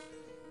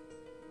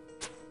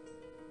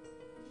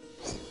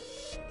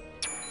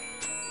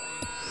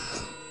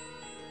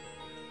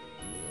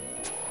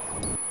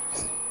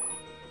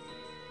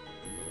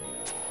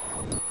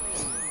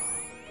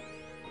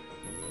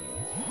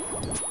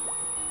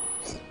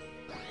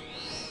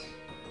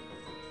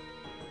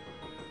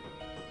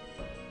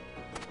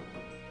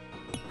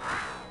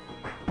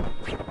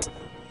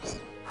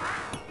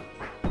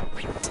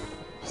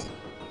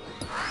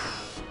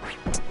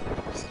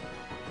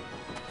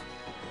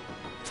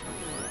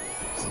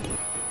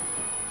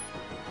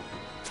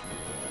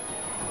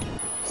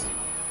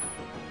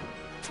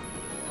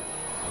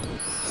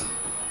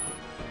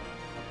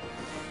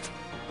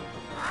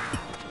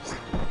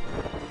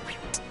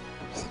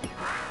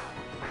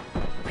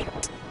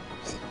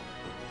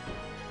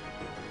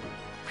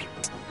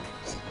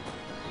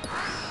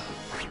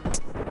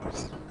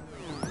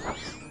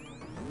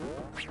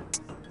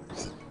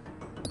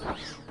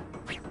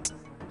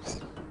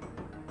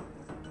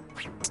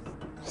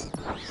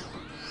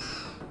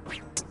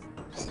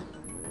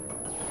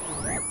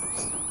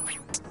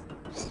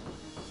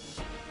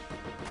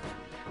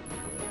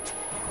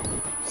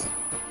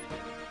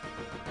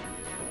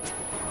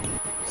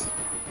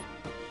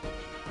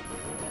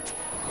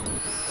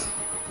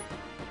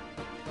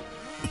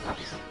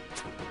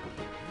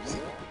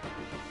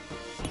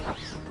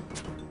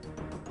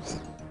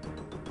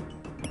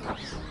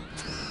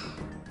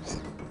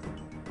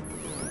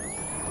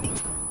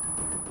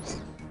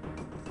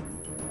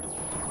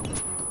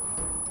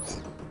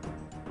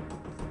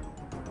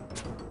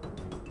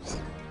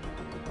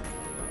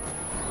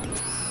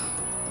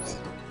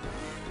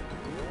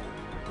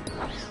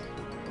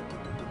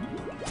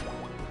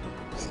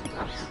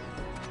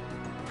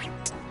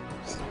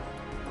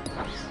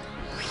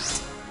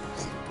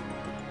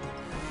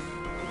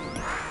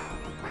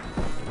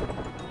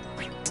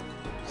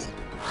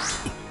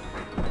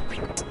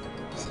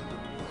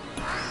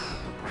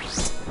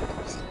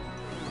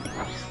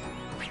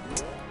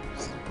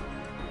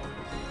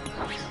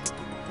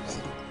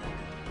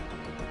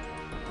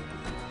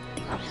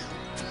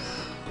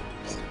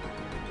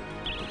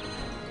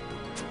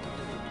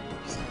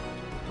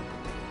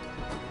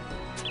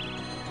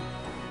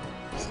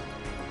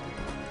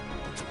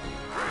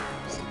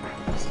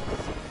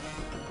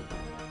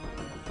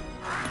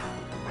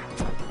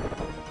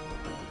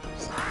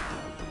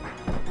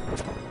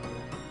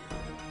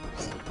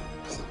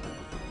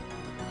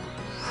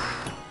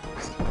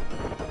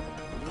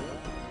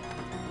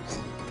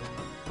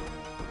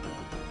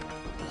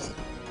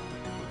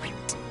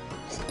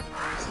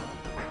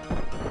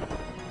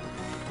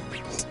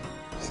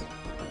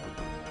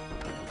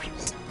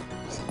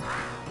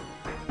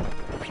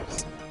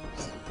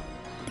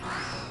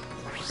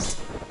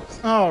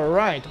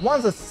 Alright,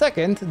 once the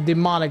second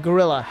demonic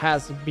gorilla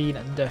has been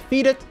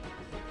defeated,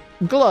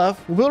 Glouph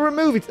will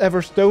remove its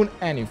Everstone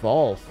and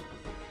evolve.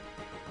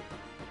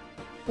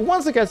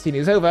 Once the cutscene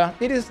is over,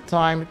 it is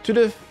time to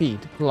defeat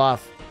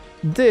Glouph.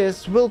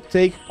 This will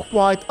take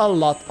quite a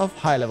lot of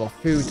high-level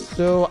food,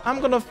 so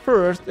I'm gonna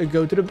first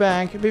go to the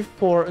bank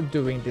before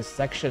doing this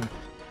section.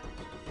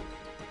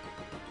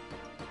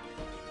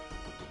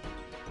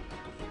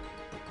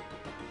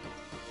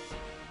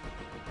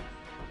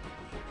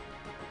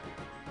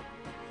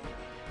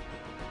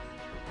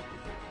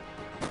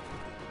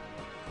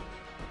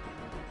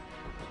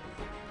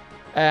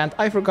 And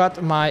I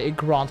forgot my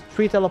Grand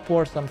 3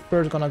 teleport, so I'm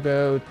first gonna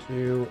go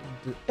to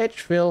the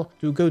Edgeville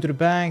to go to the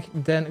bank,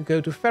 then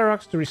go to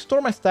Reqs to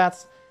restore my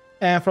stats,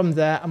 and from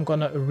there I'm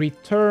gonna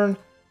return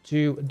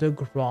to the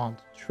Grand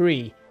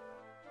 3.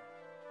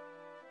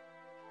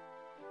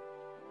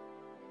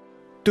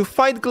 To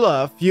fight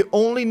Glouph, you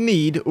only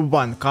need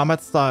one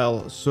combat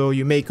style, so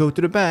you may go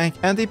to the bank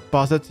and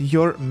deposit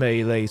your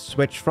melee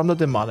switch from the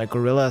demonic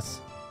gorillas.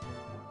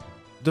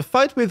 The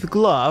fight with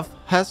Glouph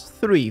has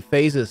 3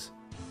 phases.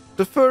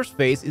 The first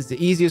phase is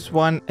the easiest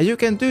one, and you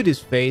can do this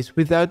phase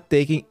without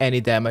taking any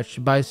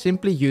damage by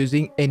simply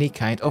using any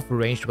kind of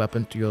ranged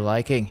weapon to your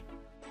liking.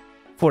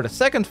 For the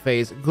second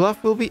phase,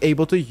 Glouph will be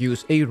able to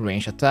use a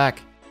ranged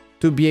attack.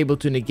 To be able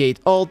to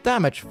negate all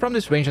damage from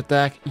this ranged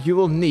attack, you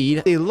will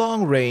need a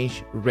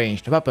long-range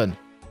ranged weapon,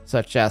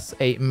 such as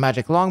a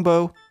magic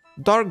longbow,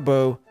 dark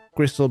bow,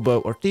 crystal bow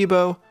or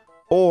T-bow,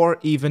 or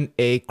even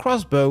a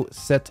crossbow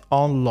set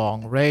on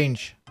long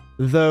range.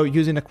 Though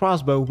using a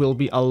crossbow will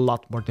be a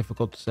lot more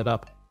difficult to set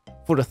up.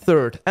 For the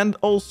third and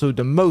also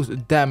the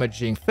most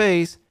damaging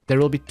phase, there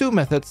will be 2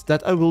 methods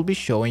that I will be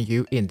showing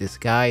you in this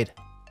guide.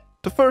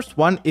 The first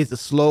one is the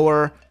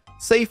slower,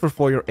 safer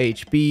for your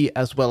HP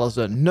as well as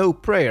a no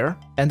prayer,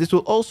 and this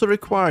will also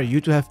require you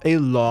to have a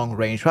long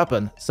range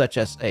weapon such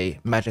as a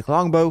magic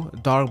longbow,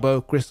 dark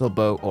bow, crystal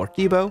bow or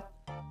T-bow.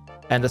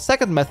 And the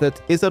second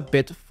method is a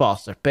bit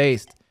faster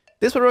paced.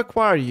 This will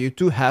require you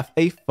to have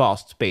a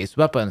fast-paced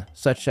weapon,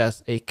 such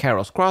as a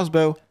Carol's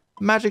crossbow,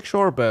 magic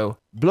shorebow,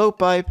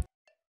 blowpipe,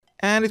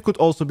 and it could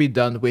also be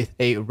done with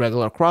a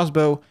regular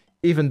crossbow,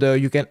 even though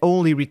you can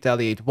only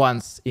retaliate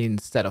once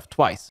instead of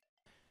twice.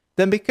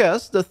 Then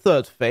because the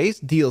third phase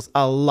deals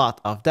a lot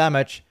of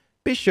damage,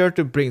 be sure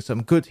to bring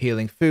some good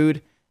healing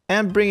food,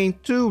 and bringing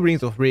 2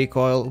 rings of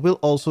recoil will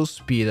also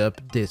speed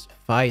up this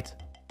fight.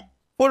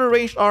 For the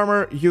ranged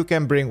armor, you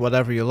can bring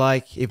whatever you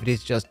like, if it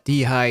is just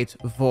D'hide,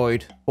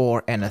 Void,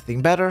 or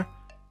anything better.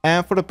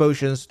 And for the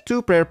potions,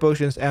 2 prayer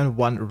potions and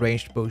 1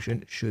 ranged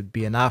potion should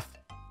be enough.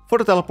 For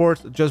the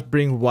teleport, just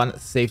bring 1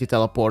 safety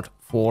teleport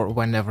for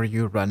whenever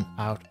you run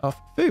out of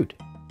food.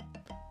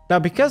 Now,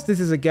 because this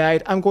is a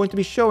guide, I'm going to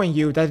be showing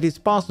you that it is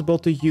possible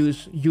to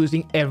use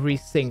using every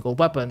single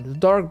weapon. The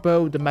dark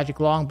bow, the magic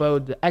longbow,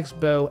 the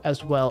X-bow,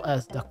 as well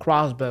as the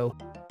crossbow.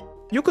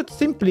 You could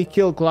simply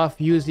kill Glouph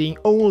using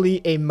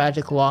only a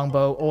magic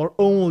longbow or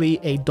only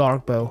a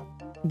dark bow.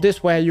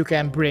 This way you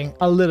can bring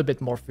a little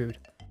bit more food.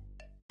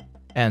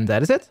 And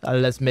that is it.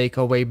 Let's make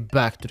our way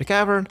back to the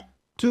cavern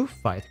to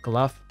fight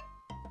Glouph.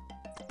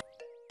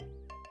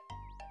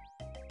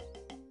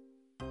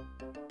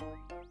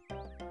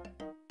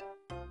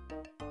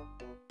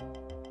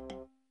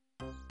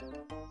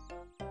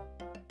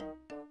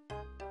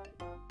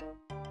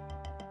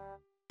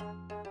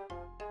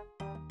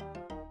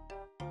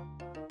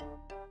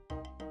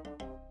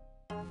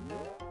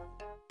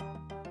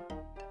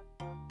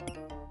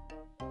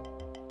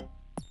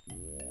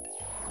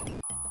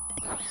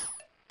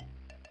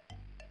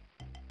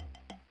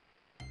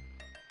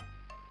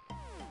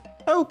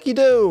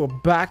 Okie-do,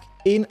 back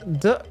in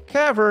the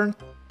cavern.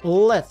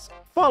 Let's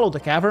follow the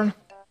cavern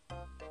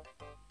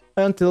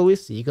until we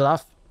see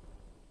Glouph.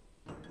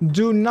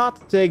 Do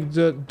not take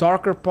the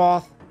darker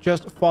path,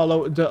 just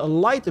follow the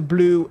light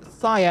blue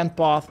cyan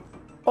path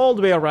all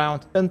the way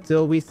around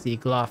until we see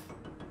Glouph.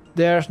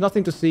 There's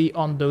nothing to see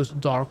on those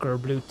darker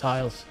blue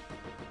tiles.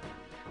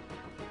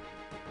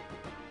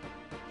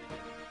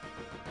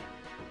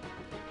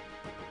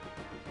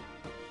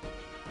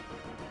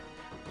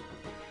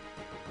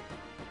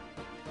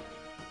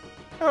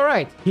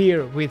 Alright,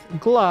 here with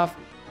Glouph,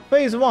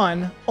 phase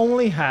 1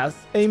 only has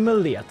a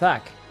melee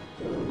attack.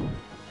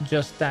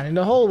 Just stand in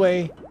the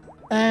hallway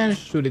and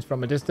shoot it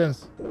from a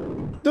distance.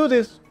 Do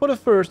this for the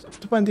first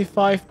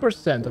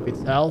 25% of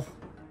its health.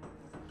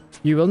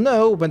 You will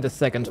know when the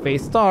second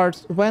phase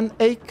starts when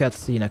a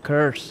cutscene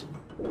occurs.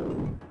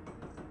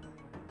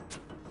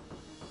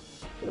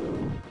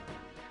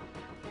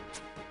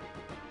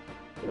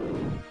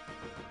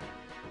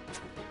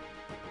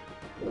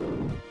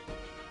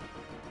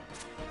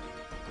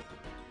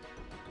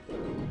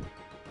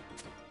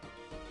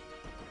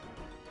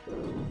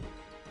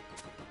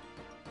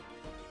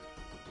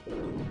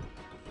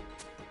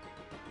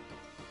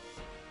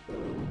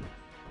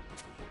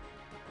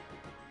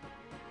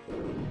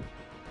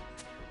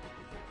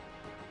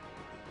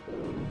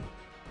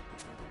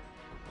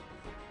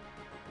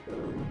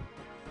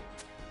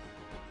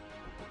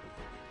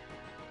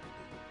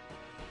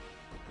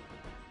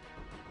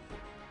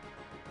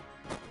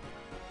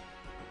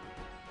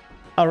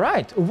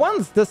 Alright,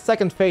 once the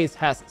second phase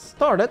has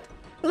started,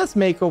 let's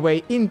make our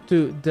way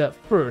into the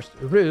first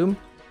room.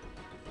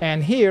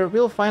 And here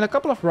we'll find a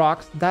couple of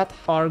rocks that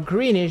are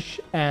greenish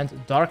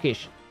and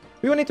darkish.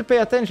 We will need to pay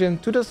attention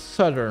to the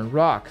southern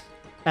rocks.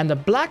 And the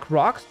black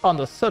rocks on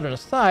the southern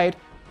side,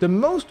 the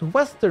most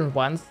western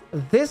ones,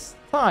 this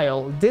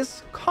tile,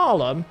 this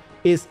column,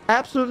 is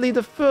absolutely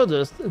the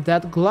furthest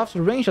that Glouph's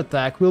range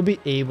attack will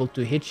be able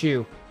to hit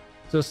you.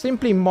 So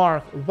simply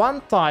mark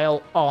 1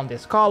 tile on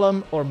this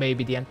column, or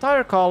maybe the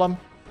entire column.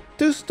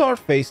 To start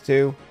phase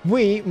 2,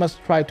 we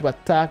must try to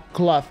attack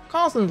Glouph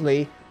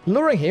constantly,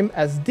 luring him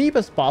as deep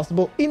as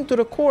possible into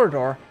the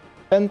corridor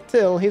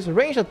until his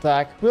range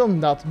attack will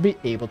not be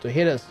able to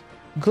hit us.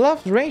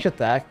 Glouph's range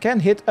attack can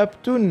hit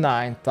up to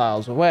 9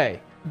 tiles away,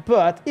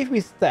 but if we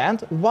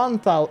stand 1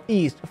 tile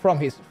east from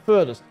his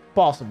furthest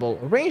possible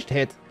ranged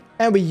hit,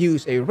 and we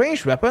use a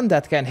ranged weapon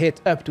that can hit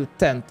up to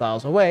 10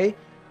 tiles away,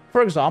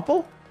 for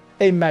example,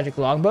 a magic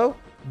longbow,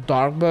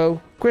 dark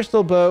bow,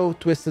 crystal bow,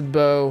 twisted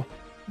bow,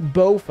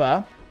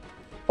 bofa,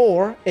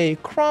 or a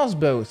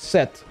crossbow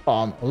set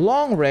on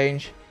long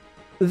range,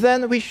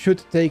 then we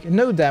should take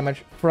no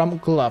damage from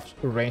Glouph's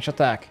range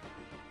attack.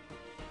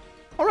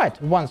 Alright,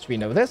 once we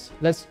know this,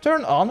 let's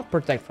turn on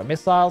Protect from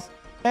Missiles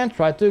and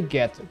try to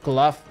get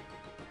Glouph.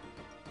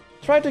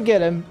 Try to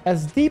get him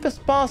as deep as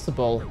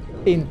possible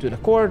into the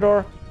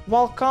corridor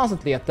while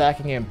constantly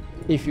attacking him.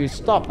 If you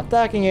stop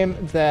attacking him,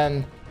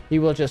 then he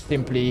will just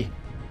simply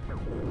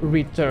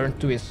return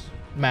to his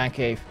man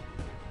cave.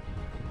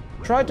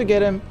 Try to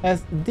get him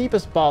as deep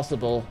as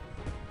possible.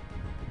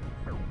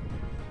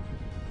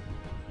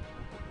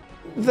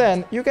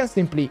 Then you can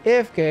simply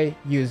AFK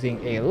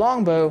using a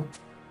longbow,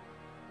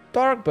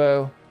 dark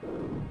bow,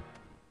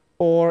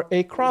 or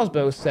a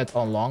crossbow set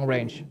on long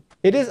range.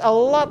 It is a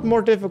lot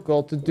more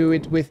difficult to do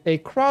it with a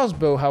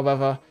crossbow,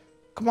 however.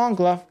 Come on,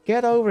 Glouph,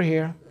 get over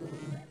here.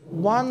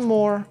 1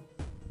 more.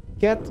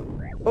 Get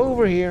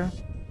over here.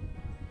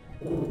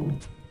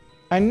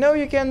 I know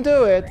you can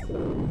do it.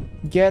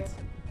 Get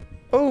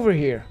over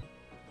here.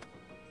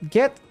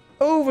 Get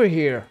over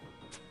here.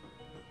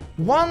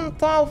 One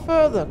tile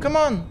further. Come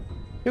on.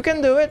 You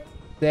can do it.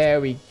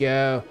 There we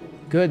go.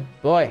 Good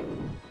boy.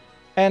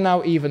 And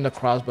now even the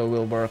crossbow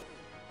will work.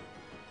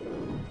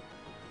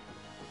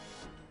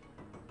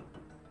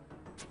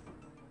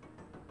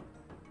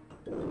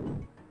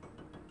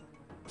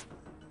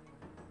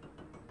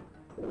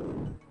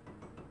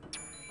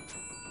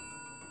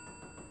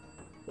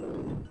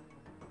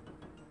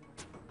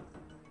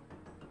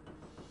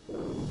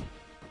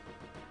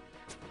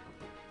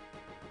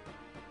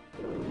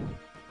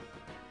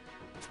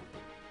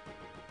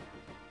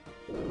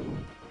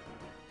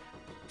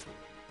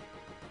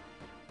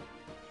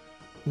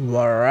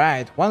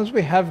 Alright, once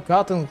we have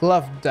gotten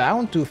Glouph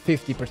down to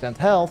 50%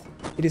 health,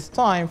 it is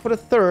time for the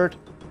third,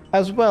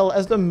 as well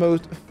as the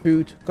most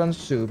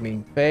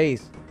food-consuming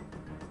phase.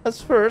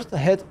 Let's first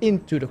head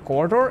into the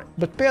corridor,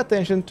 but pay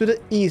attention to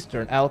the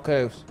eastern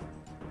alcoves.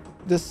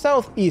 The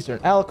southeastern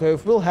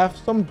alcove will have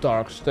some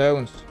dark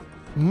stones.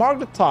 Mark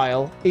the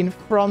tile in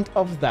front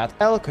of that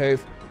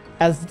alcove,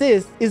 as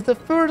this is the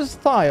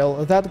furthest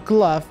tile that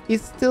Glouph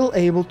is still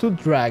able to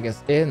drag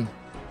us in.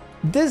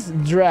 This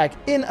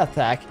drag-in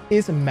attack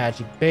is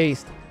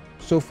magic-based,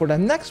 so for the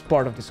next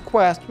part of this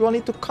quest we will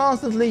need to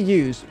constantly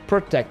use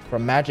Protect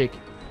from Magic.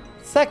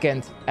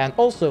 Second, and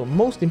also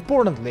most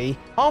importantly,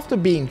 after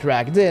being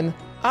dragged in,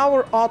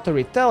 our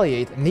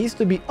auto-retaliate needs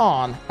to be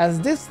on,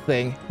 as this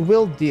thing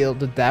will deal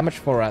the damage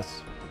for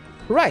us.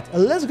 Right,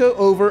 let's go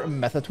over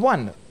Method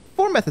 1.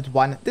 For Method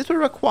 1, this will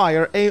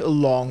require a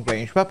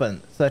long-range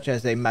weapon, such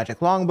as a magic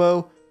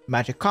longbow,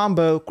 magic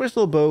combo,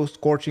 crystal bow,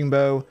 scorching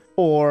bow,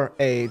 or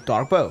a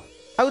dark bow.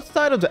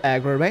 Outside of the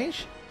aggro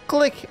range,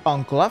 click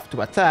on Glouph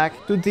to attack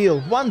to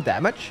deal 1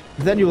 damage,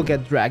 then you will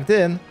get dragged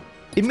in,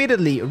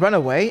 immediately run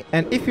away,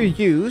 and if you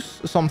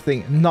use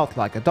something not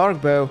like a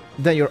dark bow,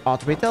 then your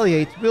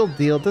auto-retaliate will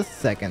deal the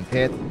second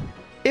hit.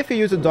 If you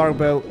use a dark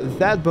bow,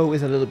 that bow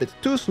is a little bit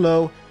too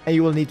slow, and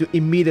you will need to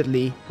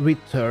immediately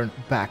return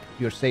back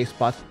to your safe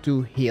spot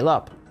to heal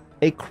up.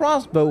 A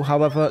crossbow,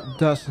 however,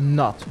 does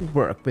not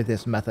work with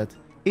this method.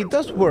 It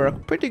does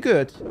work pretty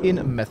good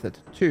in Method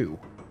 2.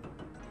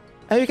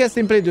 And you can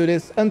simply do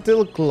this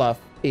until Glouph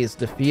is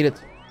defeated.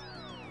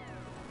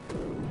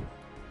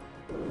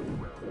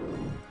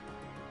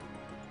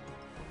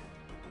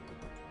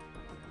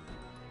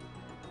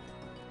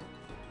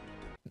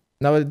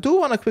 Now I do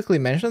want to quickly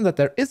mention that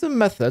there is a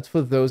method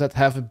for those that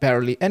have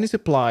barely any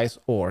supplies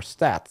or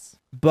stats.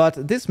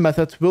 But this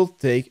method will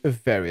take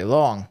very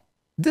long.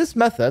 This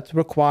method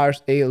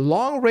requires a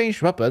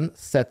long-range weapon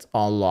set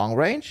on long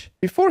range.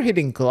 Before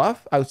hitting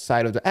Glouph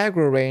outside of the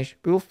aggro range,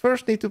 we will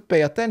first need to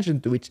pay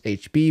attention to its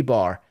HP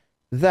bar.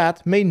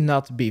 That may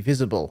not be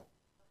visible.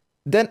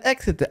 Then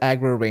exit the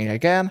aggro range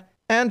again,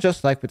 and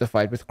just like with the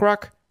fight with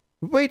Kruk,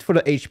 wait for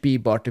the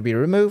HP bar to be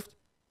removed,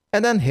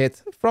 and then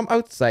hit from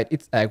outside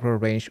its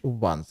aggro range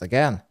once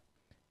again.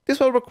 This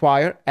will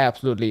require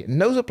absolutely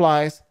no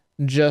supplies,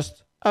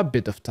 just a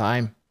bit of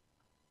time.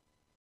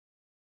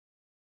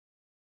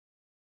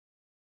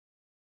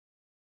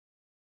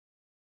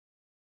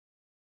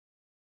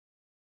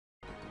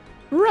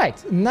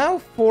 Right, now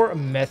for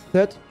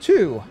Method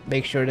 2.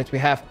 Make sure that we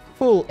have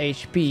full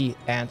HP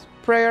and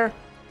prayer.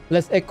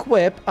 Let's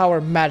equip our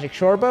magic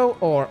shortbow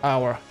or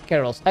our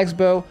Carol's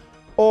X-bow,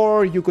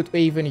 or you could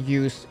even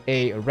use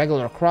a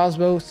regular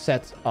crossbow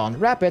set on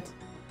rapid,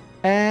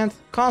 and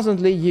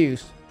constantly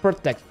use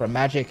Protect from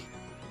Magic,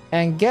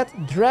 and get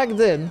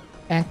dragged in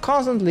and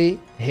constantly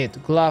hit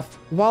Glouph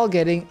while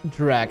getting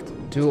dragged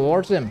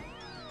towards him.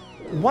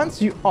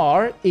 Once you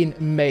are in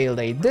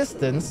melee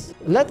distance,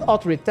 let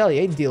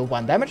auto-retaliate deal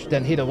 1 damage,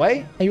 then hit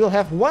away, and you will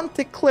have 1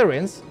 tick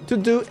clearance to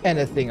do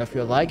anything of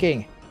your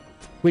liking,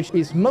 which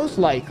is most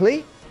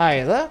likely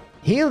either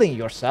healing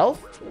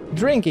yourself,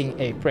 drinking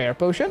a prayer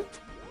potion,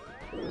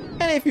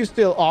 and if you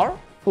still are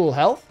full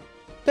health,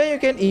 then you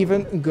can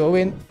even go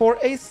in for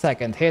a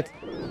second hit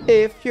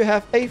if you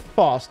have a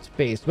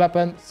fast-paced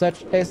weapon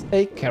such as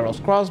a Carol's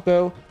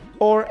crossbow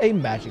or a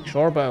magic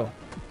shortbow.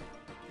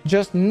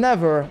 Just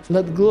never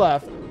let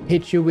Glouph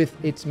hit you with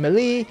its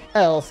melee,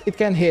 else it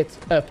can hit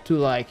up to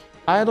like,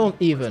 I don't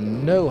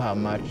even know how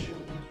much.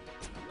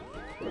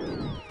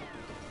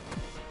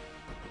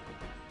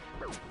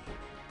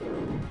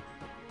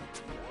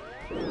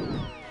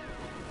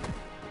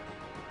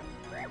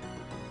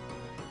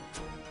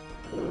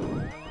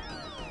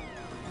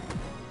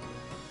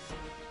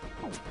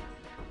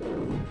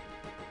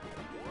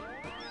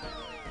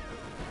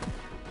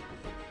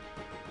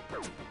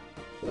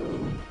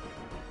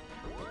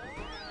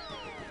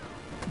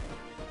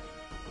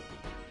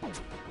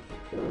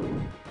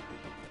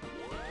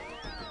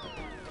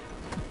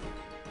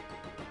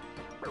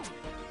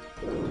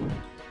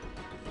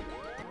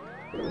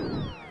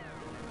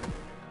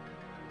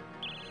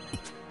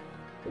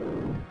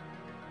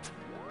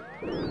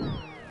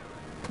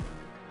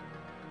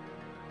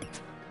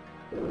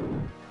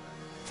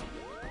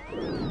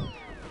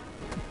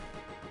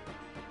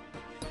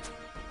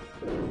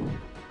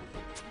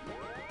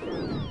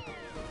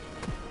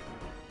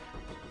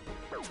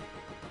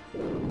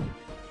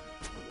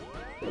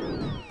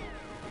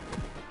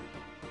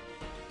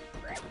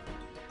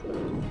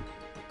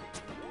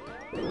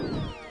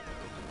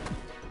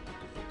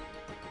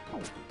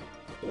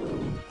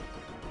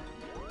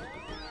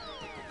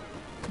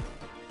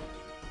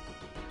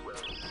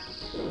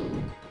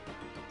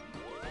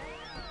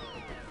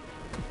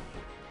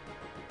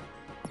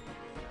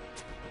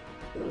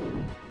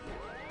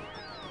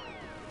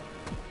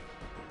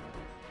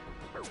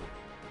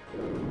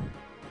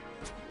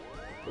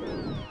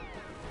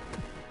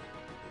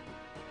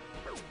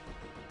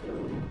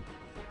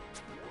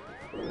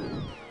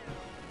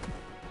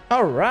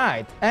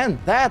 Alright, and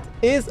that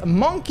is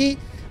Monkey.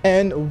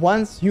 And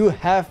once you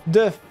have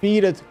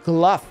defeated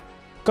Glouph,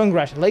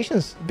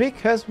 congratulations,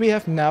 because we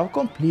have now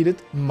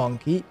completed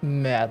Monkey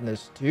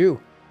Madness 2.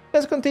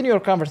 Let's continue our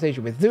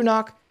conversation with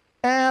Dunok,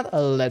 and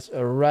let's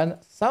run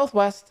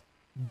southwest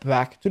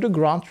back to the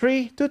Grand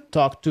Tree to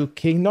talk to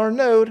King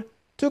Narnode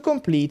to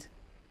complete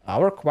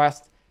our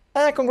quest.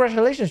 And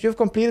congratulations, you've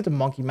completed the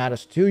Monkey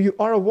Madness 2. You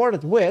are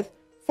awarded with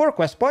 4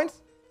 quest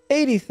points,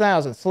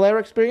 80,000 Slayer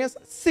experience,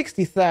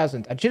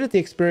 60,000 Agility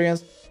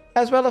experience,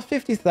 as well as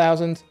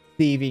 50,000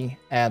 Thieving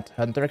and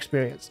Hunter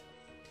experience,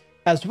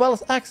 as well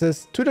as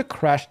access to the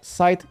Crash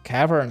Site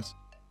Caverns,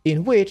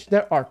 in which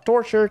there are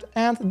tortured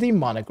and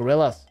demonic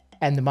gorillas.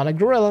 And demonic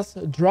gorillas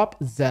drop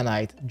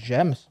Zenyte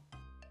gems,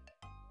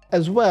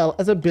 as well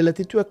as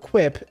ability to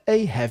equip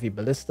a heavy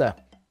ballista.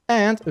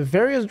 And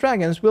various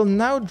dragons will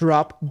now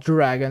drop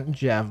dragon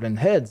javelin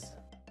heads.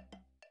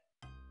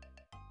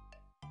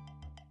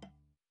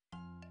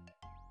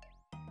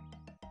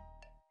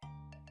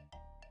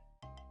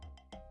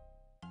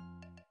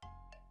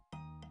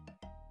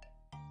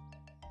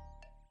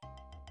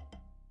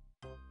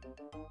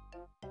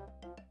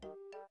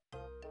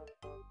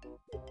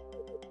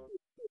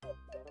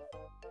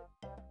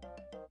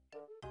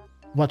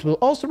 What we'll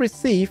also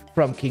receive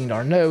from King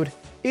Narnode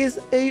is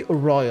a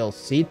Royal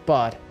Seed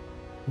Pod.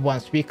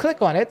 Once we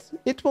click on it,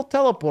 it will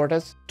teleport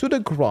us to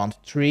the Grand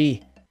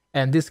Tree,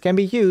 and this can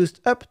be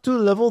used up to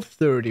level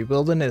 30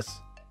 Wilderness.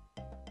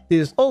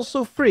 This is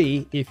also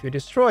free. If you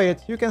destroy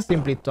it, you can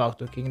simply talk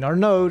to King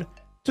Narnode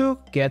to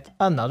get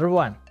another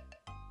one.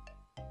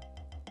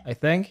 I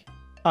think.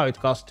 Oh, it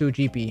costs 2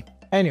 GP.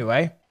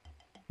 Anyway,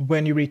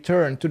 when you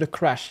return to the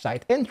crash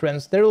site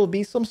entrance, there will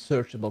be some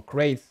searchable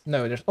crates.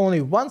 No, there's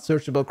only one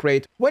searchable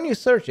crate. When you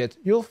search it,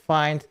 you'll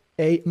find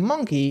a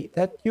monkey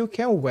that you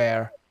can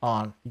wear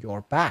on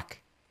your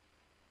back.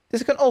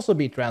 This can also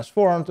be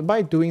transformed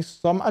by doing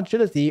some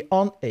agility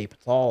on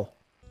Apetal.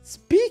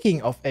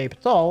 Speaking of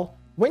Apetal,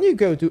 when you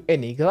go to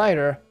any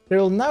glider, there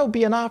will now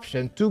be an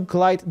option to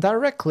glide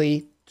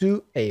directly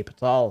to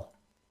Apetal.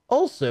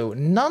 Also,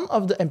 none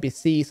of the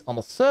NPCs on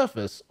the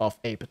surface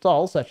of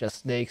Apetal, such as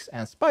snakes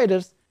and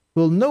spiders,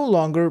 will no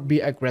longer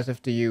be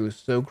aggressive to you,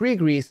 so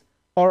greegrees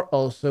are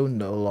also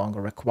no longer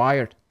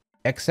required.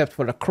 Except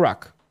for the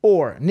Kruk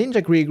or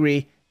Ninja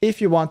Greegree if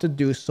you want to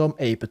do some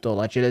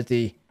Apetal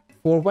agility,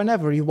 for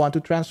whenever you want to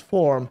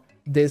transform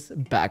this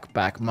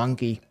backpack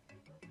monkey.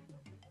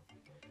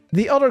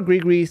 The other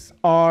greegrees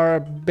are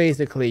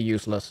basically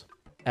useless.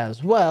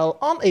 As well,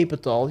 on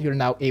Apetal you're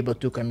now able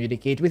to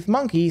communicate with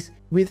monkeys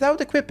without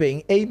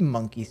equipping a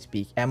monkey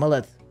speak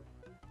amulet.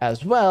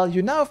 As well,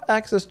 you now have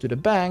access to the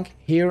bank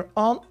here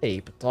on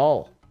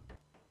Apetal.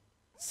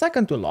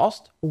 Second to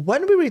last,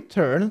 when we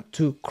return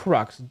to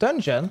Kruk's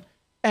dungeon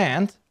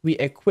and we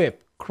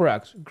equip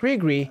Kruk's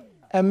greegree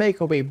and make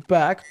our way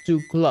back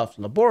to Glouph's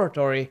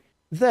laboratory,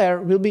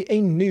 there will be a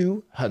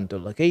new hunter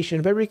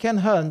location where we can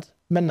hunt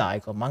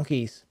maniacal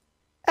monkeys.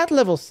 At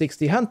level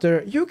 60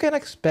 hunter, you can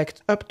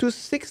expect up to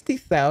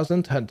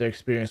 60,000 hunter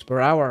experience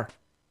per hour.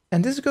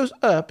 And this goes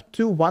up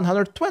to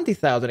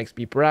 120,000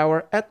 XP per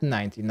hour at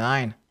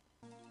 99.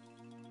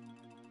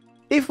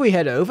 If we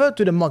head over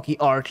to the monkey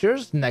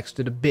archers next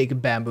to the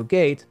big bamboo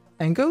gate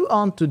and go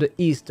on to the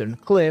eastern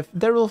cliff,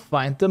 there we'll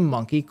find the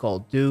monkey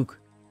called Duke.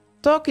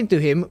 Talking to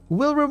him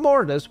will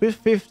reward us with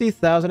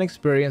 50,000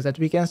 experience that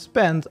we can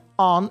spend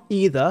on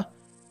either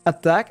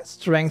attack,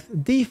 strength,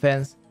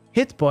 defense,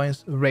 hit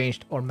points,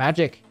 ranged or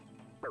magic.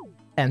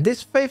 And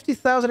this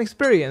 50,000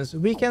 experience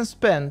we can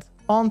spend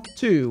on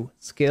 2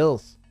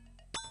 skills.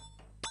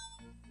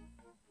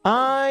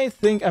 I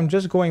think I'm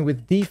just going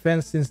with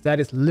defense since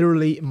that is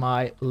literally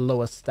my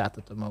lowest stat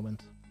at the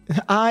moment.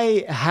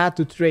 I had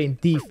to train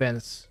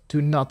defense to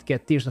not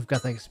get Tears of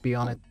God XP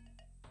on it.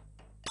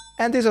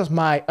 And this was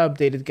my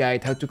updated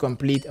guide how to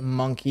complete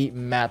Monkey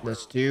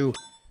Madness 2.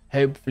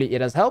 Hopefully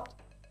it has helped.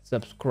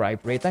 Subscribe,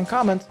 rate and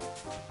comment.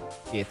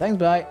 Okay, thanks,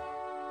 bye.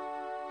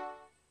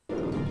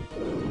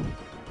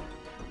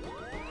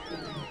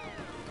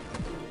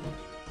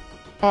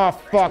 Oh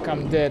fuck,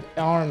 I'm dead,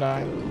 aren't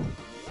I?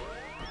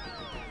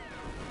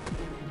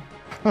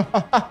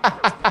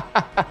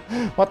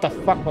 What the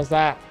fuck was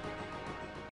that?